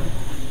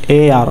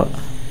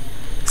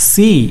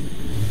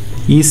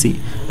EC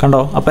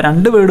കണ്ടോ? അപ്പോൾ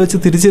 2 വേർഡ് വെച്ച്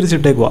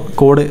തിരിച്ചിട്ടേക്കുക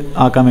കോഡ്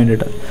ആക്കാൻ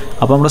വേണ്ടിയിട്ട്.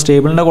 അപ്പോൾ നമ്മുടെ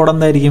സ്റ്റേബിളിൻ്റെ കോഡ്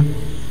എന്തായിരിക്കും?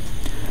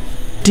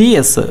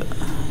 TS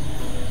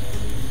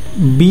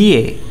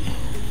BA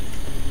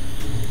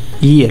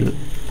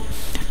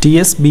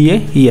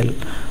EL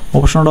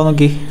ഓപ്ഷൻ ഉണ്ടോ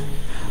നോക്കി?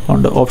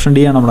 ഉണ്ട്. ഓപ്ഷൻ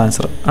ഡി ആണ് നമ്മുടെ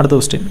ആൻസർ. അടുത്ത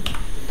ക്വസ്റ്റ്യൻ.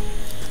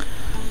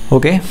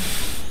 ഓക്കെ,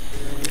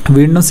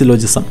 വീണ്ടും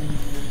സിലോജിസം.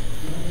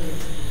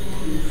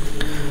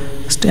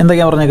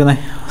 എന്തൊക്കെയാണ് പറഞ്ഞേക്കുന്നത്?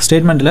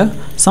 സ്റ്റേറ്റ്മെൻറ്റിൽ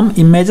സം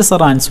ഇമേജസ്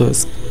ആർ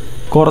ആൻസേഴ്സ്.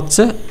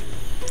 കുറച്ച്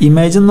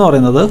ഇമേജ് എന്ന്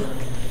പറയുന്നത്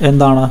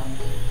എന്താണ്?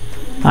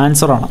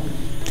 ആൻസറാണ്.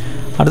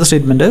 അടുത്ത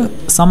statement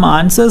some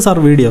answers are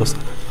videos.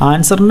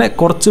 ആൻസറിൻ്റെ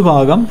കുറച്ച്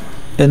ഭാഗം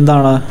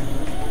എന്താണ്?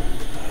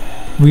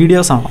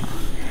 വീഡിയോസാണ്.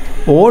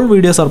 All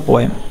videos R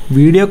poem.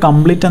 Video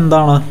complete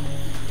എന്താണ്?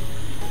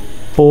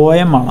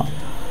 പോയമാണ്.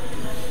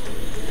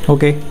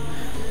 Okay,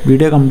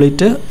 video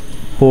complete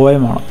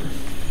പോയമാണ്.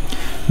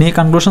 ഇനി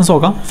കൺക്ലൂഷൻസ്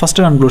നോക്കാം.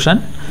 First conclusion,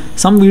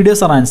 some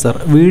videos R answer.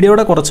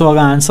 വീഡിയോയുടെ കുറച്ച്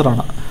ഭാഗം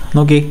ആൻസറാണ്.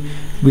 നോക്കി,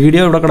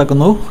 വീഡിയോ ഇവിടെ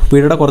കിടക്കുന്നു,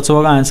 വീഡിയോയുടെ കുറച്ച്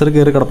ഭാഗം ആൻസർ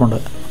കയറി കിടപ്പുണ്ട്.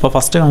 അപ്പോൾ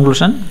ഫസ്റ്റ്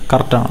കൺക്ലൂഷൻ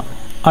കറക്റ്റാണ്.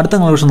 അടുത്ത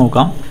കൺക്ലൂഷൻ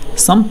നോക്കാം.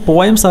 Some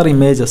poems R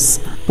images.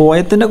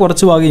 പോയത്തിൻ്റെ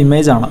കുറച്ച് ഭാഗം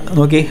ഇമേജാണ്.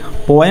 നോക്കി,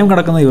 പോയം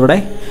കിടക്കുന്നത് ഇവിടെ,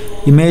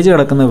 ഇമേജ്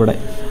കിടക്കുന്നത് ഇവിടെ.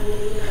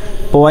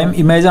 പോയം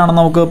ഇമേജ് ആണെന്ന്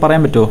നമുക്ക്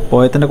പറയാൻ പറ്റുമോ?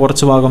 പോയത്തിൻ്റെ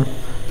കുറച്ച് ഭാഗം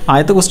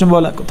ആദ്യത്തെ ക്വസ്റ്റ്യൻ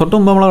പോലെ, തൊട്ട്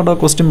മുമ്പ് നമ്മൾ കണ്ട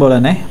ക്വസ്റ്റ്യൻ പോലെ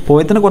തന്നെ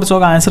പോയത്തിൻ്റെ കുറച്ച്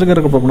ഭാഗം ആൻസർ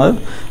കയറി കിടപ്പുണ്ട്,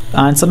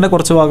 ആൻസറിൻ്റെ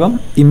കുറച്ച് ഭാഗം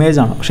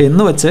ഇമേജാണ്. പക്ഷേ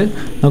എന്ന് വെച്ച്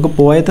നമുക്ക്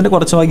പോയത്തിൻ്റെ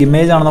കുറച്ച് ഭാഗം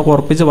ഇമേജ് ആണെന്ന് നമുക്ക്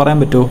ഉറപ്പിച്ച് പറയാൻ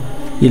പറ്റുമോ?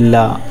 ഇല്ല.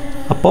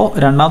 അപ്പോൾ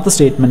രണ്ടാമത്തെ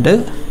സ്റ്റേറ്റ്മെൻറ്റ്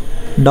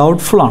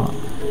ഡൗട്ട്ഫുള്ളാണ്.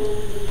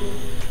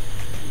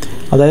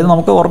 അതായത്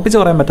നമുക്ക് ഉറപ്പിച്ച്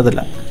പറയാൻ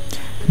പറ്റത്തില്ല.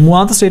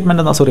 മൂന്നാമത്തെ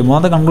സ്റ്റേറ്റ്മെൻറ്റ് എന്താ?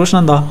 മൂന്നാമത്തെ കൺക്ലൂഷൻ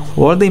എന്താ?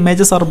 All the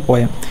images R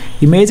poem.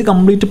 Image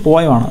complete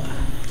പോയമാണ്.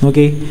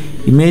 നോക്കി,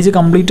 ഇമേജ്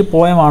കംപ്ലീറ്റ്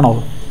പോയമാണോ?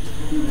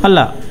 അല്ല.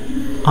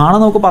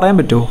 ആണെന്ന് നമുക്ക് പറയാൻ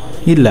പറ്റുമോ?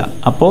 ഇല്ല.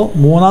 അപ്പോൾ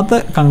മൂന്നാമത്തെ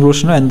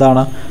കൺക്ലൂഷനും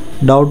എന്താണ്?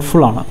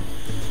 ഡൗട്ട്ഫുള്ളാണ്.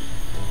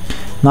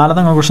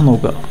 നാലാമത്തെ കൺക്ലൂഷൻ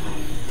നോക്കുക.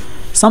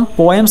 Some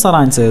poems R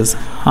answers.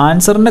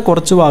 ആൻസറിൻ്റെ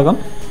കുറച്ച് ഭാഗം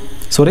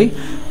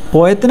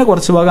പോയത്തിൻ്റെ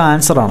കുറച്ച് ഭാഗം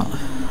ആൻസറാണ്.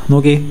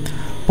 നോക്കി,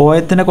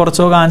 പോയത്തിൻ്റെ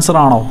കുറച്ച് ഭാഗം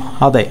ആൻസറാണോ?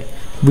 അതെ.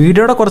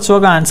 വീഡിയോയുടെ കുറച്ച്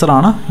ഭാഗം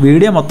ആൻസറാണ്,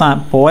 വീഡിയോ മൊത്തം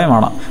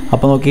പോയമാണ്.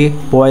 അപ്പോൾ നോക്കി,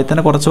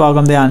 പോയത്തിൻ്റെ കുറച്ച്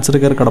ഭാഗം ആൻസർ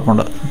കയറി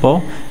കിടപ്പുണ്ട്. അപ്പോൾ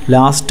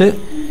ലാസ്റ്റ്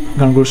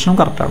കൺക്ലൂഷനും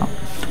കറക്റ്റാണ്.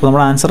 അപ്പോൾ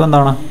നമ്മുടെ ആൻസർ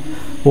എന്താണ്?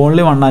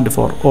 Only 1 and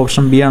 4.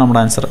 ഓപ്ഷൻ ബി ആണ്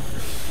നമ്മുടെ ആൻസർ.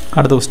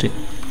 അടുത്ത question.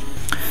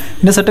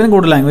 In A certain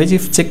code language,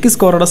 if check is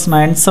coded as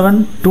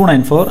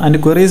 97294 and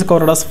query is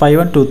coded as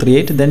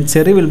 51238, then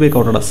cherry will be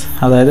coded as.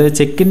 അതായത്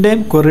ചെക്കിൻ്റെയും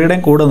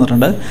ക്വറിയുടെയും കോഡ്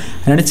തന്നിട്ടുണ്ട്,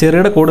 അതിനാണ്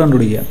ചെറിയുടെ കോഡ്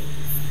കണ്ടുപിടിക്കുക.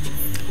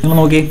 നിങ്ങൾ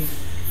നോക്കി,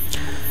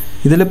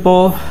 ഇതിൽ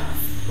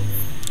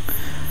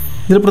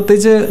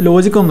പ്രത്യേകിച്ച്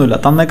ലോജിക്കൊന്നുമില്ല.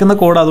 തന്നേക്കുന്ന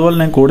കോഡ് അതുപോലെ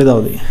ഞാൻ കോഡ് ചെയ്താൽ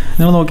മതി.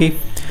 നിങ്ങൾ നോക്കി,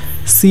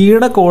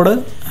 സിയുടെ കോഡ്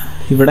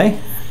ഇവിടെ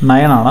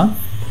 9 ആണ്.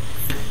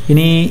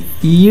 ഇനി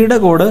ഇയുടെ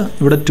കോഡ്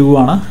ഇവിടെ 2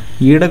 ആണ്.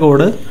 ഇയുടെ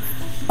കോഡ്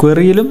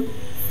ക്വറിയിലും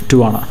 2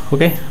 ആണ്.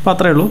 ഓക്കെ, അപ്പോൾ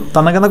അത്രയേ ഉള്ളൂ.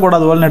 തന്നേക്കുന്ന കോഡ്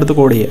അതുപോലെ തന്നെ എടുത്ത്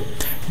കോഡ് ചെയ്യുക.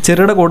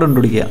 ചെറിയുടെ കോഡ്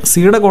കണ്ടുപിടിക്കുക.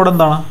 സിയുടെ കോഡ്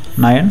എന്താണ്?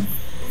 9.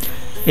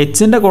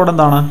 എച്ചിൻ്റെ കോഡ്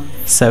എന്താണ്?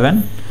 7.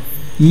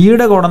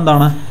 ഇയുടെ കോഡ്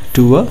എന്താണ്?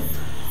 2.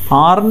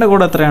 ആറിൻ്റെ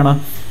കോഡ് എത്രയാണ്?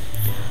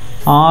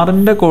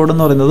 ആറിൻ്റെ കോഡ്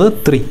എന്ന് പറയുന്നത്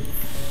 3.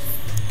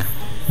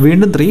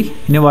 വീണ്ടും 3.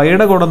 ഇനി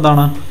വൈയുടെ കോഡ്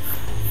എന്താണ്?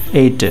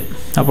 8.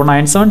 അപ്പോൾ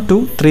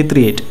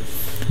 972,338.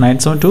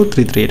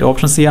 972,338.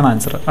 ഓപ്ഷൻ സി ആണ്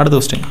ആൻസർ. അടുത്ത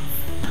question.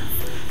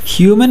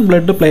 Human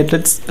blood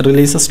platelets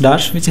releases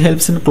dash which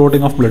helps in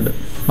clotting of blood.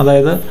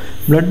 അതായത്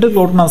ബ്ലഡ്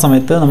ക്ലോട്ട് ചെയ്യുന്ന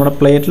സമയത്ത് നമ്മുടെ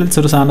പ്ലേറ്റ്ലെറ്റ്സ്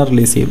ഒരു സാധനം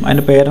റിലീസ് ചെയ്യും.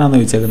 അതിൻ്റെ പേരാണെന്ന്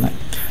ചോദിച്ചേക്കുന്നത്.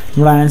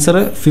 നമ്മുടെ ആൻസർ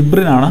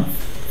ഫിബ്രിനാണ്.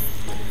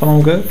 അപ്പോൾ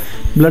നമുക്ക്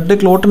ബ്ലഡ്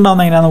ക്ലോട്ട്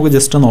ഉണ്ടാകുന്ന എങ്ങനെയാണെന്ന് നമുക്ക്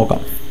ജസ്റ്റ്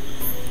നോക്കാം.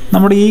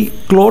 നമ്മുടെ ഈ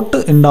ക്ലോട്ട്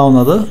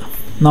ഉണ്ടാവുന്നത്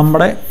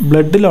നമ്മുടെ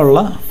ബ്ലഡിലുള്ള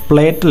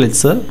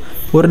പ്ലേറ്റ്ലെറ്റ്സ്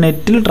ഒരു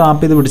നെറ്റിൽ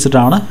ട്രാപ്പ് ചെയ്ത്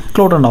പിടിച്ചിട്ടാണ്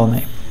ക്ലോട്ട്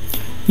ഉണ്ടാകുന്നത്.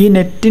 ഈ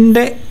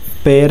നെറ്റിൻ്റെ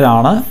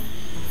പേരാണ്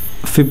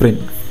ഫിബ്രിൻ.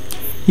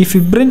 ഈ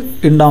ഫിബ്രിൻ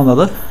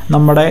ഉണ്ടാകുന്നത്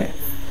നമ്മുടെ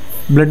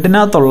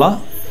ബ്ലഡിനകത്തുള്ള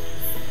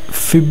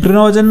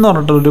ഫിബ്രിനോജൻ എന്ന്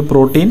പറഞ്ഞിട്ടുള്ളൊരു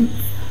പ്രോട്ടീൻ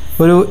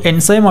ഒരു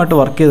എൻസൈമായിട്ട്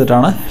വർക്ക്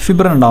ചെയ്തിട്ടാണ്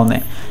ഫിബ്രിൻ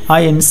ഉണ്ടാകുന്നത്. ആ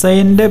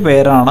എൻസൈമിൻ്റെ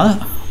പേരാണ്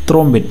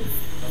ത്രോംബിൻ.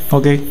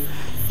 ഓക്കെ,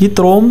 ഈ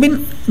ത്രോംബിൻ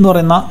എന്ന്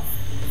പറയുന്ന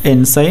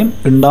എൻസൈം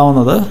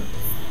ഉണ്ടാവുന്നത്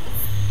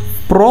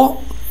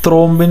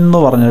ത്രോംബിൻ എന്ന്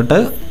പറഞ്ഞിട്ട്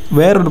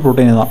വേറൊരു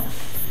പ്രോട്ടീൻ ഇതാണ്.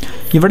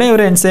 ഇവിടെ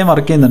ഒരു എൻസൈം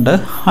വർക്ക് ചെയ്യുന്നുണ്ട്.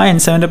 ആ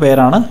എൻസൈമിൻ്റെ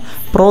പേരാണ്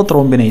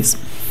ത്രോംബിനേസ്.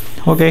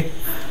 ഓക്കെ,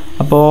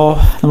 അപ്പോൾ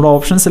നമ്മുടെ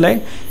ഓപ്ഷൻസിലെ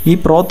ഈ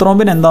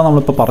ത്രോംബിൻ എന്താണെന്ന്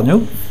നമ്മളിപ്പോൾ പറഞ്ഞു.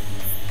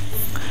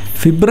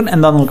 ഫിബ്രിൻ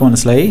എന്താണെന്ന് നമുക്ക്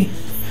മനസ്സിലായി.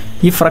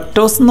 ഈ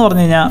ഫ്രക്ടോസ് എന്ന്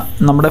പറഞ്ഞു കഴിഞ്ഞാൽ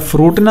നമ്മുടെ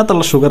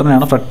ഫ്രൂട്ടിനകത്തുള്ള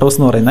ഷുഗറിനെയാണ് ഫ്രക്ടോസ്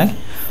എന്ന് പറയുന്നത്.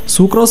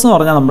 സൂക്രോസ് എന്ന്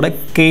പറഞ്ഞാൽ നമ്മുടെ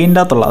കെയിൻ്റെ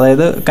അകത്തുള്ള,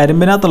 അതായത്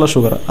കരിമ്പിനകത്തുള്ള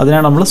ഷുഗർ,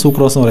 അതിനാണ് നമ്മൾ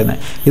സൂക്രോസ് എന്ന് പറയുന്നത്.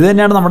 ഇത്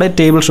തന്നെയാണ് നമ്മുടെ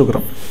ടേബിൾ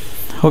ഷുഗറും.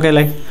 ഓക്കെ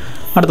അല്ലേ?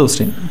 അടുത്ത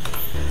question.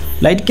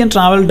 Light can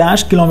travel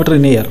dash kilometre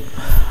in A year.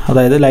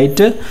 അതായത്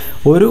ലൈറ്റ്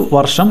ഒരു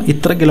വർഷം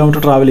ഇത്ര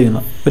കിലോമീറ്റർ ട്രാവൽ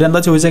ചെയ്യുന്നു. ഇവരെന്താ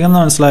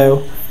ചോദിച്ചേക്കുന്നത് മനസ്സിലായോ?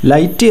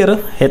 ലൈറ്റ് ഇയർ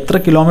എത്ര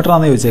കിലോമീറ്റർ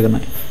ആണെന്ന്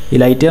ചോദിച്ചേക്കുന്നത്. ഈ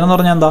ലൈറ്റ് ഇയർ എന്ന്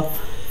പറഞ്ഞാൽ എന്താ?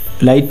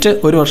 ലൈറ്റ്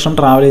ഒരു വർഷം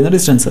ട്രാവൽ ചെയ്യുന്ന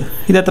ഡിസ്റ്റൻസ്.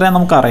 ഇത് എത്രയാണെന്ന്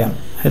നമുക്കറിയാം.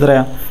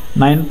 എത്രയാണ്?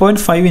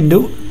 9.5 ×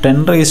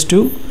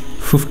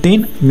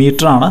 10⁻15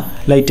 മീറ്ററാണ്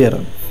ലൈറ്റ് ഇയർ.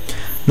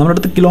 നമ്മുടെ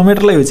അടുത്ത്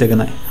കിലോമീറ്ററിലാണ്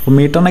ചോദിച്ചേക്കുന്നത്. അപ്പോൾ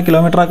മീറ്ററിനെ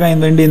കിലോമീറ്റർ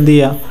ആക്കാൻ വേണ്ടി എന്ത്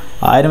ചെയ്യുക?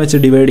 1000 വെച്ച്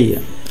ഡിവൈഡ്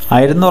ചെയ്യുക.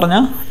 1000 എന്ന്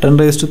പറഞ്ഞാൽ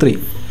 10⁻3.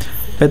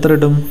 അപ്പോൾ എത്ര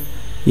കിട്ടും?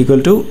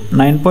 Equal to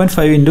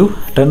 9.5 ×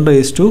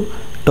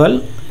 10⁻12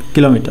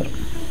 kilometre.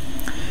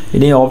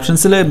 ഇനി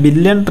ഓപ്ഷൻസിൽ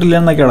ബില്യൺ,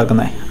 ട്രില്യൺ എന്നൊക്കെ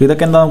കിടക്കുന്നത്.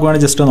 ഇതൊക്കെ എന്താ നമുക്ക്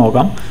വേണമെങ്കിൽ ജസ്റ്റ്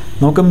നോക്കാം.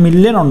 നമുക്ക്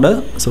മില്യൺ ഉണ്ട്,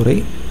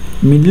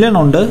 ബില്യൺ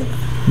ഉണ്ട്,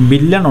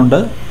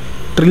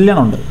 ട്രില്യൺ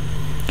ഉണ്ട്.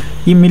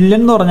 ഈ മില്യൺ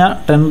എന്ന് പറഞ്ഞാൽ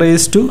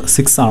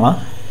 10⁻6 ആണ്,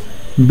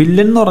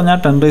 ബില്യൺ എന്ന് പറഞ്ഞാൽ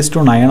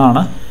 10⁻9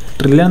 ആണ്,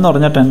 ട്രില്യൺ എന്ന്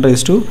പറഞ്ഞാൽ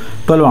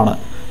 10⁻12 ആണ്.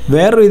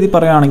 വേറൊരു രീതി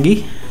പറയുകയാണെങ്കിൽ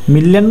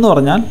മില്യൺ എന്ന്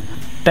പറഞ്ഞാൽ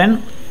 10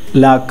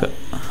 ലാക്ക്,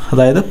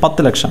 അതായത്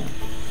 10 ലക്ഷം.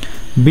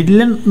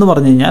 ബില്യൺ എന്ന്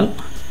പറഞ്ഞു കഴിഞ്ഞാൽ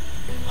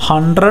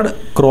 100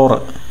 crore.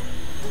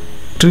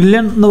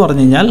 ട്രില്യൺ എന്ന്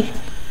പറഞ്ഞു കഴിഞ്ഞാൽ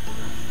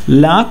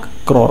ലാക്ക്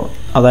ക്രോർ,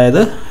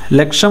 അതായത്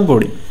ലക്ഷം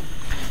കോടി.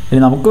 ഇനി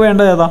നമുക്ക്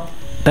വേണ്ടത് ഏതാ?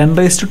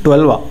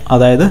 10⁻12,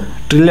 അതായത്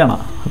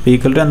ട്രില്യണാണ്. അപ്പോൾ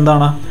ഈക്വൽ ടു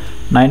എന്താണ്?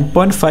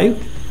 9.5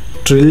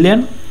 ട്രില്യൺ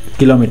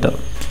കിലോമീറ്റർ.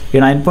 ഈ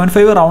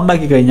 9.5 റൗണ്ട്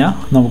ആക്കി കഴിഞ്ഞാൽ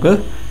നമുക്ക്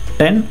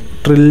 10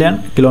 ട്രില്യൺ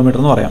കിലോമീറ്റർ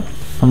എന്ന് പറയാം.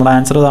 നമ്മുടെ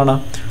ആൻസർ ഇതാണ്,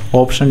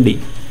 ഓപ്ഷൻ ഡി.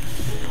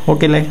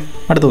 ഓക്കെ അല്ലേ?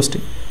 അടുത്ത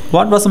question.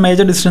 What was A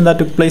major decision that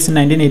took place in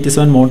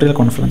 1987 Montreal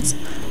conference?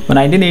 അപ്പോൾ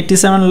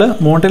 1987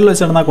 മോൺട്രിയൽ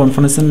വെച്ച് നടന്ന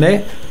കോൺഫറൻസിൻ്റെ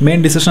മെയിൻ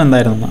ഡിസിഷൻ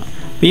എന്തായിരുന്നു?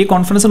 അപ്പോൾ ഈ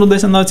കോൺഫറൻസിൻ്റെ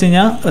ഉദ്ദേശം എന്താ വെച്ച്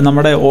കഴിഞ്ഞാൽ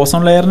നമ്മുടെ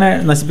ഓസോൺ ലെയറിനെ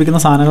നശിപ്പിക്കുന്ന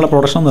സാധനങ്ങളുടെ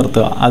പ്രൊഡക്ഷൻ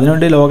നിർത്തുക.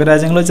 അതിനുവേണ്ടി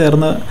ലോകരാജ്യങ്ങൾ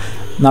ചേർന്ന്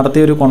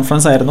നടത്തിയ ഒരു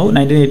കോൺഫറൻസ് ആയിരുന്നു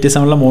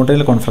 1987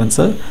 മോൺട്രിയൽ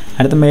കോൺഫറൻസ്.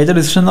 അതിനകത്ത് മേജർ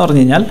ഡിസിഷൻ എന്ന്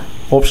പറഞ്ഞു കഴിഞ്ഞാൽ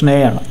ഓപ്ഷൻ എ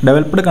ആണ്.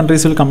 Developed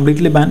countries will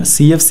completely ban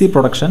CFC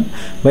production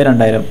by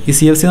 2000. ഈ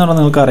CFC എന്ന് പറഞ്ഞാൽ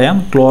നിങ്ങൾക്കറിയാം,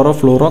 ക്ലോറോ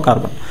ഫ്ലൂറോ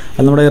കാർബൺ.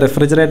 അത് നമ്മുടെ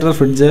റെഫ്രിജറേറ്റർ,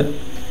 ഫ്രിഡ്ജ്,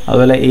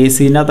 അതുപോലെ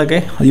AC-നകത്തൊക്കെ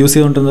യൂസ്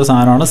ചെയ്തുകൊണ്ടിരുന്ന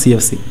സാധനമാണ്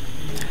CFC.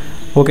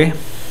 ഓക്കെ.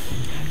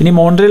 ഇനി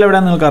മോൺട്രിയൽ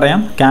എവിടെയാണെന്ന്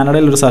നിങ്ങൾക്കറിയാം,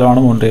 കാനഡയിൽ ഒരു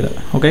സ്ഥലമാണ് മോൺട്രിയൽ.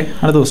 ഓക്കെ.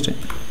 അടുത്ത question.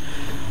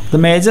 The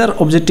major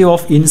objective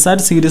of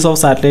INSAT series of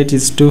satellite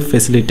is to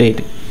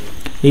facilitate.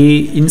 ഈ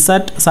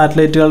ഇൻസാറ്റ്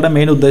സാറ്റലൈറ്റുകളുടെ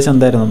മെയിൻ ഉദ്ദേശം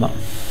എന്തായിരുന്നു?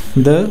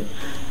 ഇത്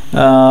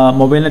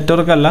മൊബൈൽ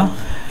നെറ്റ്വർക്ക് അല്ല,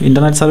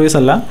 ഇൻ്റർനെറ്റ് സർവീസ്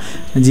അല്ല,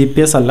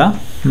 GPS അല്ല,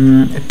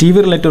 TV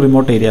റിലേറ്റഡ്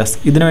റിമോട്ട് ഏരിയാസ്.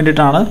 ഇതിന്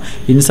വേണ്ടിയിട്ടാണ്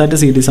ഇൻസാറ്റ്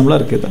സീരീസ് നമ്മൾ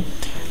ഇറക്കിയത്.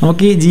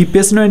 നമുക്ക് ഈ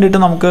GPS-ന് വേണ്ടിയിട്ട്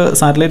നമുക്ക്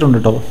സാറ്റലൈറ്റ് ഉണ്ട്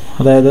കേട്ടോ.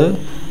 അതായത്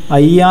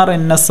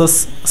IRNSS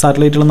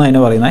സാറ്റലൈറ്റുകളെന്ന്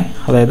അതിനെ പറയുന്നത്.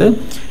 അതായത്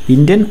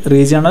Indian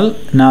regional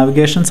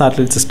navigation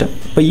satellite system.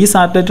 അപ്പോൾ ഈ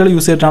സാറ്റലൈറ്റുകൾ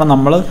യൂസ് ചെയ്തിട്ടാണ്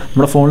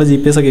നമ്മുടെ ഫോണിൽ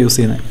GPS ഒക്കെ യൂസ്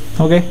ചെയ്യുന്നത്.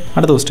 ഓക്കെ.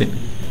 അടുത്ത question.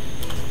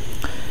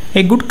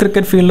 A good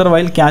cricket fielder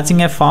while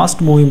catching A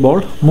fast moving ball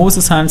moves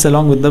his hands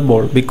along with the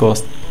ball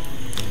because.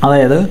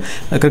 അതായത്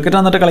ക്രിക്കറ്റ്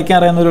വന്നിട്ട് കളിക്കാൻ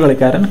അറിയാവുന്ന ഒരു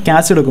കളിക്കാരൻ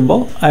ക്യാച്ച് എടുക്കുമ്പോൾ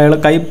അയാൾ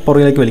കൈ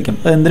പുറകിലേക്ക് വലിക്കും.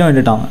 അത് എന്തിനു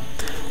വേണ്ടിയിട്ടാണ്?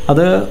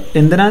 അത്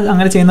എന്തിനാണ്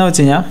അങ്ങനെ ചെയ്യുന്നത്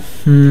വെച്ച് കഴിഞ്ഞാൽ,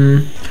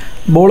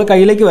 ബോൾ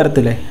കയ്യിലേക്ക്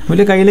വരത്തില്ലേ,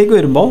 വലിയ കയ്യിലേക്ക്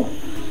വരുമ്പോൾ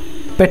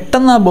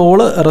പെട്ടെന്ന് ആ ബോൾ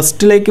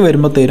റെസ്റ്റിലേക്ക്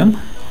വരുമ്പോഴത്തേനും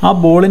ആ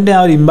ബോളിൻ്റെ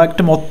ആ ഒരു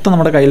ഇമ്പാക്റ്റ് മൊത്തം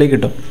നമ്മുടെ കയ്യിലേക്ക്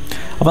കിട്ടും.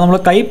 അപ്പോൾ നമ്മൾ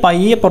കൈ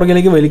പയ്യെ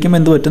പുറകിലേക്ക് വലിക്കുമ്പോൾ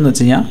എന്ത് പറ്റുമെന്ന്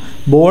വെച്ച് കഴിഞ്ഞാൽ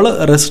ബോൾ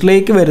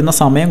റെസ്റ്റിലേക്ക് വരുന്ന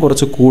സമയം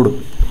കുറച്ച് കൂടും.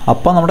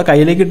 അപ്പോൾ നമ്മുടെ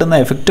കയ്യിലേക്ക് കിട്ടുന്ന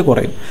എഫക്റ്റ്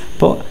കുറയും.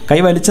 അപ്പോൾ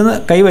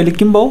കൈ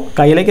വലിക്കുമ്പോൾ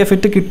കയ്യിലേക്ക്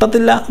എഫക്റ്റ്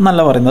കിട്ടത്തില്ല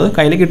എന്നല്ല പറയുന്നത്,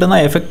 കയ്യിലേക്ക് കിട്ടുന്ന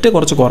എഫക്റ്റ്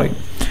കുറച്ച് കുറയും.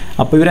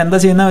 അപ്പോൾ ഇവരെന്താ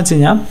ചെയ്യുന്നതെന്ന് വെച്ച്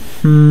കഴിഞ്ഞാൽ,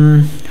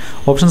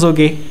 ഓപ്ഷൻസ്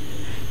ഓക്കെ.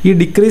 ഈ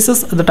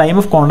decreases the time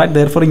of contact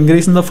therefore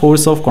increasing the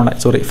force of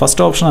contact. Sorry,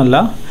 first option അല്ല.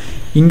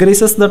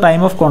 Increases the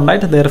time of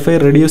contact therefore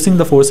reducing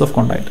the force of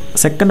contact.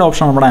 Second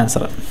option നമ്മുടെ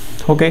ആൻസർ.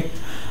 ഓക്കെ.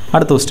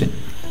 അടുത്ത question.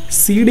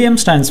 CDM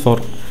stands for.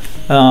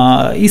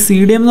 ഈ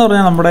CDM എന്ന്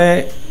പറഞ്ഞാൽ നമ്മുടെ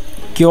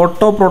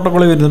Kyoto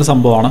പ്രോട്ടോക്കോളിൽ വരുന്നൊരു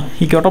സംഭവമാണ്.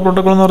 ഈ ക്യോട്ടോ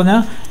പ്രോട്ടോക്കോൾ എന്ന് പറഞ്ഞാൽ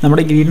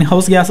നമ്മുടെ ഗ്രീൻ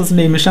ഹൗസ്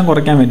ഗ്യാസസിൻ്റെ എമിഷൻ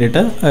കുറയ്ക്കാൻ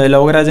വേണ്ടിയിട്ട്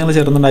ലോകരാജ്യങ്ങൾ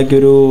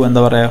ചേർന്നുണ്ടാക്കിയൊരു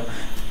എന്താ പറയുക,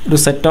 ഒരു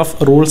സെറ്റ് ഓഫ്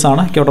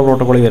റൂൾസാണ് ക്യോട്ടോ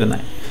പ്രോട്ടോക്കോളിൽ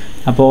വരുന്നത്.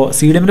 അപ്പോൾ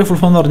CDMൻ്റെ ഫുൾ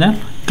ഫോം എന്ന് പറഞ്ഞാൽ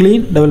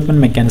ക്ലീൻ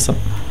ഡെവലപ്മെൻറ്റ് മെക്കാനിസം.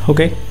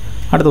 ഓക്കെ.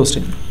 അടുത്ത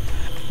question.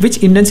 Which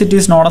Indian city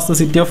is known as the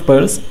city of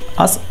pearls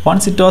as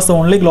once it was the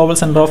only global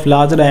centre of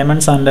large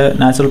diamonds and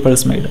natural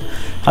pearls made.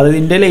 അതായത്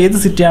ഇന്ത്യയിലെ ഏത്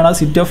സിറ്റിയാണ്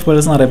city of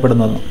pearls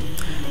എന്നറിയപ്പെടുന്നത്?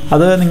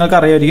 അത് നിങ്ങൾക്ക്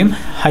അറിയാമായിരിക്കും,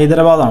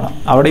 ഹൈദരാബാദാണ്.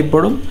 അവിടെ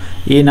ഇപ്പോഴും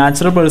ഈ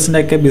നാച്ചുറൽ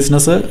പേൾസിൻ്റെയൊക്കെ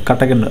ബിസിനസ്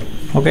കട്ടക്കുണ്ട്.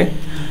 ഓക്കെ.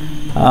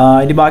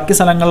 ഇനി ബാക്കി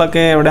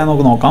സ്ഥലങ്ങളൊക്കെ എവിടെയാണെന്ന്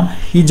നമുക്ക് നോക്കാം.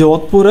 ഈ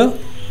ജോധ്പൂർ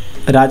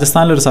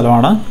രാജസ്ഥാനിലൊരു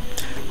സ്ഥലമാണ്,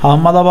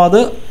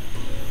 അഹമ്മദാബാദ്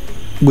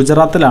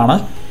ഗുജറാത്തിലാണ്,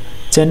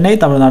 ചെന്നൈ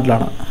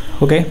തമിഴ്നാട്ടിലാണ്.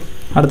 ഓക്കെ.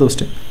 അടുത്ത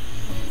question.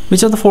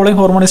 Which of the following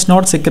hormone is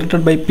not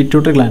സെക്രറ്റഡ് by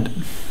pituitary gland?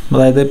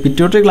 അതായത്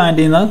പിറ്റ്യൂട്ടറി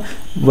ഗ്ലാൻഡിൽ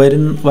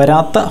നിന്ന്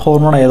വരാത്ത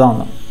ഹോർമോൺ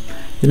ഏതാണ്?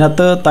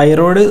 ഇതിനകത്ത്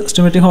തൈറോയ്ഡ്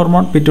സ്റ്റിമുലേറ്റിംഗ്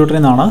ഹോർമോൺ പിറ്റ്യൂട്ടറി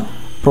നിന്നാണ്,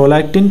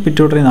 പ്രൊലാക്റ്റിൻ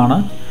പിറ്റ്യൂട്ടറി നിന്നാണ്,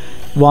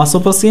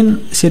 വാസോപ്രസിൻ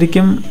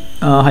ശരിക്കും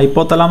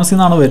ഹൈപ്പോതലാമസിൽ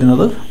നിന്നാണ്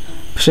വരുന്നത്.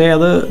 പക്ഷേ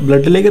അത്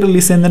ബ്ലഡിലേക്ക്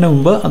റിലീസ് ചെയ്യുന്നതിന്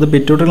മുമ്പ് അത്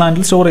പിറ്റ്യൂട്ടറി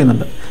ഗ്ലാൻഡിൽ സ്റ്റോർ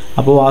ചെയ്യുന്നുണ്ട്.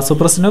 അപ്പോൾ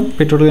വാസോപ്രസിനും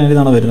പിറ്റ്യൂട്ടറി ഗ്ലാൻഡിൽ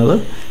നിന്നാണ് വരുന്നത്.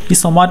 ഈ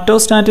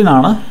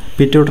സൊമാറ്റോസ്റ്റാറ്റിനാണ്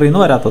പിറ്റ്യൂട്ടറിയിൽ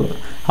നിന്ന് വരാത്തത്.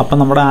 അപ്പം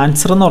നമ്മുടെ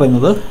ആൻസർ എന്ന്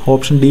പറയുന്നത്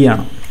ഓപ്ഷൻ ഡി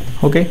ആണ്.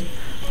 ഓക്കെ.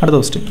 അടുത്ത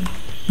question.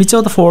 Which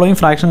of the following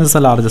fraction is the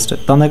largest?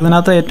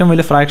 തന്നേക്കുന്നതിനകത്ത് ഏറ്റവും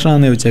വലിയ ഫ്രാക്ഷൻ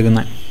ആണെന്ന്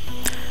ചോദിച്ചേക്കുന്നത്.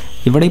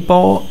 ഇവിടെ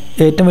ഇപ്പോൾ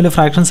ഏറ്റവും വലിയ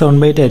ഫ്രാക്ഷൻ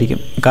 7/8 ആയിരിക്കും.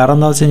 കാരണം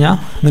എന്താ വെച്ച് കഴിഞ്ഞാൽ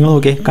നിങ്ങൾ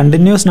നോക്കിയേ,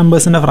 കണ്ടിന്യൂസ്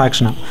നമ്പേഴ്സിൻ്റെ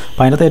ഫ്രാക്ഷനാണ്.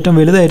 അപ്പോൾ അതിനകത്ത് ഏറ്റവും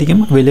വലുതായിരിക്കും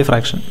വലിയ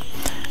ഫ്രാക്ഷൻ.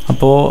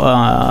 അപ്പോൾ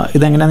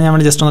ഇതെങ്ങനെയാണെന്ന്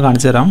ഞാൻ ജസ്റ്റ് ഒന്ന്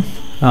കാണിച്ചു തരാം.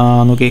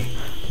 നോക്കി,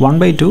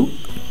 1/2,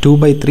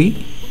 2/3,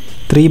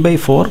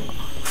 3/4,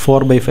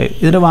 4/5.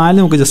 ഇതിൻ്റെ വാല്യൂ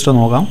നമുക്ക് ജസ്റ്റ്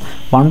നോക്കാം.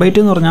 1/2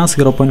 എന്ന് പറഞ്ഞാൽ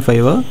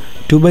 0.5,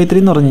 2/3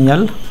 എന്ന് പറഞ്ഞു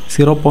കഴിഞ്ഞാൽ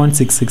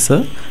 0.66,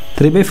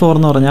 3/4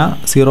 എന്ന് പറഞ്ഞാൽ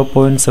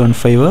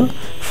 0.75,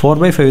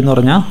 4/5 എന്ന്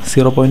പറഞ്ഞാൽ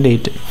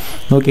 0.8.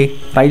 നോക്കി,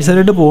 റൈറ്റ്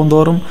സൈഡിലോട്ട്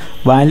പോകുന്തോറും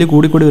വാല്യൂ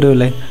കൂടി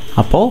വരുമല്ലേ.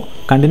 അപ്പോൾ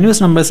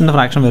കണ്ടിന്യൂസ് നമ്പേഴ്സിൻ്റെ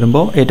ഫ്രാക്ഷൻ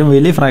വരുമ്പോൾ ഏറ്റവും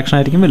വലിയ ഫ്രാക്ഷൻ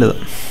ആയിരിക്കും വലുത്.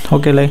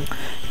 ഓക്കെ അല്ലേ?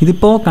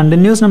 ഇതിപ്പോൾ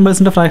കണ്ടിന്യൂസ്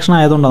നമ്പേഴ്സിൻ്റെ ഫ്രാക്ഷൻ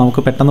ആയതുകൊണ്ടാണ്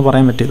നമുക്ക് പെട്ടെന്ന്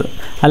പറയാൻ പറ്റിയത്.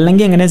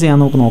 അല്ലെങ്കിൽ എങ്ങനെയാണ് ചെയ്യാൻ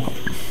നമുക്ക് നോക്കാം.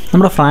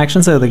 നമ്മുടെ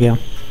ഫ്രാക്ഷൻസ്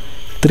ഏതൊക്കെയാണ്?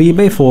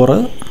 3/4,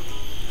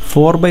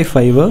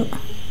 4/5,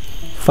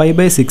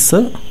 5/6,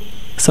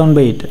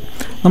 7/8.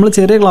 നമ്മൾ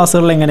ചെറിയ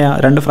ക്ലാസ്സുകളിൽ എങ്ങനെയാണ്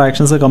രണ്ട്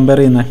ഫ്രാക്ഷൻസ് കമ്പയർ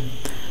ചെയ്യുന്നത്?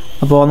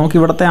 അപ്പോൾ നമുക്ക്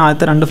ഇവിടുത്തെ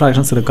ആദ്യത്തെ രണ്ട്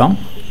ഫ്രാക്ഷൻസ് എടുക്കാം.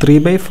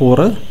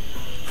 3/4,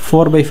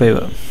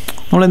 4/5.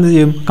 നമ്മൾ എന്ത്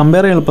ചെയ്യും?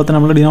 കമ്പയർ ചെയ്യാൻ എളുപ്പത്തിന്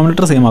നമ്മൾ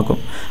ഡിനോമിനേറ്റർ സെയിം ആക്കും.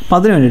 അപ്പോൾ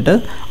അതിന് വേണ്ടിയിട്ട്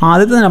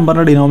ആദ്യത്തെ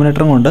നമ്പറിൻ്റെ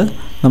ഡിനോമിനേറ്ററും കൊണ്ട്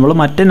നമ്മൾ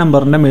മറ്റേ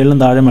നമ്പറിൻ്റെ മേളിലും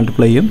താഴെ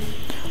മൾട്ടിപ്ലൈ ചെയ്യും.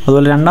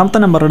 അതുപോലെ രണ്ടാമത്തെ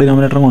നമ്പറിൻ്റെ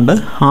ഡിനോമിനേറ്ററും കൊണ്ട്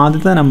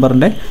ആദ്യത്തെ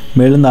നമ്പറിൻ്റെ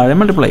മേളിലും താഴെ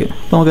മൾട്ടിപ്ലൈ ചെയ്യും.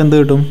 അപ്പോൾ നമുക്ക് എന്ത്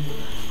കിട്ടും?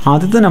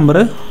 ആദ്യത്തെ നമ്പർ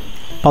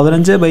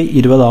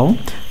 15/20 ആവും,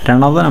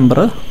 രണ്ടാമത്തെ നമ്പർ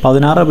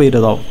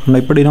 16/20 ആവും.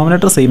 ഇപ്പോൾ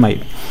ഡിനോമിനേറ്റർ സെയിം ആയി.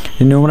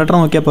 ഡിനോമിനേറ്റർ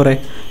നോക്കിയാൽ പോരെ,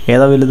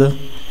 ഏതാ വലുത്?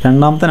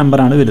 രണ്ടാമത്തെ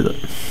നമ്പറാണ് വലുത്.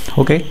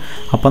 ഓക്കെ,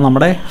 അപ്പോൾ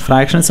നമ്മുടെ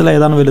ഫ്രാക്ഷൻസിൽ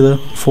ഏതാണ് വലുത്?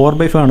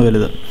 4/5 ആണ്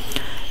വലുത്.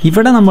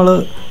 ഇവിടെ നമ്മൾ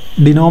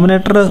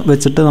ഡിനോമിനേറ്റർ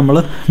വെച്ചിട്ട് നമ്മൾ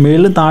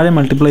മേളിൽ താഴെ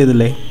മൾട്ടിപ്ലൈ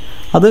ചെയ്തില്ലേ,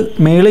 അത്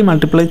മേളിൽ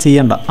മൾട്ടിപ്ലൈ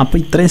ചെയ്യണ്ട. അപ്പോൾ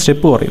ഇത്രയും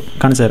സ്റ്റെപ്പ് കുറയും.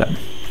 കാണിച്ചു തരാം.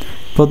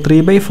 ഇപ്പോൾ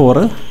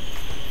 3/4,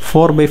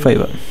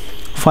 4/5,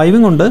 5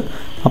 കൊണ്ട്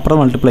അപ്പുറം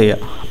മൾട്ടിപ്ലൈ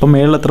ചെയ്യുക. അപ്പോൾ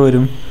മേളിൽ എത്ര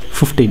വരും?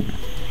 15.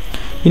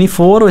 ഇനി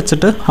 4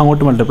 വെച്ചിട്ട്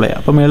അങ്ങോട്ട് മൾട്ടിപ്ലൈ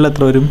ചെയ്യുക. അപ്പോൾ മേളിൽ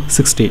എത്ര വരും?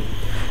 16.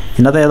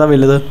 ഇതിനകത്ത് ഏതാ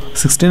വലുത്?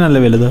 16 അല്ലേ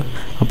വലുത്.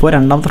 അപ്പോൾ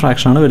രണ്ടാമത്തെ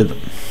ഫ്രാക്ഷനാണ് വലുത്.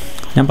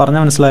 ഞാൻ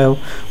പറഞ്ഞാൽ മനസ്സിലായോ?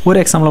 ഒരു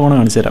എക്സാമ്പിൾ കൊണ്ട്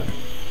കാണിച്ചു തരാം.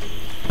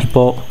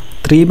 ഇപ്പോൾ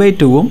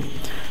 3/2ഉം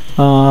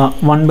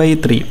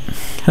 1/3.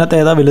 ഇതിനകത്ത്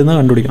ഏതാ വലുതെന്ന്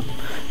കണ്ടുപിടിക്കണം.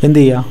 എന്ത്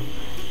ചെയ്യുക?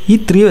 ഈ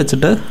 3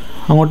 വെച്ചിട്ട്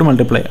അങ്ങോട്ട്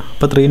മൾട്ടിപ്ലൈ ചെയ്യുക.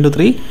 അപ്പോൾ 3 ×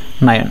 3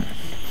 9.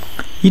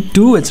 ഈ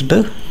 2 വെച്ചിട്ട്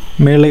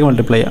മേളിലേക്ക്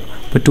മൾട്ടിപ്ലൈ ചെയ്യുക.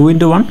 അപ്പോൾ 2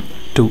 × 1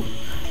 2.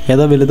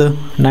 ഏതാ വലുത്?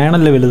 9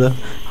 അല്ലേ വലുത്.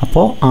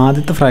 അപ്പോൾ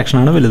ആദ്യത്തെ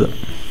ഫ്രാക്ഷനാണ് വലുത്.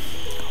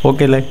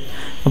 ഓക്കെ അല്ലേ?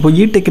 അപ്പോൾ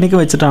ഈ ടെക്നിക്ക്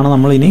വെച്ചിട്ടാണ്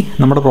നമ്മൾ ഇനി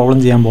നമ്മുടെ പ്രോബ്ലം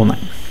ചെയ്യാൻ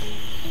പോകുന്നത്.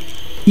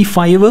 ഈ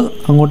 5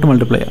 അങ്ങോട്ട്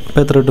മൾട്ടിപ്ലൈ ചെയ്യുക.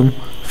 അപ്പോൾ എത്ര കിട്ടും?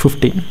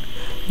 15.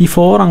 ഈ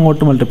 4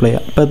 അങ്ങോട്ട് മൾട്ടിപ്ലൈ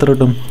ചെയ്യുക. അപ്പോൾ എത്ര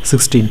കിട്ടും?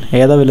 16.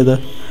 ഏതാ വലുത്?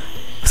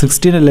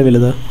 16 അല്ലേ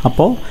വലുത്.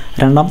 അപ്പോൾ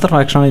രണ്ടാമത്തെ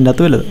ഫ്രാക്ഷനാണ് ഇതിൻ്റെ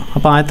അകത്ത് വലുത്.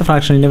 അപ്പോൾ ആദ്യത്തെ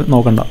ഫ്രാക്ഷൻ ഇനി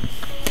നോക്കണ്ട.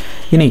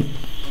 ഇനി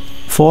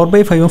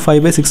 4/5ഉം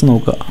 5/6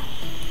 നോക്കുക.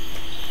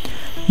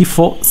 ഈ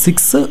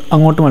 6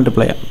 അങ്ങോട്ട്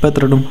മൾട്ടിപ്ലൈ ചെയ്യുക. അപ്പോൾ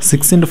എത്ര കിട്ടും?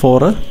 6 ×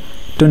 4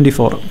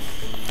 24.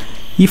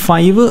 ഈ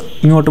 5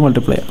 ഇങ്ങോട്ട്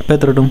മൾട്ടിപ്ലൈ ചെയ്യുക. അപ്പോൾ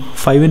എത്ര കിട്ടും?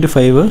 5 ×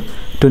 5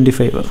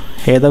 25.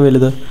 ഏതാ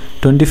വലുത്?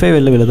 25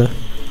 അല്ലേ വലുത്.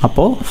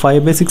 അപ്പോൾ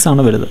 5/6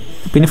 ആണ് വലുത്.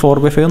 പിന്നെ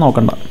 4/5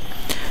 നോക്കണ്ട.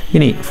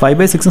 ഇനി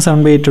 5/6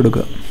 7/8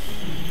 എടുക്കുക.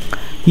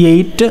 ഈ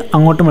 8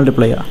 അങ്ങോട്ട്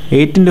മൾട്ടിപ്ലൈ ചെയ്യുക.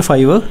 8 ×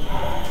 5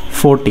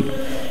 40.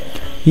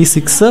 ഈ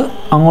 6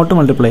 അങ്ങോട്ട്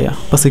മൾട്ടിപ്ലൈ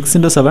ചെയ്യുക. അപ്പോൾ 6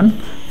 × 7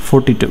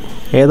 42.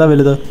 ഏതാ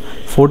വലുത്?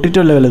 42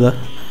 അല്ലേ വലുത്.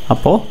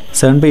 അപ്പോൾ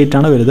 7/8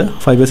 ആണ് വലുത്.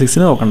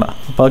 5/6 നോക്കണ്ട.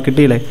 അപ്പോൾ അത്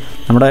കിട്ടിയില്ലേ?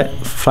 നമ്മുടെ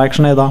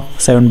ഫ്രാക്ഷൻ ഏതാ?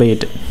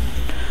 7/8.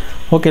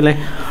 ഓക്കെ അല്ലേ?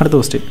 അടുത്ത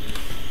question.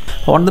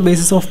 On the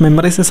basis of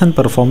memorisation and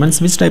performance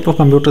which type of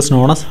computer is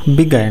known as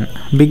big iron?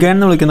 Big iron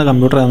എന്ന് വിളിക്കുന്ന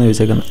കമ്പ്യൂട്ടർ ആണെന്ന്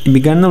ചോദിച്ചേക്കുന്നത്.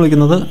 ബിഗ് അയൺ എന്ന്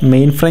വിളിക്കുന്നത്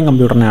മെയിൻ ഫ്രെയിം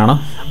കമ്പ്യൂട്ടറിനെയാണ്.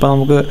 അപ്പോൾ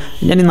നമുക്ക്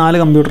ഞാൻ ഈ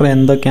 4 കമ്പ്യൂട്ടർ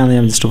എന്തൊക്കെയാണെന്ന്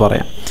ഞാൻ ജസ്റ്റ്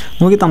പറയാം.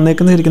 നമുക്ക്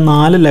തന്നേക്കുന്ന ശരിക്കും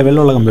 4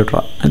 ലെവലിലുള്ള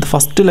കമ്പ്യൂട്ടറാണ്. അത്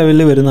ഫസ്റ്റ്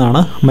ലെവലിൽ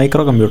വരുന്നതാണ്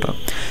മൈക്രോ കമ്പ്യൂട്ടർ.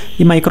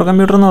 ഈ മൈക്രോ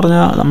കമ്പ്യൂട്ടർ എന്ന്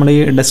പറഞ്ഞാൽ നമ്മുടെ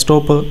ഈ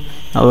ഡെസ്ക്ടോപ്പ്,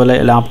 അതുപോലെ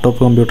ലാപ്ടോപ്പ്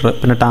കമ്പ്യൂട്ടർ,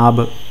 പിന്നെ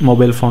ടാബ്,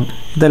 മൊബൈൽ ഫോൺ,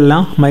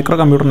 ഇതെല്ലാം മൈക്രോ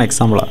കമ്പ്യൂട്ടറിന്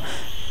എക്സാമ്പിളാണ്.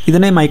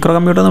 ഇതിനെ മൈക്രോ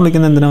കമ്പ്യൂട്ടർ എന്ന്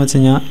വിളിക്കുന്നത് എന്തിനാണെന്ന് വെച്ച്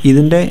കഴിഞ്ഞാൽ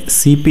ഇതിൻ്റെ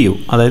CPU,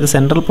 അതായത്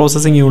സെൻട്രൽ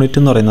പ്രോസസ്സിംഗ് യൂണിറ്റ്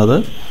എന്ന് പറയുന്നത്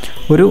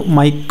ഒരു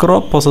മൈക്രോ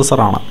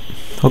പ്രോസസ്സറാണ്.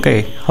 ഓക്കെ,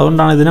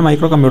 അതുകൊണ്ടാണ് ഇതിനെ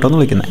മൈക്രോ കമ്പ്യൂട്ടർ എന്ന്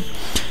വിളിക്കുന്നത്.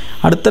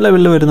 അടുത്ത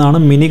ലെവലിൽ വരുന്നതാണ്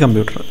മിനി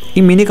കമ്പ്യൂട്ടർ. ഈ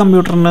മിനി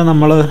കമ്പ്യൂട്ടറിനെ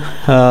നമ്മൾ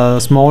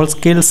സ്മോൾ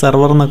സ്കെയിൽ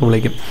സെർവർ എന്നൊക്കെ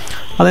വിളിക്കും.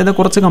 അതായത്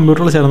കുറച്ച്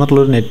കമ്പ്യൂട്ടറിൽ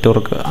ചേർന്നിട്ടുള്ളൊരു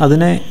നെറ്റ്വർക്ക്,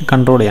 അതിനെ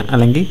കൺട്രോൾ ചെയ്യാൻ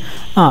അല്ലെങ്കിൽ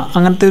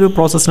അങ്ങനത്തെ ഒരു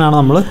പ്രോസസ്സിനാണ്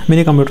നമ്മൾ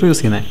മിനി കമ്പ്യൂട്ടർ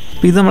യൂസ് ചെയ്യുന്നത്.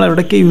 അപ്പോൾ ഇത് നമ്മൾ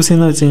എവിടെയൊക്കെ യൂസ്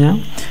ചെയ്യുന്നത് വെച്ച് കഴിഞ്ഞാൽ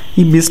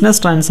ഈ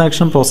ബിസിനസ്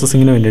ട്രാൻസാക്ഷൻ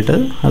പ്രോസസ്സിങ്ങിന് വേണ്ടിയിട്ട്,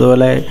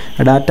 അതുപോലെ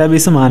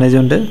ഡാറ്റാബേസ്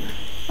മാനേജ്മെൻറ്റ്,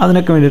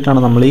 അതിനൊക്കെ വേണ്ടിയിട്ടാണ്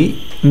നമ്മൾ ഈ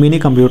മിനി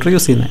കമ്പ്യൂട്ടർ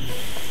യൂസ് ചെയ്യുന്നത്.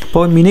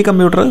 അപ്പോൾ മിനി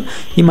കമ്പ്യൂട്ടർ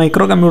ഈ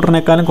മൈക്രോ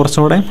കമ്പ്യൂട്ടറിനേക്കാളും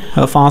കുറച്ചുകൂടെ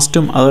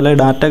ഫാസ്റ്റും അതുപോലെ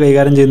ഡാറ്റ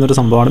കൈകാര്യം ചെയ്യുന്നൊരു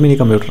സംഭവമാണ് മിനി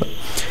കമ്പ്യൂട്ടർ.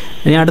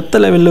 ഇനി അടുത്ത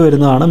ലെവലിൽ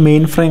വരുന്നതാണ്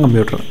മെയിൻ ഫ്രെയിം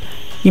കമ്പ്യൂട്ടർ.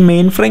 ഈ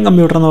മെയിൻ ഫ്രെയിം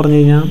കമ്പ്യൂട്ടർ എന്ന് പറഞ്ഞു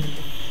കഴിഞ്ഞാൽ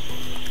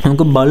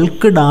നമുക്ക്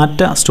ബൾക്ക്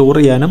ഡാറ്റ സ്റ്റോർ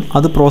ചെയ്യാനും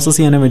അത് പ്രോസസ്സ്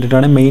ചെയ്യാനും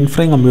വേണ്ടിയിട്ടാണ് മെയിൻ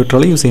ഫ്രെയിം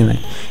കമ്പ്യൂട്ടറുകൾ യൂസ് ചെയ്യുന്നത്.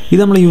 ഇത്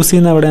നമ്മൾ യൂസ്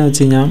ചെയ്യുന്നത് എവിടെയാണെന്ന്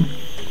വെച്ച് കഴിഞ്ഞാൽ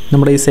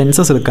നമ്മുടെ ഈ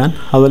സെൻസസ് എടുക്കാൻ,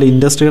 അതുപോലെ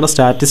ഇൻഡസ്ട്രിയുടെ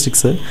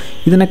സ്റ്റാറ്റിസ്റ്റിക്സ്,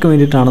 ഇതിനൊക്കെ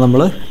വേണ്ടിയിട്ടാണ്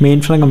നമ്മൾ മെയിൻ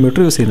ഫ്രെയിം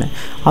കമ്പ്യൂട്ടർ യൂസ് ചെയ്യുന്നത്.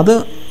 അത്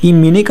ഈ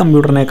മിനി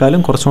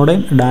കമ്പ്യൂട്ടറിനേക്കാളും കുറച്ചുകൂടെ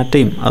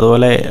ഡാറ്റയും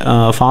അതുപോലെ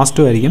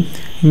ഫാസ്റ്റും ആയിരിക്കും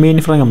മെയിൻ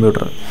ഫ്രെയിം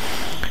കമ്പ്യൂട്ടർ.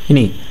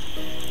 ഇനി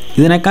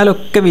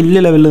ഇതിനേക്കാളൊക്കെ വലിയ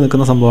ലെവലിൽ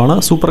നിൽക്കുന്ന സംഭവമാണ്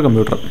സൂപ്പർ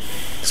കമ്പ്യൂട്ടർ.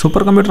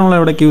 സൂപ്പർ കമ്പ്യൂട്ടർ നമ്മൾ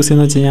എവിടെയൊക്കെ യൂസ്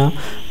ചെയ്യുന്നത് വെച്ച് കഴിഞ്ഞാൽ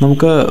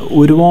നമുക്ക്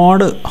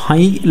ഒരുപാട്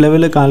ഹൈ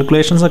ലെവൽ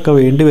കാൽക്കുലേഷൻസ് ഒക്കെ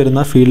വേണ്ടി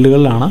വരുന്ന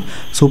ഫീൽഡുകളിലാണ്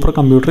സൂപ്പർ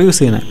കമ്പ്യൂട്ടർ യൂസ്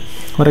ചെയ്യുന്നത്.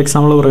 ഒരു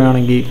എക്സാമ്പിൾ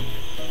പറയുകയാണെങ്കിൽ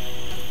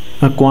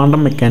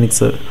ക്വാണ്ടം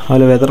മെക്കാനിക്സ്,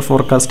 അതുപോലെ വെതർ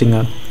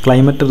ഫോർകാസ്റ്റിംഗ്,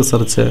 ക്ലൈമറ്റ്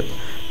റിസർച്ച്,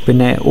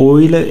 പിന്നെ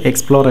ഓയിൽ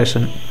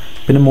എക്സ്പ്ലോറേഷൻ,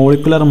 പിന്നെ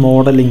മോളിക്കുലർ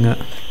മോഡലിംഗ്,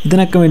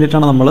 ഇതിനൊക്കെ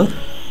വേണ്ടിയിട്ടാണ് നമ്മൾ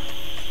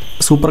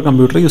സൂപ്പർ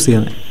കമ്പ്യൂട്ടർ യൂസ്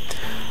ചെയ്യുന്നത്.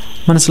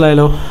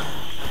 മനസ്സിലായല്ലോ?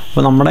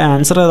 അപ്പോൾ നമ്മുടെ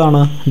ആൻസർ ഏതാണ്?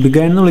 ബിഗ്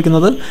ഐ എന്ന്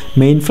വിളിക്കുന്നത്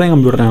മെയിൻ ഫ്രെയിം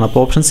കമ്പ്യൂട്ടറാണ്.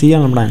 അപ്പോൾ ഓപ്ഷൻ സി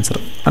ആണ് നമ്മുടെ ആൻസർ.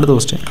 അടുത്ത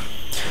question,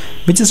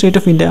 which state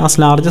of India has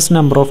largest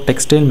number of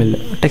textile mill?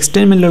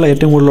 Textile മില്ലുകൾ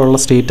ഏറ്റവും കൂടുതലുള്ള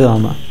സ്റ്റേറ്റ്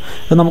ഏതാണ്?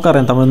 അത്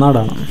നമുക്കറിയാം,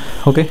 തമിഴ്നാടാണ്.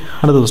 ഓക്കെ,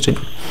 അടുത്ത question,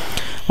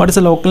 what is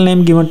A local name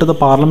given to the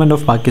parliament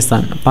of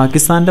Pakistan?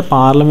 പാകിസ്ഥാൻ്റെ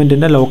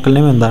പാർലമെൻറ്റിൻ്റെ ലോക്കൽ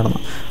നെയിം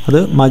എന്താണെന്ന്? അത്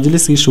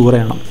മജ്ലിസ് ഇ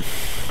ഷൂറയാണ്.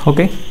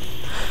 ഓക്കെ,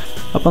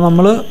 അപ്പോൾ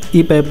നമ്മൾ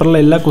ഈ പേപ്പറിലെ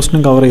എല്ലാ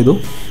ക്വസ്റ്റിനും കവർ ചെയ്തു.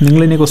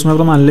 നിങ്ങളിനി ക്വസ്റ്റ്യൻ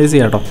പേപ്പർ ഒന്ന് അനലൈസ്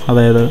ചെയ്യാം കേട്ടോ.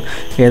 അതായത്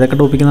ഏതൊക്കെ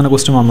ടോപ്പിക്കിൽ നിന്നാണ്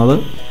ക്വസ്റ്റ്യൻ വന്നത്,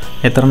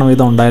 എത്ര എണ്ണം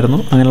വീതം ഉണ്ടായിരുന്നു,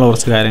 അങ്ങനെയുള്ള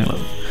കുറച്ച് കാര്യങ്ങൾ.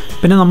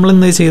 പിന്നെ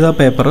നമ്മളിന്ന് ചെയ്ത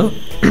പേപ്പർ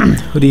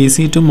ഒരു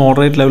ഈസി ടു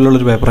മോഡറേറ്റ്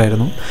ലെവലുള്ളൊരു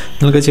പേപ്പറായിരുന്നു.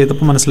 നിങ്ങൾക്ക്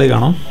ചെയ്തപ്പോൾ മനസ്സിലായി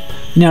കാണാം.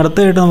 ഇനി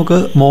അടുത്തായിട്ട് നമുക്ക്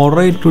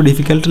മോഡറേറ്റ് ടു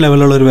ഡിഫിക്കൽട്ട്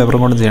ലെവലുള്ളൊരു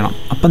പേപ്പറും കൊണ്ട് ചെയ്യണം.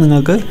 അപ്പം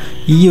നിങ്ങൾക്ക്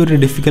ഈ ഒരു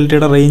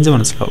ഡിഫിക്കൽട്ടിയുടെ റേഞ്ച്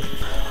മനസ്സിലാവും.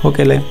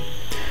 ഓക്കെ അല്ലേ?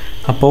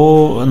 അപ്പോൾ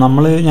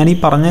ഞാൻ ഈ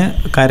പറഞ്ഞ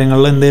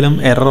കാര്യങ്ങളിൽ എന്തെങ്കിലും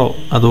എററോ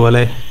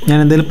അതുപോലെ ഞാൻ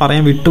എന്തെങ്കിലും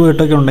പറയാൻ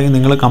വിട്ടുപോയിട്ടൊക്കെ ഉണ്ടെങ്കിൽ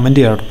നിങ്ങൾ കമൻറ്റ്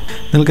ചെയ്യാം കേട്ടോ.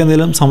 നിങ്ങൾക്ക്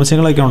എന്തെങ്കിലും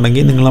സംശയങ്ങളൊക്കെ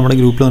ഉണ്ടെങ്കിൽ നിങ്ങൾ നമ്മുടെ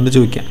ഗ്രൂപ്പിൽ വന്നിട്ട്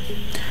ചോദിക്കാം.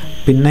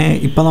 പിന്നെ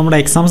ഇപ്പോൾ നമ്മുടെ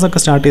എക്സാംസ് ഒക്കെ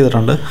സ്റ്റാർട്ട്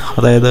ചെയ്തിട്ടുണ്ട്.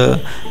 അതായത്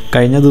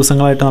കഴിഞ്ഞ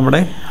ദിവസങ്ങളായിട്ട് നമ്മുടെ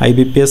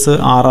IBPS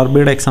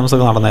RRBയുടെ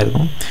എക്സാംസൊക്കെ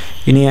നടന്നായിരുന്നു.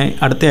 ഇനി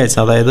അടുത്ത ആഴ്ച,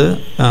 അതായത്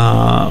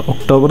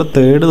ഒക്ടോബർ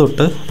 3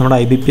 തൊട്ട് നമ്മുടെ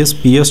IBPS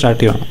PO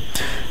സ്റ്റാർട്ട് ചെയ്യണം.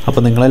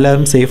 അപ്പോൾ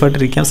നിങ്ങളെല്ലാവരും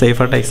സേഫായിട്ടിരിക്കാം,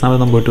 സേഫായിട്ട് എക്സാം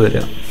എഴുതാൻ പോയിട്ട്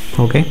വരിക.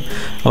 ഓക്കെ,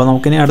 അപ്പോൾ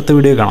നമുക്കിനി അടുത്ത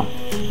വീഡിയോ കാണാം.